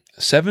tonight,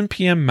 7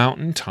 p.m.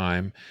 Mountain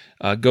Time.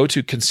 Go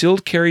to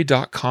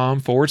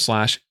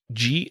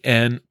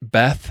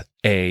concealedcarry.com/GNBetha,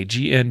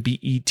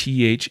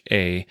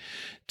 GNBETHA,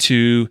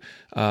 to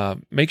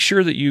make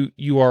sure that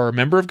you are a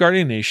member of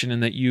Guardian Nation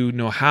and that you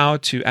know how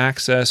to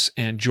access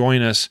and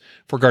join us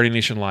for Guardian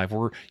Nation Live,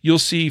 where you'll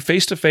see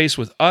face-to-face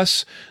with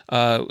us,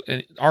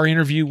 our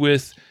interview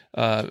with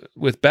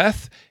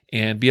Beth,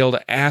 and be able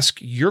to ask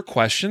your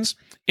questions.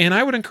 And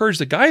I would encourage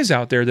the guys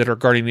out there that are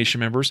Guardian Nation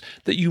members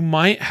that you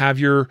might have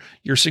your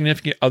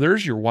significant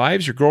others, your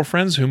wives, your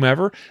girlfriends,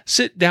 whomever,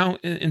 sit down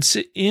and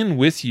sit in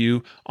with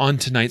you on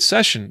tonight's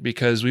session,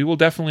 because we will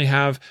definitely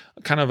have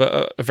kind of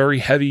a very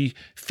heavy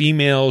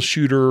female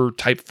shooter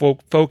type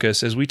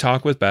focus as we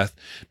talk with Beth,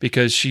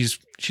 because she's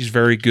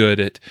very good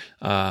at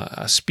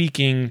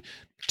speaking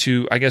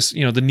to, I guess,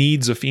 the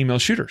needs of female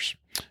shooters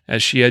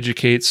as she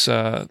educates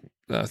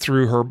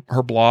through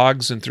her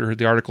blogs and through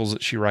the articles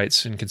that she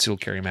writes in Concealed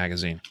Carry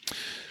magazine.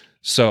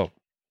 So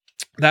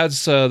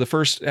that's the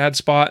first ad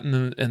spot.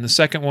 And the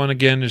second one,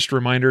 again, just a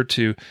reminder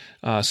to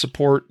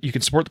support. You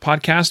can support the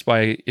podcast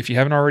by, if you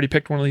haven't already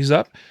picked one of these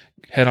up,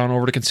 head on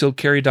over to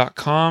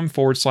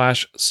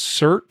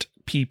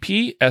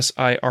concealedcarry.com/CERTPP,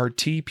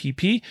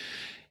 SIRTPP,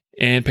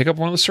 and pick up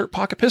one of the CERT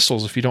pocket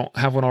pistols. If you don't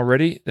have one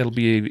already, that'll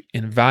be an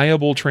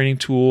invaluable training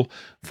tool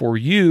for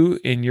you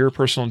in your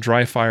personal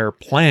dry fire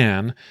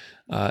plan.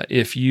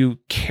 If you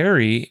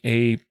carry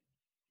a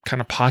kind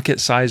of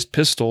pocket-sized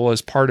pistol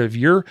as part of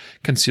your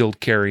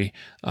concealed carry,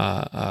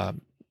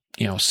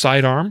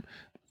 sidearm,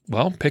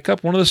 well, pick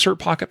up one of the CERT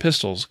pocket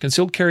pistols,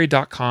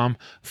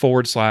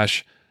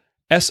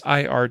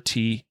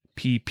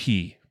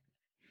 concealedcarry.com/SIRTPP.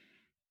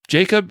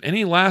 Jacob,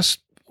 any last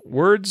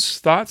words,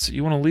 thoughts that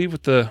you want to leave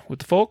with the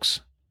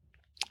folks?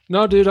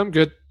 No, dude, I'm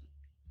good.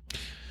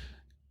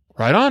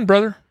 Right on,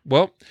 brother.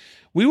 Well,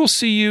 we will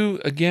see you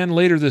again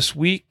later this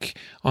week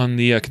on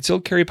the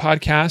Concealed Carry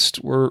podcast,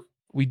 where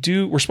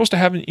we're supposed to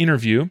have an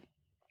interview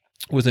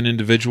with an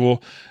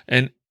individual,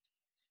 and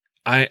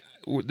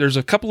there's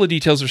a couple of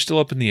details that are still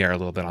up in the air a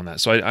little bit on that.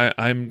 So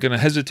I'm going to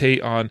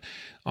hesitate on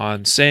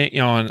saying,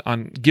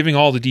 on giving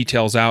all the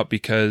details out,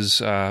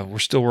 because we're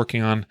still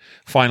working on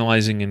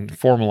finalizing and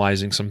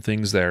formalizing some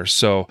things there.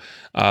 So,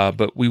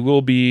 but we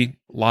will be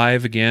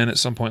live again at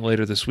some point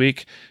later this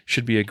week.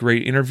 Should be a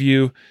great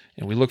interview,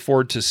 and we look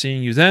forward to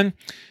seeing you then.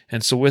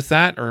 And so with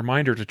that, a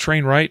reminder to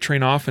train right,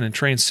 train often, and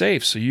train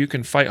safe so you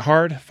can fight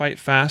hard, fight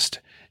fast,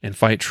 and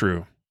fight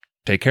true.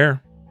 Take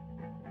care.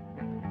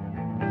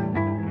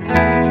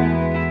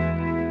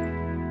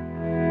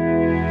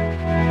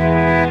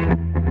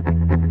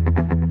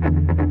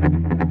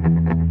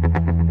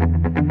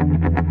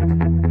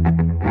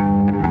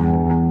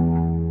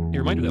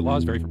 Reminder that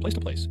laws vary from place to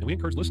place, and we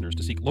encourage listeners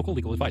to seek local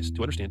legal advice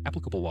to understand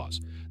applicable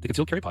laws. The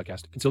Concealed Carry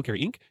Podcast, Concealed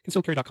Carry Inc.,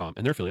 ConcealedCarry.com,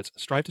 and their affiliates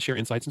strive to share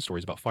insights and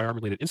stories about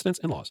firearm-related incidents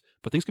and laws,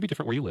 but things could be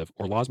different where you live,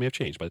 or laws may have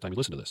changed by the time you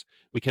listen to this.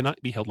 We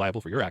cannot be held liable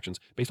for your actions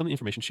based on the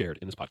information shared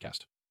in this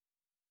podcast.